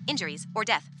effects, injuries, or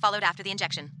death followed after the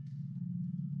injection.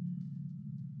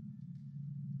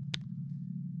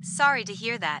 Sorry to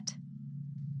hear that.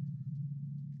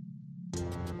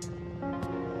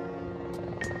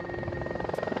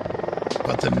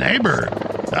 But the neighbor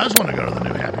does want to go to the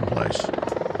new happy place.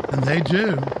 And they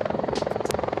do.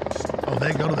 Oh,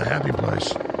 they go to the happy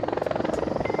place.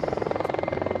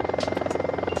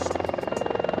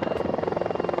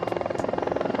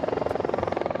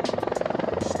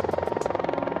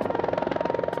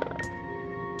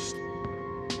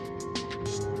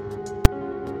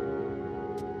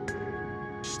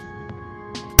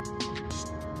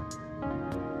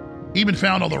 Even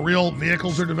found all the real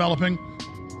vehicles they're developing.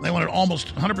 They wanted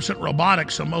almost 100%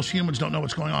 robotics, so most humans don't know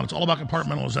what's going on. It's all about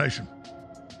compartmentalization.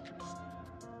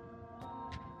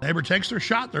 Neighbor takes their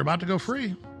shot. They're about to go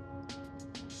free.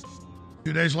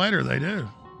 2 days later, they do.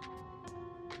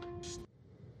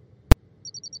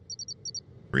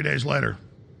 3 days later.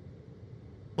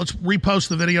 Let's repost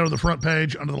the video to the front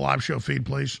page under the live show feed,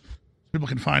 please. So people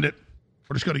can find it.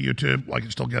 Or just go to YouTube. I can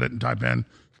still get it and type in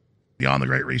Beyond the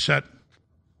Great Reset.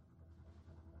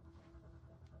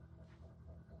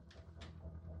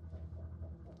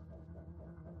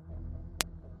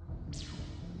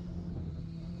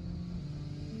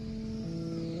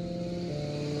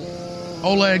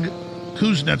 Oleg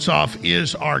Kuznetsov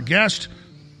is our guest.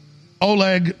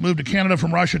 Oleg moved to Canada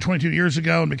from Russia 22 years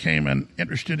ago and became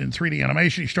interested in 3D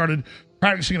animation. He started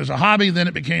practicing it as a hobby, then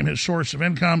it became his source of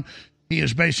income. He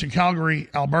is based in Calgary,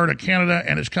 Alberta, Canada,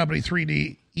 and his company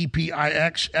 3D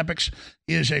Epics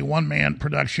is a one-man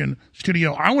production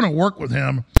studio. I want to work with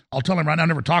him. I'll tell him right now, I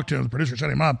never talked to him. The producer set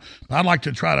him up. But I'd like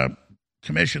to try to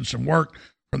commission some work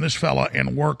from this fella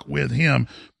and work with him.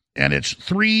 And it's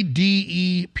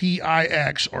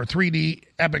 3DEPIX or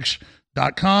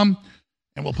 3depics.com.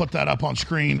 And we'll put that up on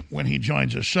screen when he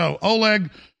joins us. So, Oleg,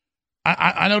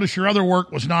 I noticed your other work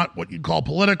was not what you'd call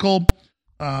political,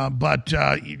 but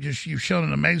you've shown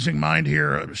an amazing mind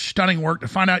here, stunning work. To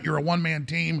find out you're a one-man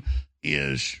team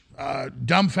is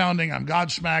dumbfounding. I'm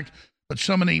godsmacked. But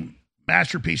so many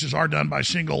masterpieces are done by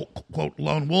single, quote,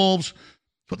 lone wolves.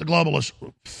 That's what the globalists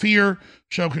fear.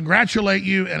 So congratulate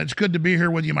you, and it's good to be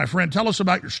here with you, my friend. Tell us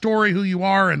about your story, who you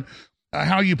are, and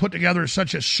how you put together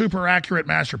such a super accurate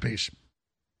masterpiece.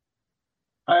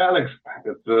 Hi, Alex.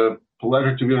 It's a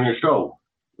pleasure to be on your show.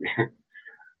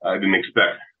 I didn't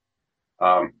expect.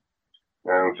 And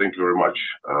thank you very much.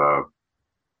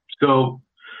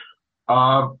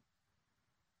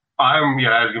 I'm,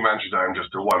 as you mentioned, I'm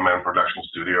just a one-man production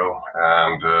studio,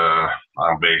 and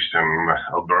I'm based in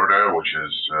Alberta, which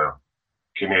is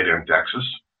Canadian Texas.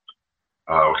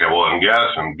 We have oil and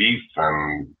gas and beef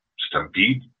and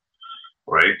stampede,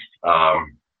 right?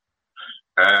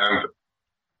 And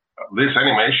this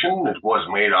animation, it was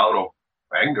made out of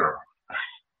anger.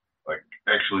 Like,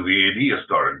 actually, the idea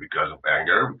started because of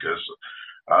anger, because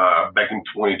back in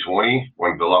 2020,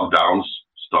 when the lockdowns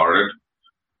started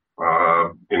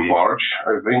in March,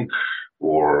 I think,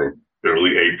 or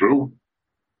early April,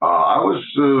 I was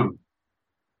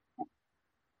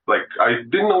I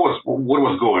didn't know what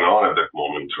was going on at that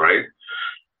moment, right?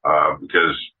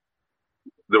 Because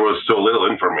there was so little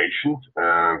information,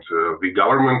 and the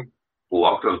government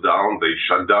locked us down. They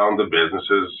shut down the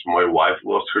businesses. My wife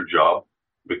lost her job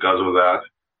because of that.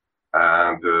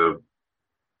 And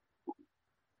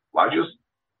I just,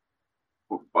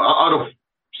 out of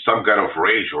some kind of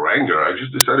rage or anger, I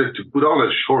just decided to put on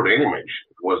a short animation.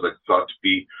 It was thought to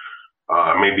be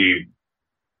maybe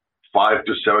 5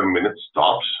 to 7 minutes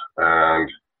tops.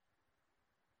 And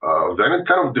then it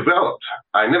kind of developed.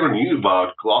 I never knew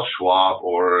about Klaus Schwab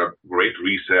or Great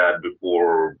Reset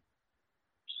before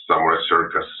somewhere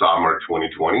circa summer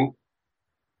 2020.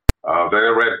 Then I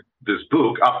read this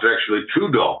book after actually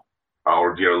Trudeau,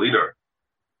 our dear leader,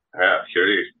 here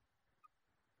it is,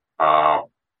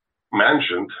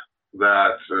 mentioned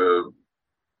that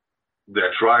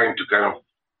they're trying to kind of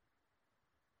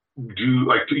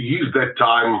to use that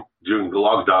time during the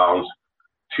lockdowns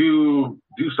to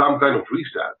do some kind of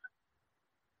reset.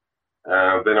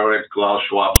 Then I read Klaus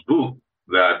Schwab's book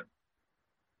that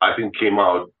I think came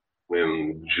out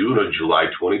in June or July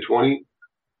 2020,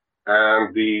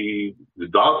 and the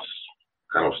dots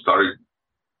kind of started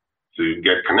to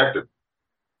get connected.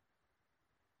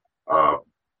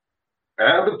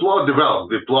 And the plot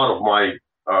developed, the plot of my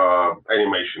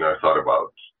animation I thought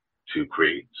about to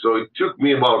create. So it took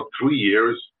me about 3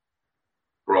 years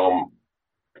from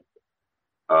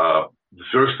the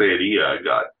first idea I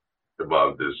got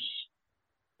about this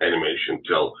animation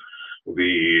till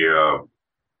the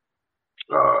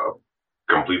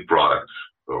complete product.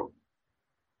 So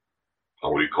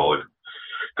how would you call it?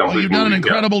 Well, you've done an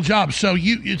incredible job. So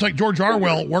it's like George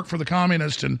Orwell worked for the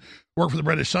communists and worked for the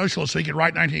British socialists so he could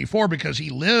write 1984 because he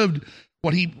lived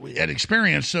what he had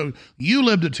experienced. So you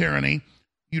lived a tyranny.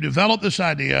 You developed this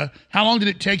idea. How long did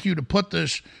it take you to put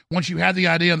this, once you had the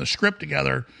idea and the script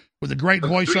together, with the great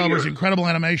voiceovers, incredible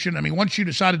animation? I mean, once you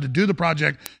decided to do the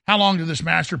project, how long did this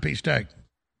masterpiece take?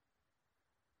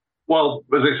 Well,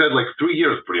 as I said, 3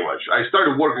 years pretty much. I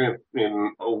started working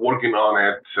on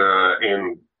it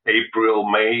in April,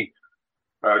 May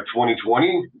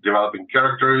 2020, developing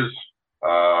characters,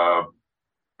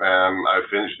 and I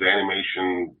finished the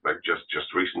animation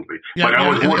just recently. Yeah, but I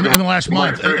was in the last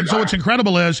month. And so what's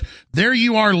incredible is there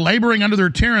you are laboring under their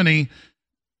tyranny,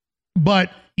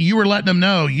 but you were letting them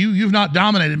know, you've not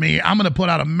dominated me. I'm going to put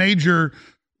out a major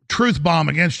truth bomb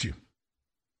against you.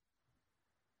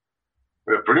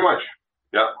 Yeah, pretty much,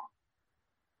 yeah.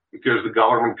 because the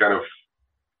government kind of,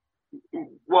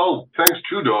 well, thanks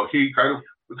Trudeau, he kind of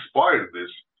inspired this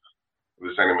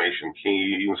animation.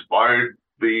 He inspired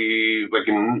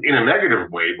in a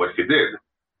negative way, but he did.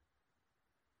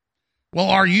 Well,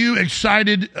 are you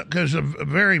excited? Because a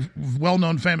very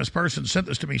well-known famous person sent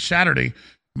this to me Saturday.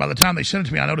 By the time they sent it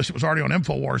to me, I noticed it was already on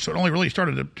InfoWars, so it only really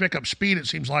started to pick up speed, it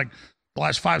seems like, the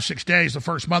last 5-6 days. The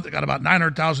first month, it got about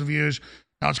 900,000 views.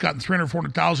 Now it's gotten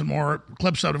 300,000-400,000 more.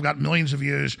 Clips of it have got millions of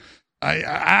views.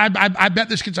 I bet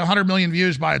this gets 100 million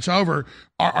views by it's over.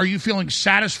 Are you feeling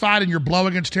satisfied in your blow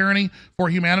against tyranny for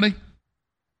humanity?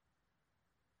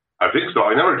 I think so.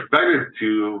 I never expected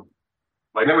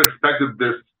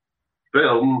this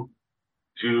film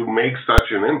to make such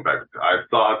an impact. I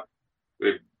thought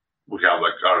it would have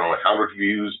 100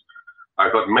 views.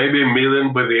 I thought maybe 1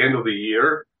 million by the end of the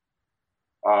year.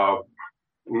 No,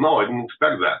 I didn't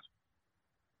expect that.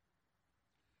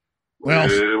 Well,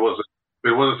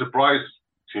 it was a surprise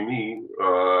to me,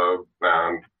 and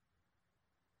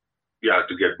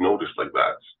to get noticed like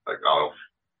that, out of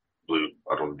the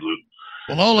blue.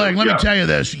 Well, Oleg, let me tell you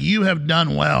this. You have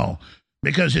done well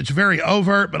because it's very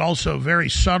overt, but also very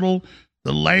subtle.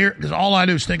 The layer, because all I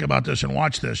do is think about this and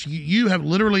watch this. You have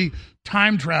literally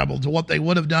time traveled to what they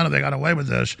would have done if they got away with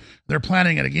this. They're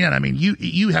planning it again. I mean,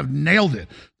 you have nailed it.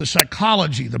 The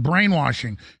psychology, the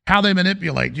brainwashing, how they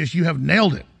manipulate, you have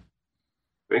nailed it.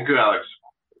 Thank you, Alex.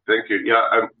 Thank you. Yeah,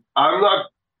 I'm not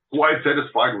quite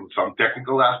satisfied with some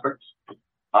technical aspects.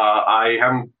 I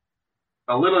have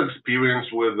a little experience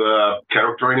with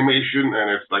character animation,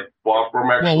 and it's far from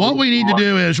excellent. Well, what we need to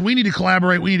do is we need to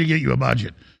collaborate. We need to get you a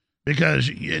budget because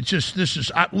it's just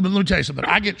let me tell you something.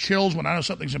 I get chills when I know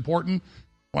something's important.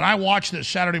 When I watched this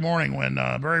Saturday morning when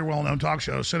a very well-known talk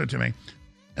show sent it to me,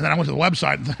 and then I went to the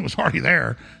website and it was already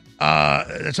there.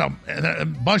 That's how a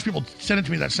bunch of people sent it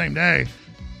to me that same day.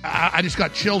 I just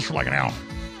got chills for an hour.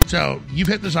 So you've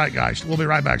hit the zeitgeist. We'll be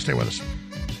right back. Stay with us.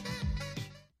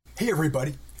 Hey,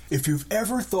 everybody. If you've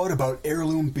ever thought about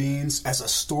heirloom beans as a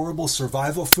storable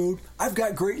survival food, I've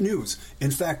got great news.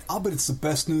 In fact, I'll bet it's the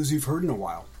best news you've heard in a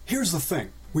while. Here's the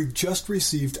thing. We've just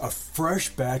received a fresh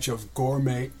batch of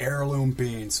gourmet heirloom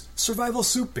beans, survival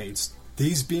soup beans.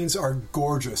 These beans are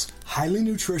gorgeous, highly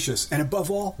nutritious, and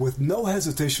above all, with no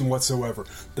hesitation whatsoever,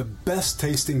 the best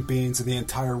tasting beans in the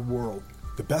entire world.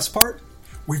 The best part?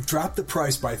 We've dropped the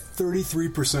price by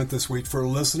 33% this week for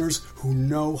listeners who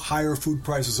know higher food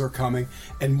prices are coming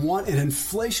and want an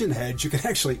inflation hedge you can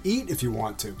actually eat if you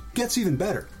want to. Gets even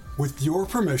better. With your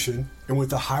permission and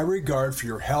with a high regard for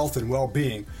your health and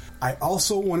well-being, I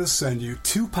also want to send you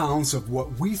 2 pounds of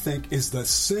what we think is the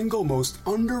single most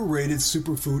underrated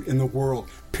superfood in the world,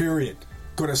 period.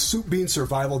 Go to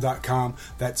soupbeansurvival.com,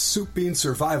 that's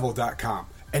soupbeansurvival.com,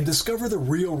 and discover the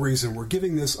real reason we're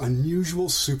giving this unusual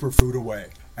superfood away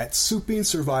at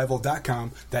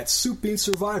soupbeansurvival.com, that's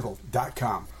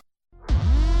soupbeansurvival.com.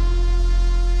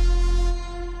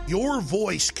 Your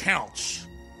voice counts.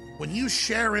 When you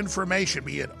share information,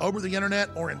 be it over the internet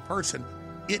or in person,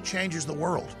 it changes the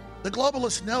world. The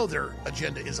globalists know their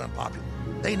agenda is unpopular.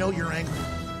 They know you're angry.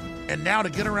 And now to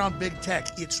get around big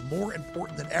tech, it's more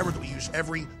important than ever that we use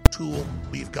every tool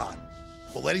we've got.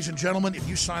 Well, ladies and gentlemen, if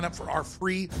you sign up for our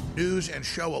free news and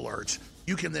show alerts,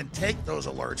 you can then take those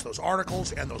alerts, those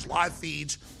articles, and those live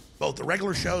feeds, both the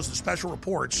regular shows and special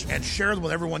reports, and share them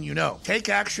with everyone you know. Take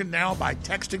action now by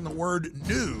texting the word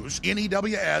NEWS,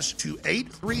 N-E-W-S, to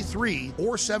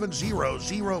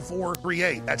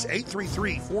 833-470-0438. That's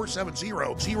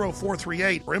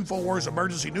 833-470-0438 for InfoWars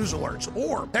Emergency News Alerts.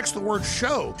 Or text the word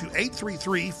SHOW to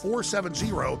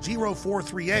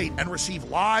 833-470-0438 and receive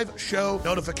live show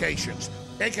notifications.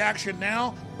 Take action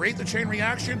now, create the chain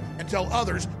reaction, and tell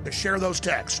others to share those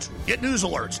texts. Get news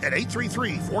alerts at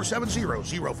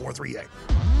 833-470-0438.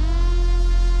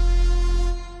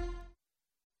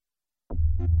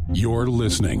 You're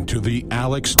listening to The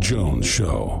Alex Jones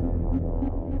Show.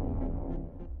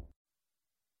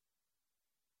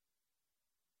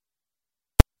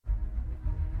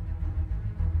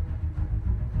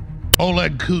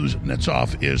 Oleg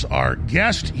Kuznetsov is our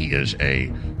guest. He is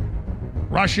a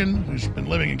Russian who's been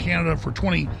living in Canada for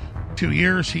 22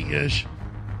 years. He is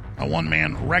a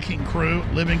one-man wrecking crew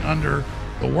living under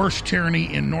the worst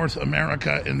tyranny in North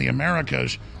America, in the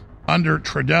Americas, under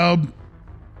Trudeau,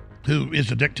 who is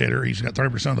a dictator. He's got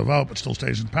 30% of the vote, but still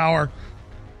stays in power.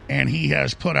 And he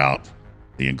has put out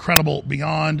the incredible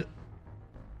Beyond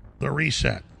the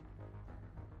Reset.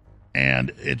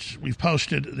 And we've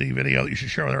posted the video that you should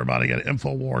share with everybody at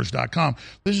Infowars.com.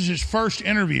 This is his first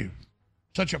interview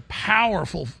such a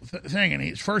powerful thing. And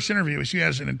his first interview, he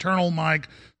has an internal mic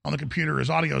on the computer. His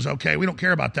audio is okay. We don't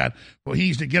care about that. But he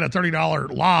needs to get a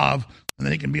 $30 lav, and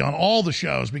then he can be on all the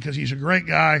shows because he's a great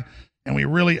guy, and we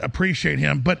really appreciate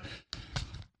him. But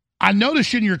I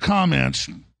noticed in your comments,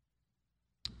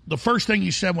 the first thing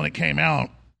you said when it came out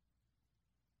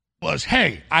was,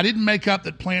 hey, I didn't make up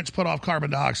that plants put off carbon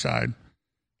dioxide,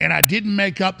 and I didn't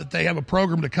make up that they have a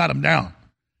program to cut them down.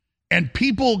 And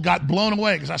people got blown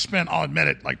away because I spent, I'll admit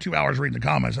it, like 2 hours reading the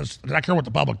comments. I care what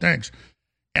the public thinks.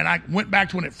 And I went back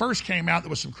to when it first came out. There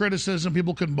was some criticism.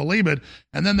 People couldn't believe it.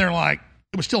 And then they're like,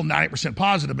 it was still 90%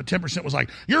 positive, but 10% was like,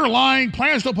 you're lying.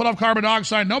 Plants don't put off carbon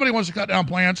dioxide. Nobody wants to cut down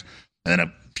plants. And then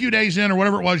a few days in or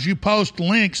whatever it was, you post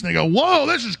links and they go, whoa,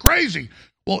 this is crazy.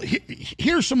 Well,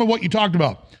 here's some of what you talked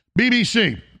about.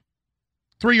 BBC,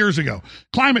 3 years ago.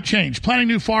 Climate change. Planting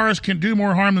new forests can do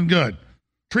more harm than good.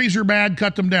 Trees are bad,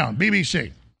 cut them down.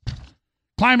 BBC.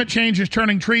 Climate change is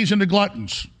turning trees into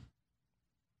gluttons.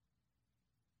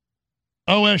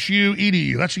 OSU,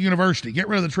 EDU, that's a university. Get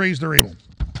rid of the trees, they're evil.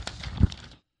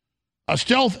 A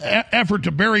stealth effort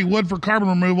to bury wood for carbon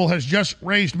removal has just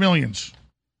raised millions.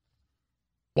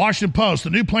 Washington Post, the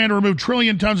new plan to remove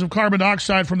trillion tons of carbon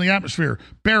dioxide from the atmosphere.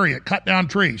 Bury it, cut down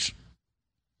trees.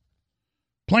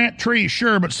 Plant trees,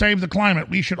 sure, but save the climate.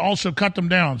 We should also cut them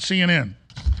down. CNN.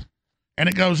 And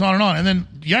it goes on and on. And then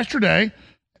yesterday,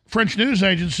 French news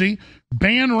agency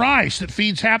banned rice that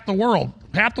feeds half the world.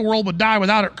 Half the world would die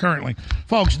without it currently.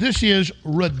 Folks, this is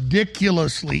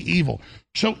ridiculously evil.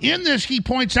 So in this, he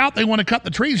points out they want to cut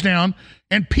the trees down,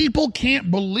 and people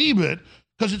can't believe it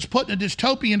because it's put in a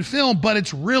dystopian film, but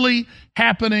it's really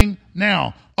happening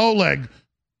now. Oleg,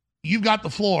 you've got the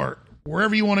floor.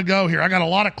 Wherever you want to go here. I got a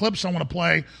lot of clips I want to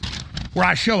play where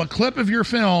I show a clip of your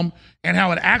film and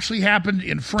how it actually happened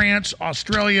in France,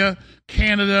 Australia,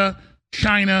 Canada,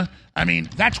 China. I mean,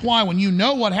 that's why when you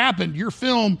know what happened, your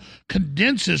film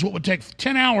condenses what would take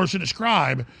 10 hours to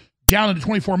describe down into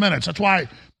 24 minutes. That's why,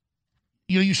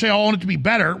 you say, I want it to be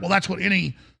better. Well, that's what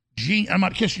any I'm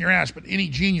not kissing your ass, but any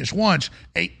genius wants.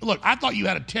 Look, I thought you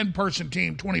had a 10-person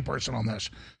team, 20-person on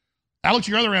this. I looked at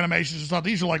your other animations and thought,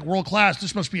 these are like world-class.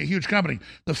 This must be a huge company.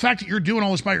 The fact that you're doing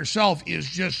all this by yourself is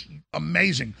just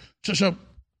amazing. So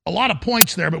a lot of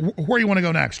points there, but where do you want to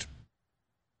go next?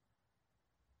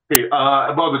 Okay,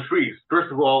 about the trees.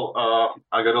 First of all,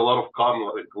 I got a lot of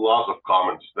lots of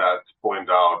comments that point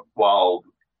out, well,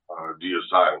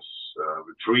 geoscience,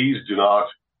 the trees do not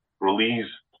release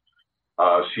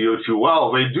CO2.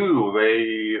 Well, they do.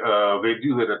 They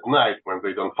do that at night when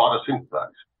they don't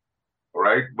photosynthesize.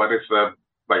 Right, but it's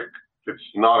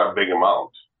it's not a big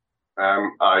amount,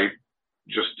 and I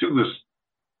just took this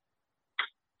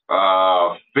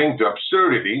thing to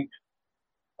absurdity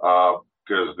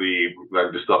because the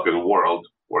dystopian world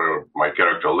where my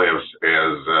character lives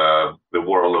is the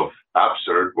world of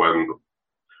absurd, when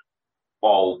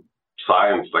all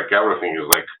science, like everything, is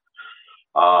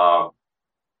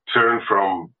turned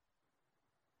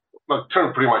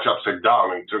pretty much upside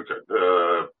down and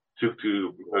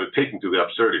taken to the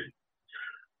absurdity.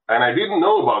 And I didn't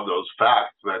know about those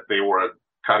facts that they were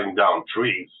cutting down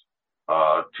trees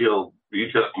till you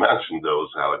just mentioned those,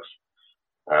 Alex.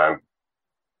 And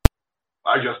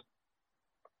I just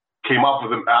came up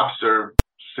with an absurd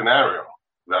scenario.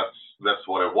 That's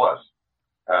what it was.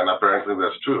 And apparently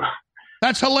that's true.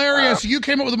 That's hilarious. You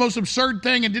came up with the most absurd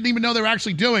thing and didn't even know they were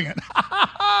actually doing it.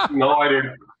 No, I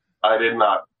didn't. I did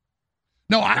not.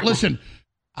 No, listen.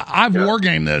 I've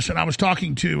wargamed this, and I was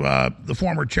talking to the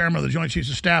former chairman of the Joint Chiefs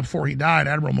of Staff before he died,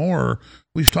 Admiral Moore.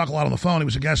 We used to talk a lot on the phone. He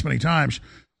was a guest many times.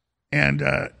 And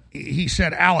he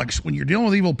said, Alex, when you're dealing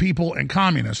with evil people and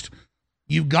communists,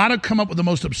 you've got to come up with the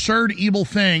most absurd, evil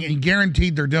thing, and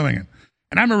guaranteed they're doing it.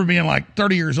 And I remember being like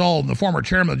 30 years old, and the former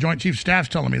chairman of the Joint Chiefs of Staff's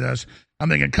telling me this. I'm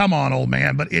thinking, come on, old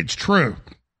man, but it's true.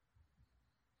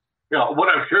 Yeah, what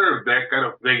I've heard,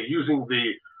 they're using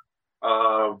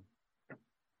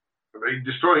they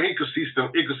destroy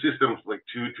ecosystems like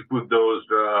to put those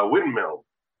windmills,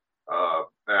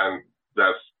 and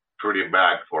that's pretty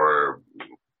bad for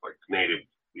like native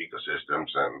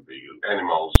ecosystems and the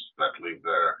animals that live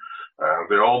there.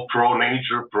 They're all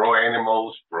pro-nature,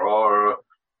 pro-animals, pro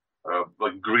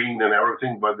like green and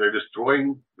everything, but they're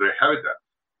destroying their habitat.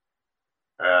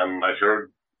 And I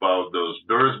heard about those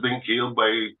birds being killed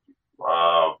by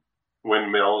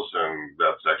windmills, and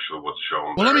that's actually what's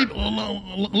shown.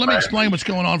 Well, let me explain what's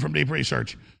going on from deep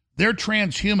research. They're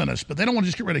transhumanists, but they don't want to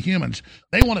just get rid of humans.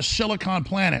 They want a silicon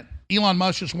planet. Elon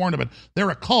Musk just warned of it. They're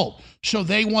a cult. So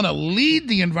they want to lead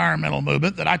the environmental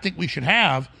movement that I think we should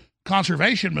have,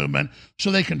 conservation movement,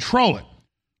 so they control it.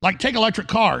 Like take electric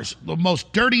cars, the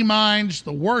most dirty mines,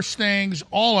 the worst things,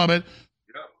 all of it.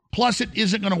 Yeah. Plus, it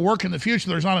isn't going to work in the future.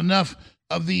 There's not enough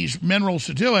of these minerals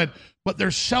to do it, but they're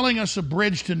selling us a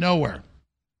bridge to nowhere.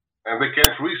 And they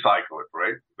can't recycle it,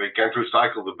 right? They can't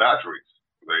recycle the batteries.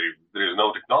 There's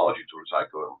no technology to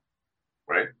recycle them,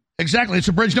 right? Exactly. It's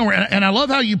a bridge nowhere. And I love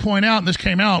how you point out, and this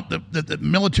came out, that the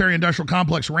military-industrial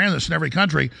complex ran this in every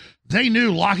country. They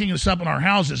knew locking us up in our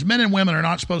houses, men and women are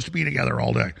not supposed to be together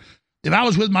all day. If I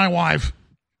was with my wife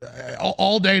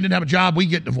all day and didn't have a job, we'd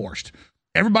get divorced.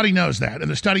 Everybody knows that. And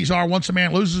the studies are once a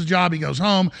man loses a job, he goes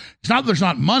home. It's not that there's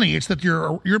not money. It's that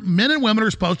your men and women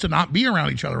are supposed to not be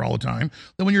around each other all the time.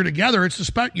 Then when you're together, it's the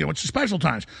special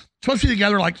times. It's supposed to be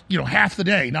together like, half the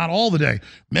day, not all the day.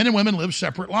 Men and women live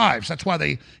separate lives. That's why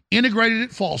they integrated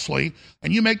it falsely.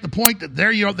 And you make the point that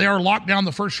they are locked down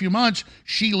the first few months.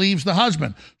 She leaves the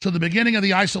husband. So the beginning of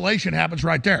the isolation happens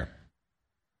right there.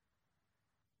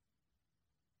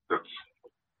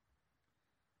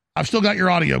 I've still got your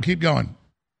audio. Keep going.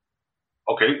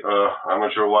 Okay, I'm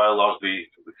not sure why I lost the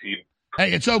feed.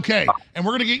 Hey, it's okay. And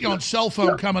we're going to get you on cell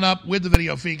phone coming up with the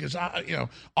video feed because,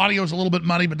 audio is a little bit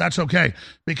muddy, but that's okay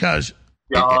because...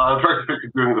 Yeah, I'll try to fix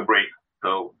it during the break.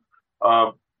 So,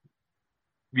 the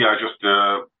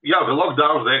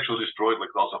lockdowns, they actually destroyed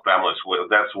lots of families. Well,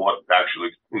 that's what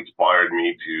actually inspired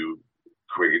me to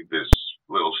create this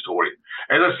little story.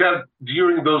 As I said,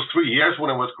 during those 3 years when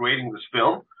I was creating this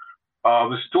film,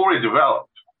 the story developed.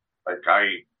 I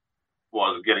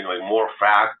was getting more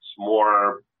facts,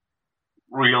 more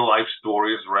real life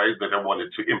stories, right, that I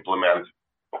wanted to implement.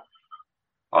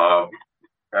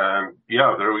 And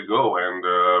there we go. And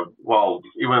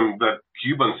even that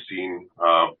Cuban scene,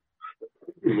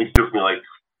 it took me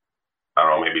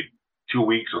maybe 2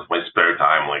 weeks of my spare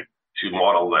time, to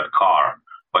model that car.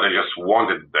 But I just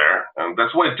wanted it there, and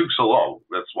that's why it took so long.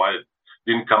 That's why it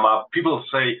didn't come up. People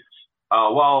say,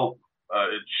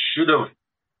 it should have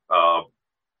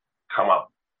come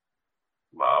up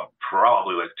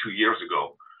probably 2 years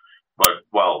ago. But,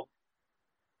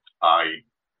 I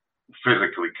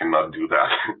physically cannot do that.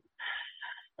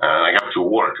 And I have to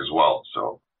work as well.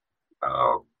 So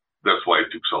that's why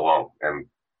it took so long. And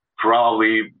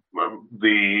probably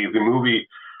the movie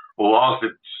lost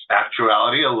its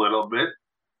actuality a little bit,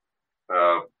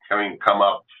 having come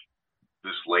up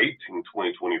this late in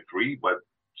 2023, but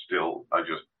still, I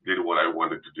just did what I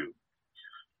wanted to do.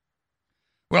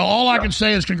 Well, all I can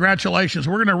say is congratulations.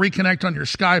 We're going to reconnect on your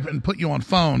Skype and put you on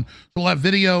phone. We'll have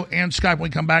video and Skype when we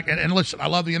come back. And listen, I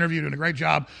love the interview. You're doing a great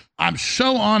job. I'm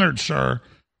so honored, sir,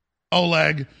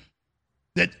 Oleg,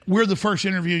 that we're the first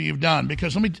interview you've done,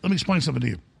 because let me explain something to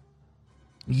you.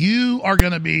 You are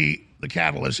going to be the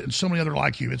catalyst, and so many other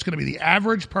like you. It's going to be the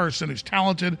average person who's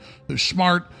talented, who's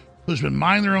smart, who's been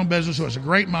minding their own business, who has a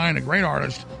great mind, a great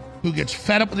artist, who gets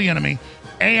fed up with the enemy.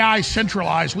 AI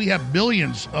centralized. We have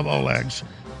billions of Olegs.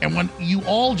 And when you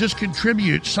all just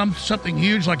contribute something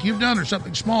huge like you've done or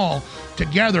something small,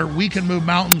 together we can move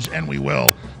mountains, and we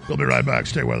will. We'll be right back.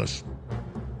 Stay with us.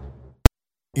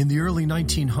 In the early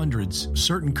 1900s,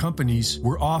 certain companies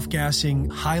were off-gassing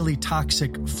highly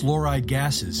toxic fluoride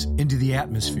gases into the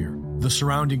atmosphere. The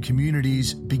surrounding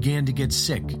communities began to get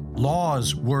sick.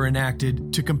 Laws were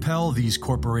enacted to compel these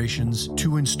corporations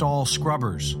to install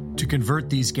scrubbers to convert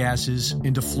these gases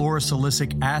into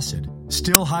fluorosilicic acid,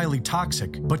 still highly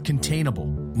toxic but containable.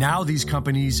 Now these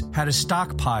companies had a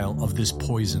stockpile of this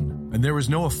poison, and there was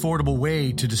no affordable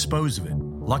way to dispose of it.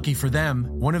 Lucky for them,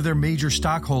 one of their major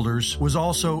stockholders was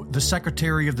also the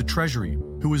Secretary of the Treasury,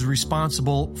 who was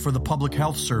responsible for the Public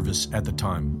Health Service at the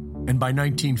time. And by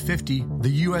 1950, the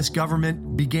U.S.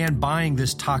 government began buying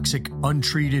this toxic,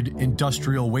 untreated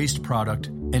industrial waste product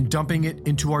and dumping it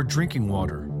into our drinking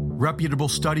water. Reputable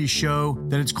studies show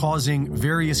that it's causing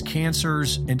various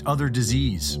cancers and other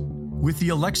disease. With the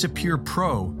Alexa Pure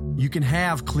Pro, you can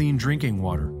have clean drinking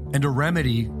water and a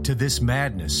remedy to this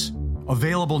madness.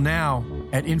 Available now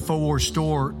at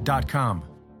InfoWarsStore.com.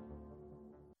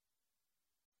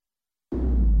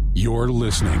 You're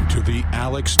listening to The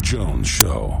Alex Jones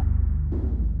Show.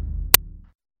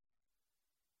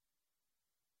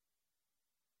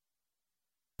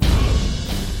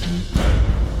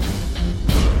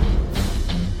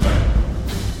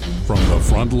 From the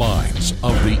front lines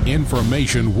of the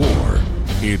information war,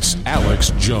 it's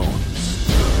Alex Jones.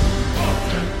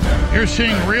 You're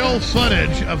seeing real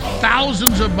footage of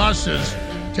thousands of buses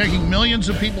taking millions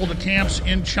of people to camps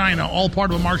in China, all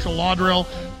part of a martial law drill.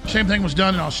 Same thing was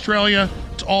done in Australia.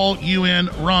 It's all UN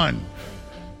run.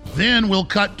 Then we'll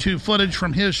cut to footage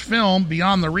from his film,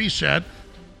 Beyond the Reset.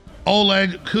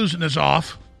 Oleg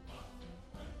Kuznetsov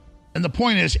And the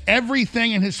point is,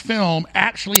 everything in his film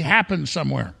actually happened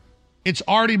somewhere. It's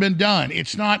already been done.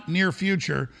 It's not near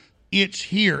future. It's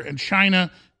here. And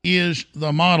China is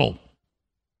the model.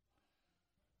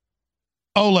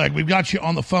 Oleg, we've got you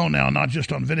on the phone now, not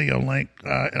just on video link.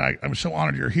 And I'm so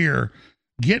honored you're here.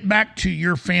 Get back to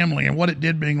your family and what it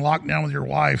did being locked down with your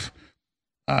wife.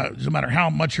 No matter how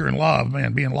much you're in love,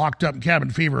 man, being locked up in cabin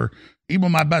fever. Even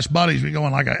with my best buddies, we go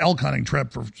on like an elk hunting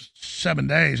trip for 7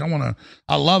 days.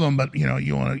 I love them, but you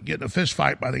want to get in a fist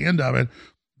fight by the end of it.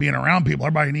 Being around people,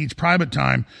 everybody needs private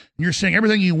time. And you're saying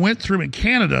everything you went through in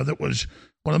Canada, that was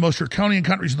one of the most draconian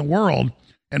countries in the world,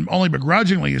 and only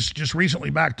begrudgingly is just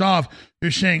recently backed off.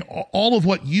 You're saying all of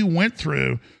what you went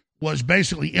through was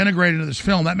basically integrated into this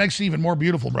film. That makes it even more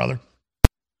beautiful, brother.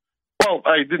 Well,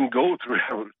 I didn't go through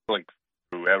everything.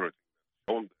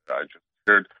 I just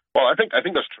heard. Well, I think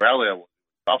Australia was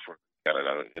tougher than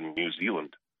Canada and New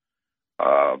Zealand,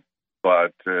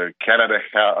 but Canada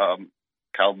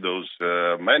held those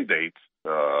mandates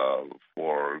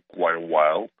for quite a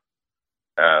while,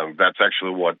 and that's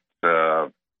actually what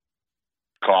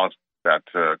caused that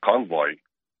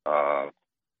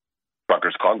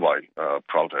truckers' convoy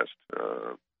protest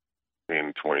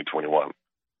in 2021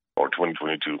 or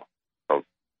 2022. So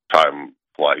time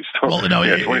flies. Well, no,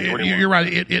 yeah, you're right.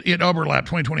 It overlapped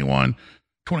 2021,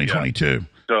 2022. Yeah.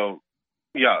 So,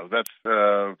 yeah,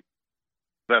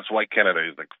 that's why Canada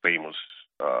is famous,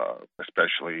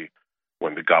 especially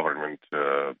when the government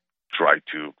tried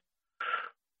to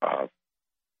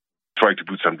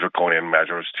put some draconian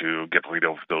measures to get rid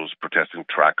of those protesting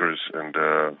truckers and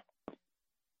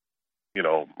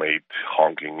made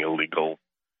honking illegal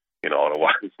in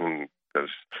Ottawa because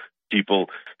people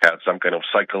had some kind of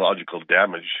psychological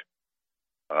damage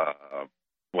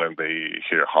when they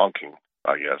hear honking,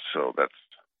 I guess. So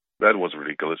that was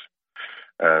ridiculous.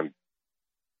 And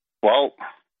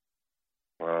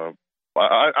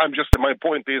my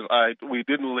point is, we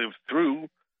didn't live through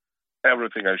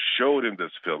everything I showed in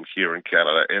this film here in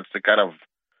Canada. It's the kind of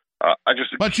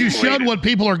But you showed what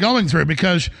people are going through,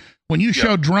 because when you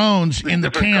show drones in the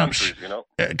camps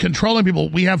controlling people,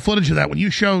 we have footage of that. When you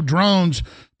show drones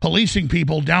policing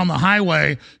people down the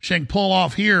highway saying, pull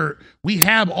off here, we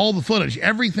have all the footage.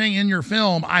 Everything in your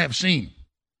film I have seen.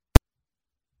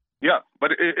 Yeah,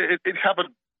 but it happened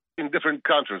in different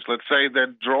countries. Let's say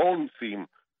that drone theme,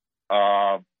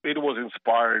 it was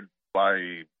inspired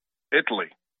by Italy.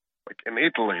 In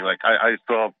Italy, I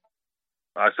saw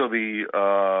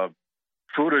the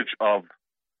footage of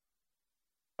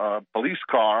a police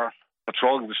car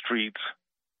patrolling the streets,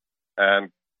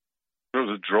 and there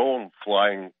was a drone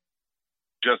flying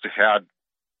just ahead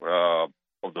of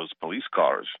those police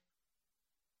cars.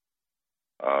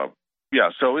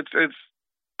 So it's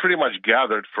pretty much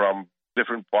gathered from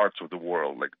different parts of the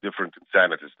world, different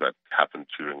insanities that happened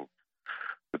during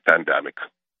the pandemic.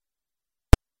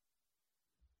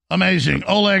 Amazing.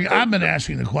 Oleg, I've been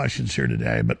asking the questions here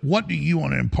today, but what do you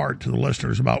want to impart to the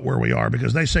listeners about where we are?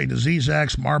 Because they say Disease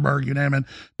X, Marburg, you name it.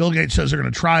 Bill Gates says they're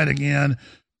going to try it again.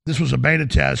 This was a beta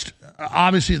test.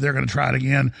 Obviously, they're going to try it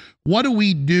again. What do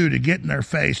we do to get in their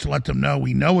face to let them know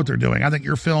we know what they're doing? I think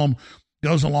your film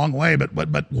goes a long way, but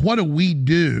what do we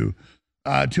do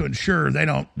to ensure they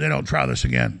don't try this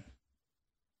again?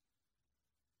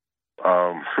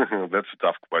 That's a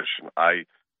tough question. I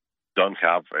don't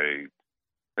have an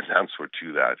answer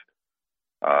to that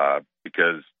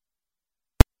because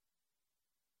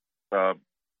I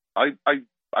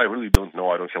really don't know.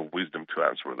 I don't have wisdom to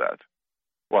answer that.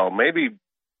 Well, maybe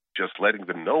just letting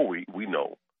them know we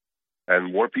know,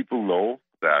 and more people know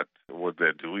that what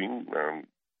they're doing, the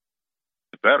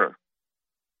better.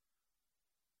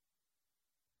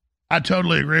 I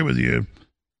totally agree with you.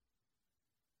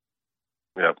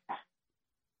 Yep.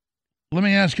 Let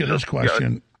me ask you this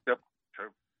question. Yep,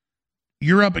 sure.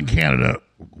 You're up in Canada,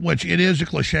 which it is a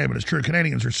cliche, but it's true.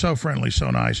 Canadians are so friendly, so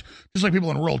nice. Just like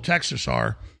people in rural Texas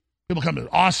are. People come to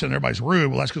Austin, everybody's rude.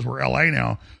 Well, that's because we're LA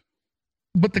now.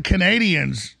 But the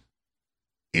Canadians,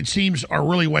 it seems, are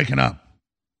really waking up.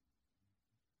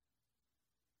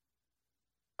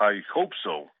 I hope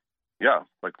so. Yeah,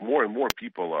 more and more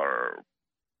people are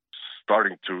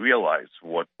starting to realize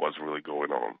what was really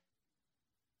going on.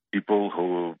 People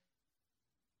who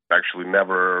actually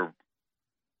never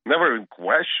even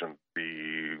questioned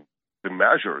the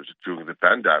measures during the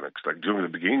pandemic, during the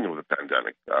beginning of the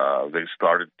pandemic. They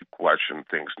started to question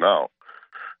things now.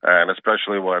 And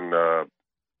especially when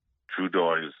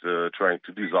Trudeau is trying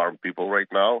to disarm people right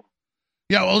now.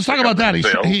 Yeah, well, let's talk about that.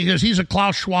 He's a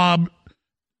Klaus Schwab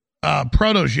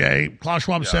protege. Klaus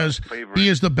Schwab says he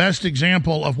is the best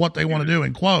example of what they want to do,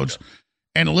 in quotes.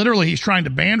 And literally, he's trying to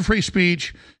ban free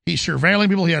speech. He's surveilling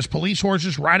people. He has police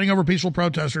horses riding over peaceful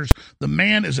protesters. The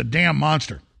man is a damn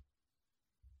monster.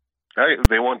 Hey,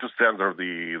 they want to censor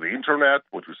the internet,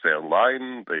 what we say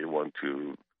online. They want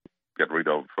to get rid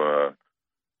of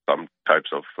some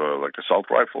types of like assault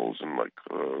rifles and like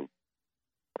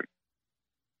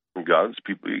guns,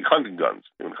 people hunting guns,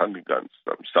 even hunting guns.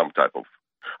 Some type of.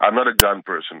 I'm not a gun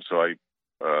person, so I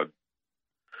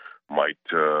might.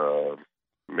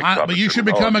 But you should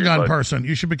become a gun person.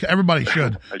 You should. Everybody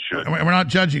should. I should. We're not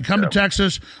judging. Come to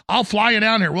Texas. I'll fly you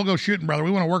down here. We'll go shooting, brother.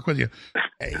 We want to work with you.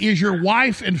 Is your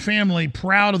wife and family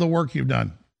proud of the work you've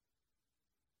done?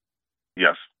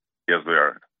 Yes. Yes, they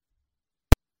are.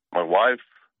 My wife,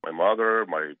 my mother,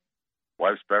 my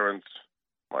wife's parents,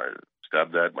 my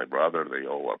stepdad, my brother, they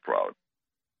all are proud.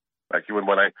 Like even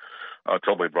when I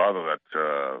told my brother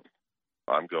that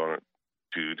I'm going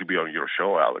to be on your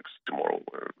show, Alex, tomorrow.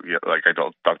 Like I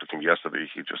talked to him yesterday,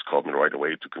 he just called me right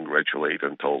away to congratulate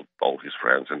and told all his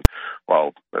friends. And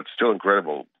wow, that's still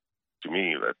incredible to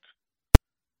me that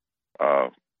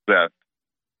that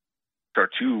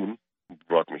cartoon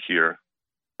brought me here.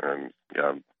 And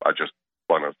yeah, I just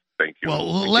want to thank you.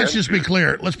 Well, let's just be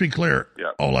clear. Let's be clear,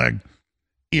 yeah. Oleg.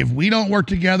 If we don't work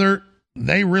together,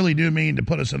 they really do mean to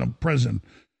put us in a prison.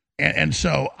 And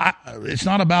so it's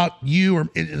not about you or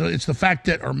it's the fact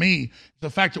that, or me, the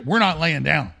fact that we're not laying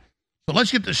down. So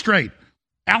let's get this straight.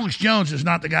 Alex Jones is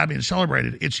not the guy being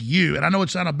celebrated. It's you. And I know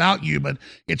it's not about you, but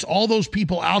it's all those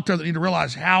people out there that need to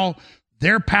realize how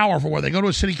they're powerful where they go to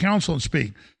a city council and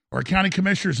speak or a county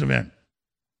commissioner's event.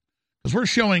 Because we're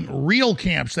showing real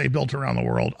camps they built around the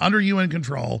world under UN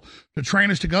control to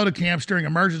train us to go to camps during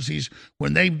emergencies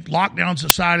when they lock down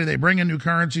society, they bring in new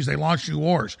currencies, they launch new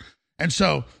wars. And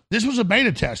so this was a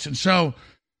beta test. And so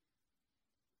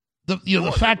the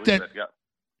fact that,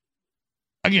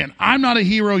 again, I'm not a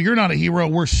hero, you're not a hero,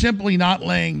 we're simply not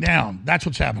laying down. That's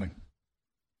what's happening.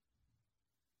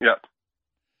 Yeah.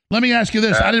 Let me ask you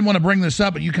this. I didn't want to bring this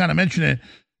up, but you kind of mentioned it.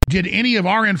 Did any of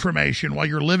our information while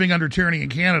you're living under tyranny in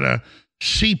Canada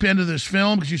seep into this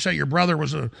film? Because you say your brother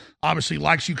was obviously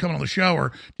likes you coming on the show,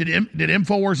 or did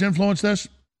InfoWars influence this?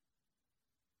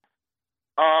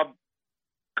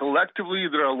 Collectively,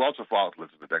 there are lots of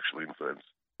outlets that actually influence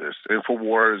this.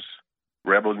 InfoWars,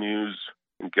 Rebel News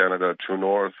in Canada, True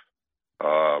North,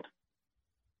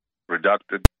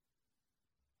 Redacted,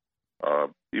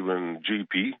 even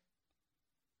GP.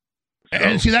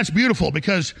 And see, that's beautiful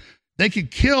because they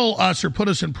could kill us or put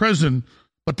us in prison,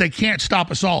 but they can't stop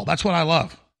us all. That's what I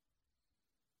love.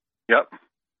 Yep.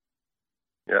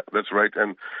 Yeah, that's right.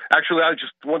 And actually, I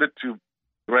just wanted to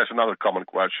address another common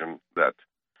question that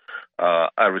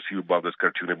I received about this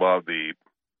cartoon, about the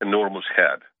enormous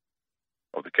head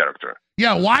of the character.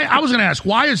 Yeah, why? I was going to ask,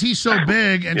 why is he so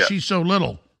big and she's so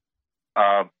little?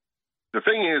 The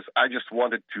thing is, I just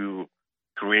wanted to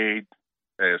create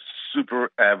a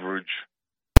super average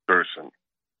person.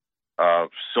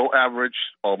 So average,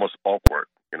 almost awkward,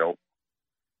 you know.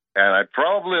 And I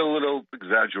probably a little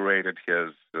exaggerated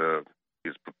his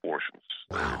proportions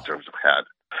in terms of head.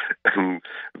 And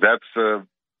that's...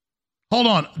 Hold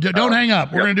on. Don't hang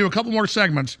up. We're going to do a couple more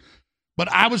segments.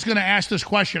 But I was going to ask this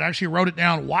question. I actually wrote it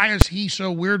down. Why is he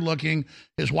so weird looking?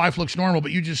 His wife looks normal,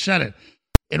 but you just said it.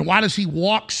 And why does he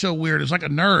walk so weird? It's like a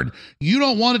nerd. You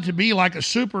don't want it to be like a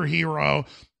superhero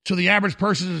so the average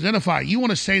person is identified. You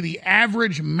want to say the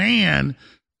average man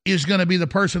is going to be the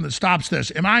person that stops this.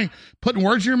 Am I putting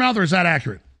words in your mouth, or is that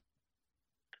accurate?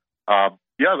 Yeah,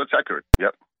 that's accurate.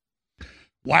 Yep.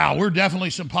 Wow, we're definitely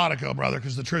simpatico, brother,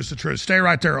 because the truth's the truth. Stay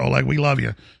right there, Oleg. We love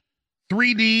you.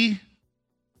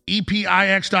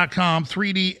 3DEPIX.com,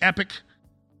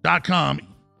 3DEpic.com.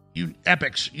 You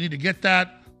epics. You need to get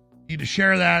that. You need to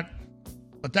share that.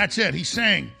 But that's it. He's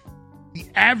saying the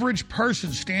average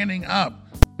person standing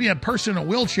up. We have a person in a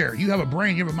wheelchair. You have a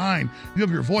brain. You have a mind. You have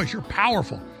your voice. You're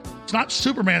powerful. It's not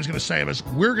Superman's going to save us.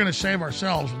 We're going to save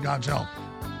ourselves with God's help.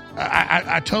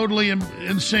 I totally am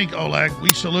in sync, Oleg.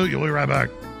 We salute you. We'll be right back.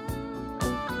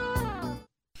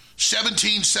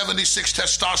 1776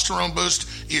 Testosterone Boost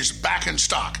is back in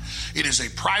stock. It is a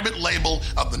private label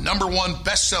of the #1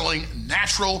 best-selling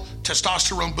natural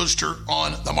testosterone booster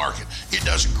on the market. It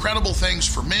does incredible things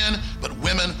for men, but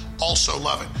women also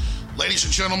love it. Ladies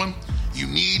and gentlemen, you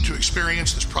need to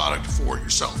experience this product for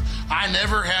yourself. I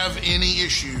never have any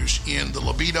issues in the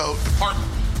libido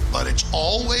department, but it's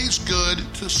always good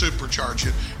to supercharge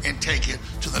it and take it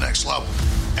to the next level.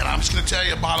 And I'm just going to tell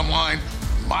you, bottom line,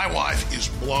 my wife is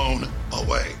blown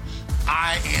away.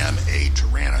 I am a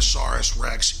Tyrannosaurus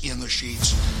Rex in the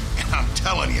sheets. And I'm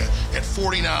telling you, at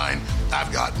 49,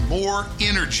 I've got more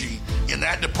energy in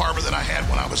that department than I had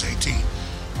when I was 18.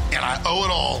 And I owe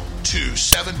it all to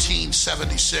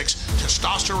 1776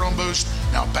 Testosterone Boost,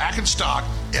 now back in stock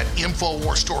at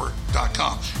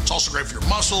InfoWarsStore.com. It's also great for your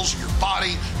muscles, your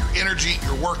body, your energy,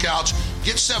 your workouts.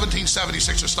 Get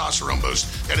 1776 Testosterone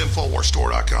Boost at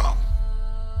InfoWarsStore.com.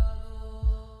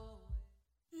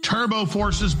 Turbo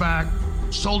Force is back,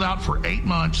 sold out for 8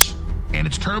 months, and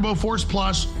it's Turbo Force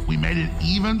Plus. We made it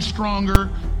even stronger.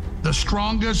 The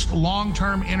strongest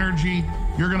long-term energy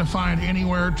you're going to find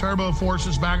anywhere. Turbo Force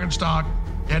is back in stock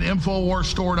at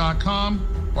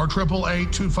InfoWarsStore.com or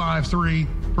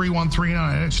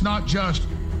 888-253-3139. And it's not just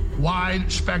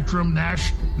wide-spectrum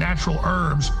natural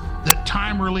herbs that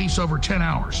time release over 10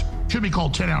 hours. Should be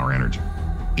called 10-hour energy.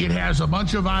 It has a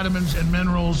bunch of vitamins and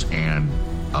minerals and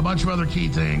a bunch of other key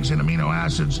things and amino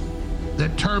acids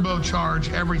that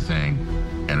turbocharge everything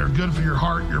and are good for your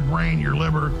heart, your brain, your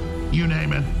liver, you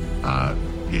name it.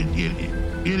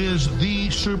 It is the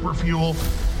super fuel.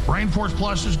 Brain Force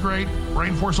Plus is great.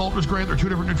 Brain Force Ultra is great. They're two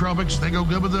different nootropics. They go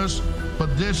good with this.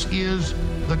 But this is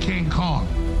the King Kong.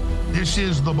 This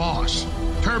is the boss.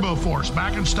 Turbo Force,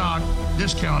 back in stock,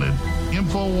 discounted.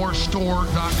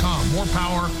 InfoWarsStore.com. More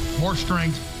power, more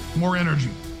strength, more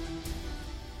energy.